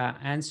for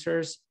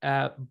answers,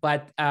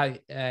 but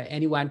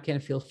anyone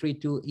can feel free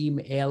to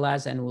email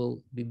us, and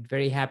we'll be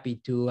very happy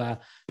to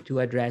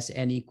address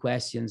any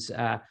questions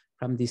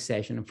from this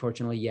session.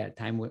 Unfortunately, yeah,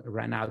 time will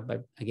run out,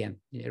 but again,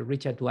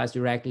 reach out to us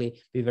directly,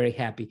 be very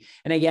happy.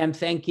 And again,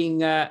 thanking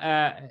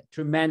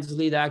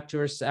tremendously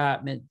Doctors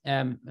Menderes,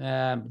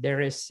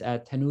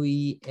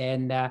 Tanoue,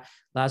 and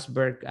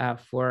Lustberg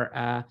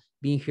for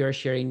being here,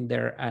 sharing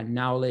their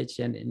knowledge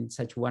and in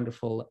such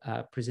wonderful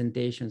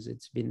presentations.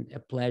 It's been a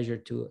pleasure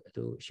to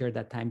share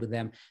that time with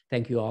them.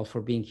 Thank you all for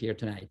being here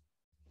tonight.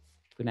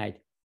 Good night.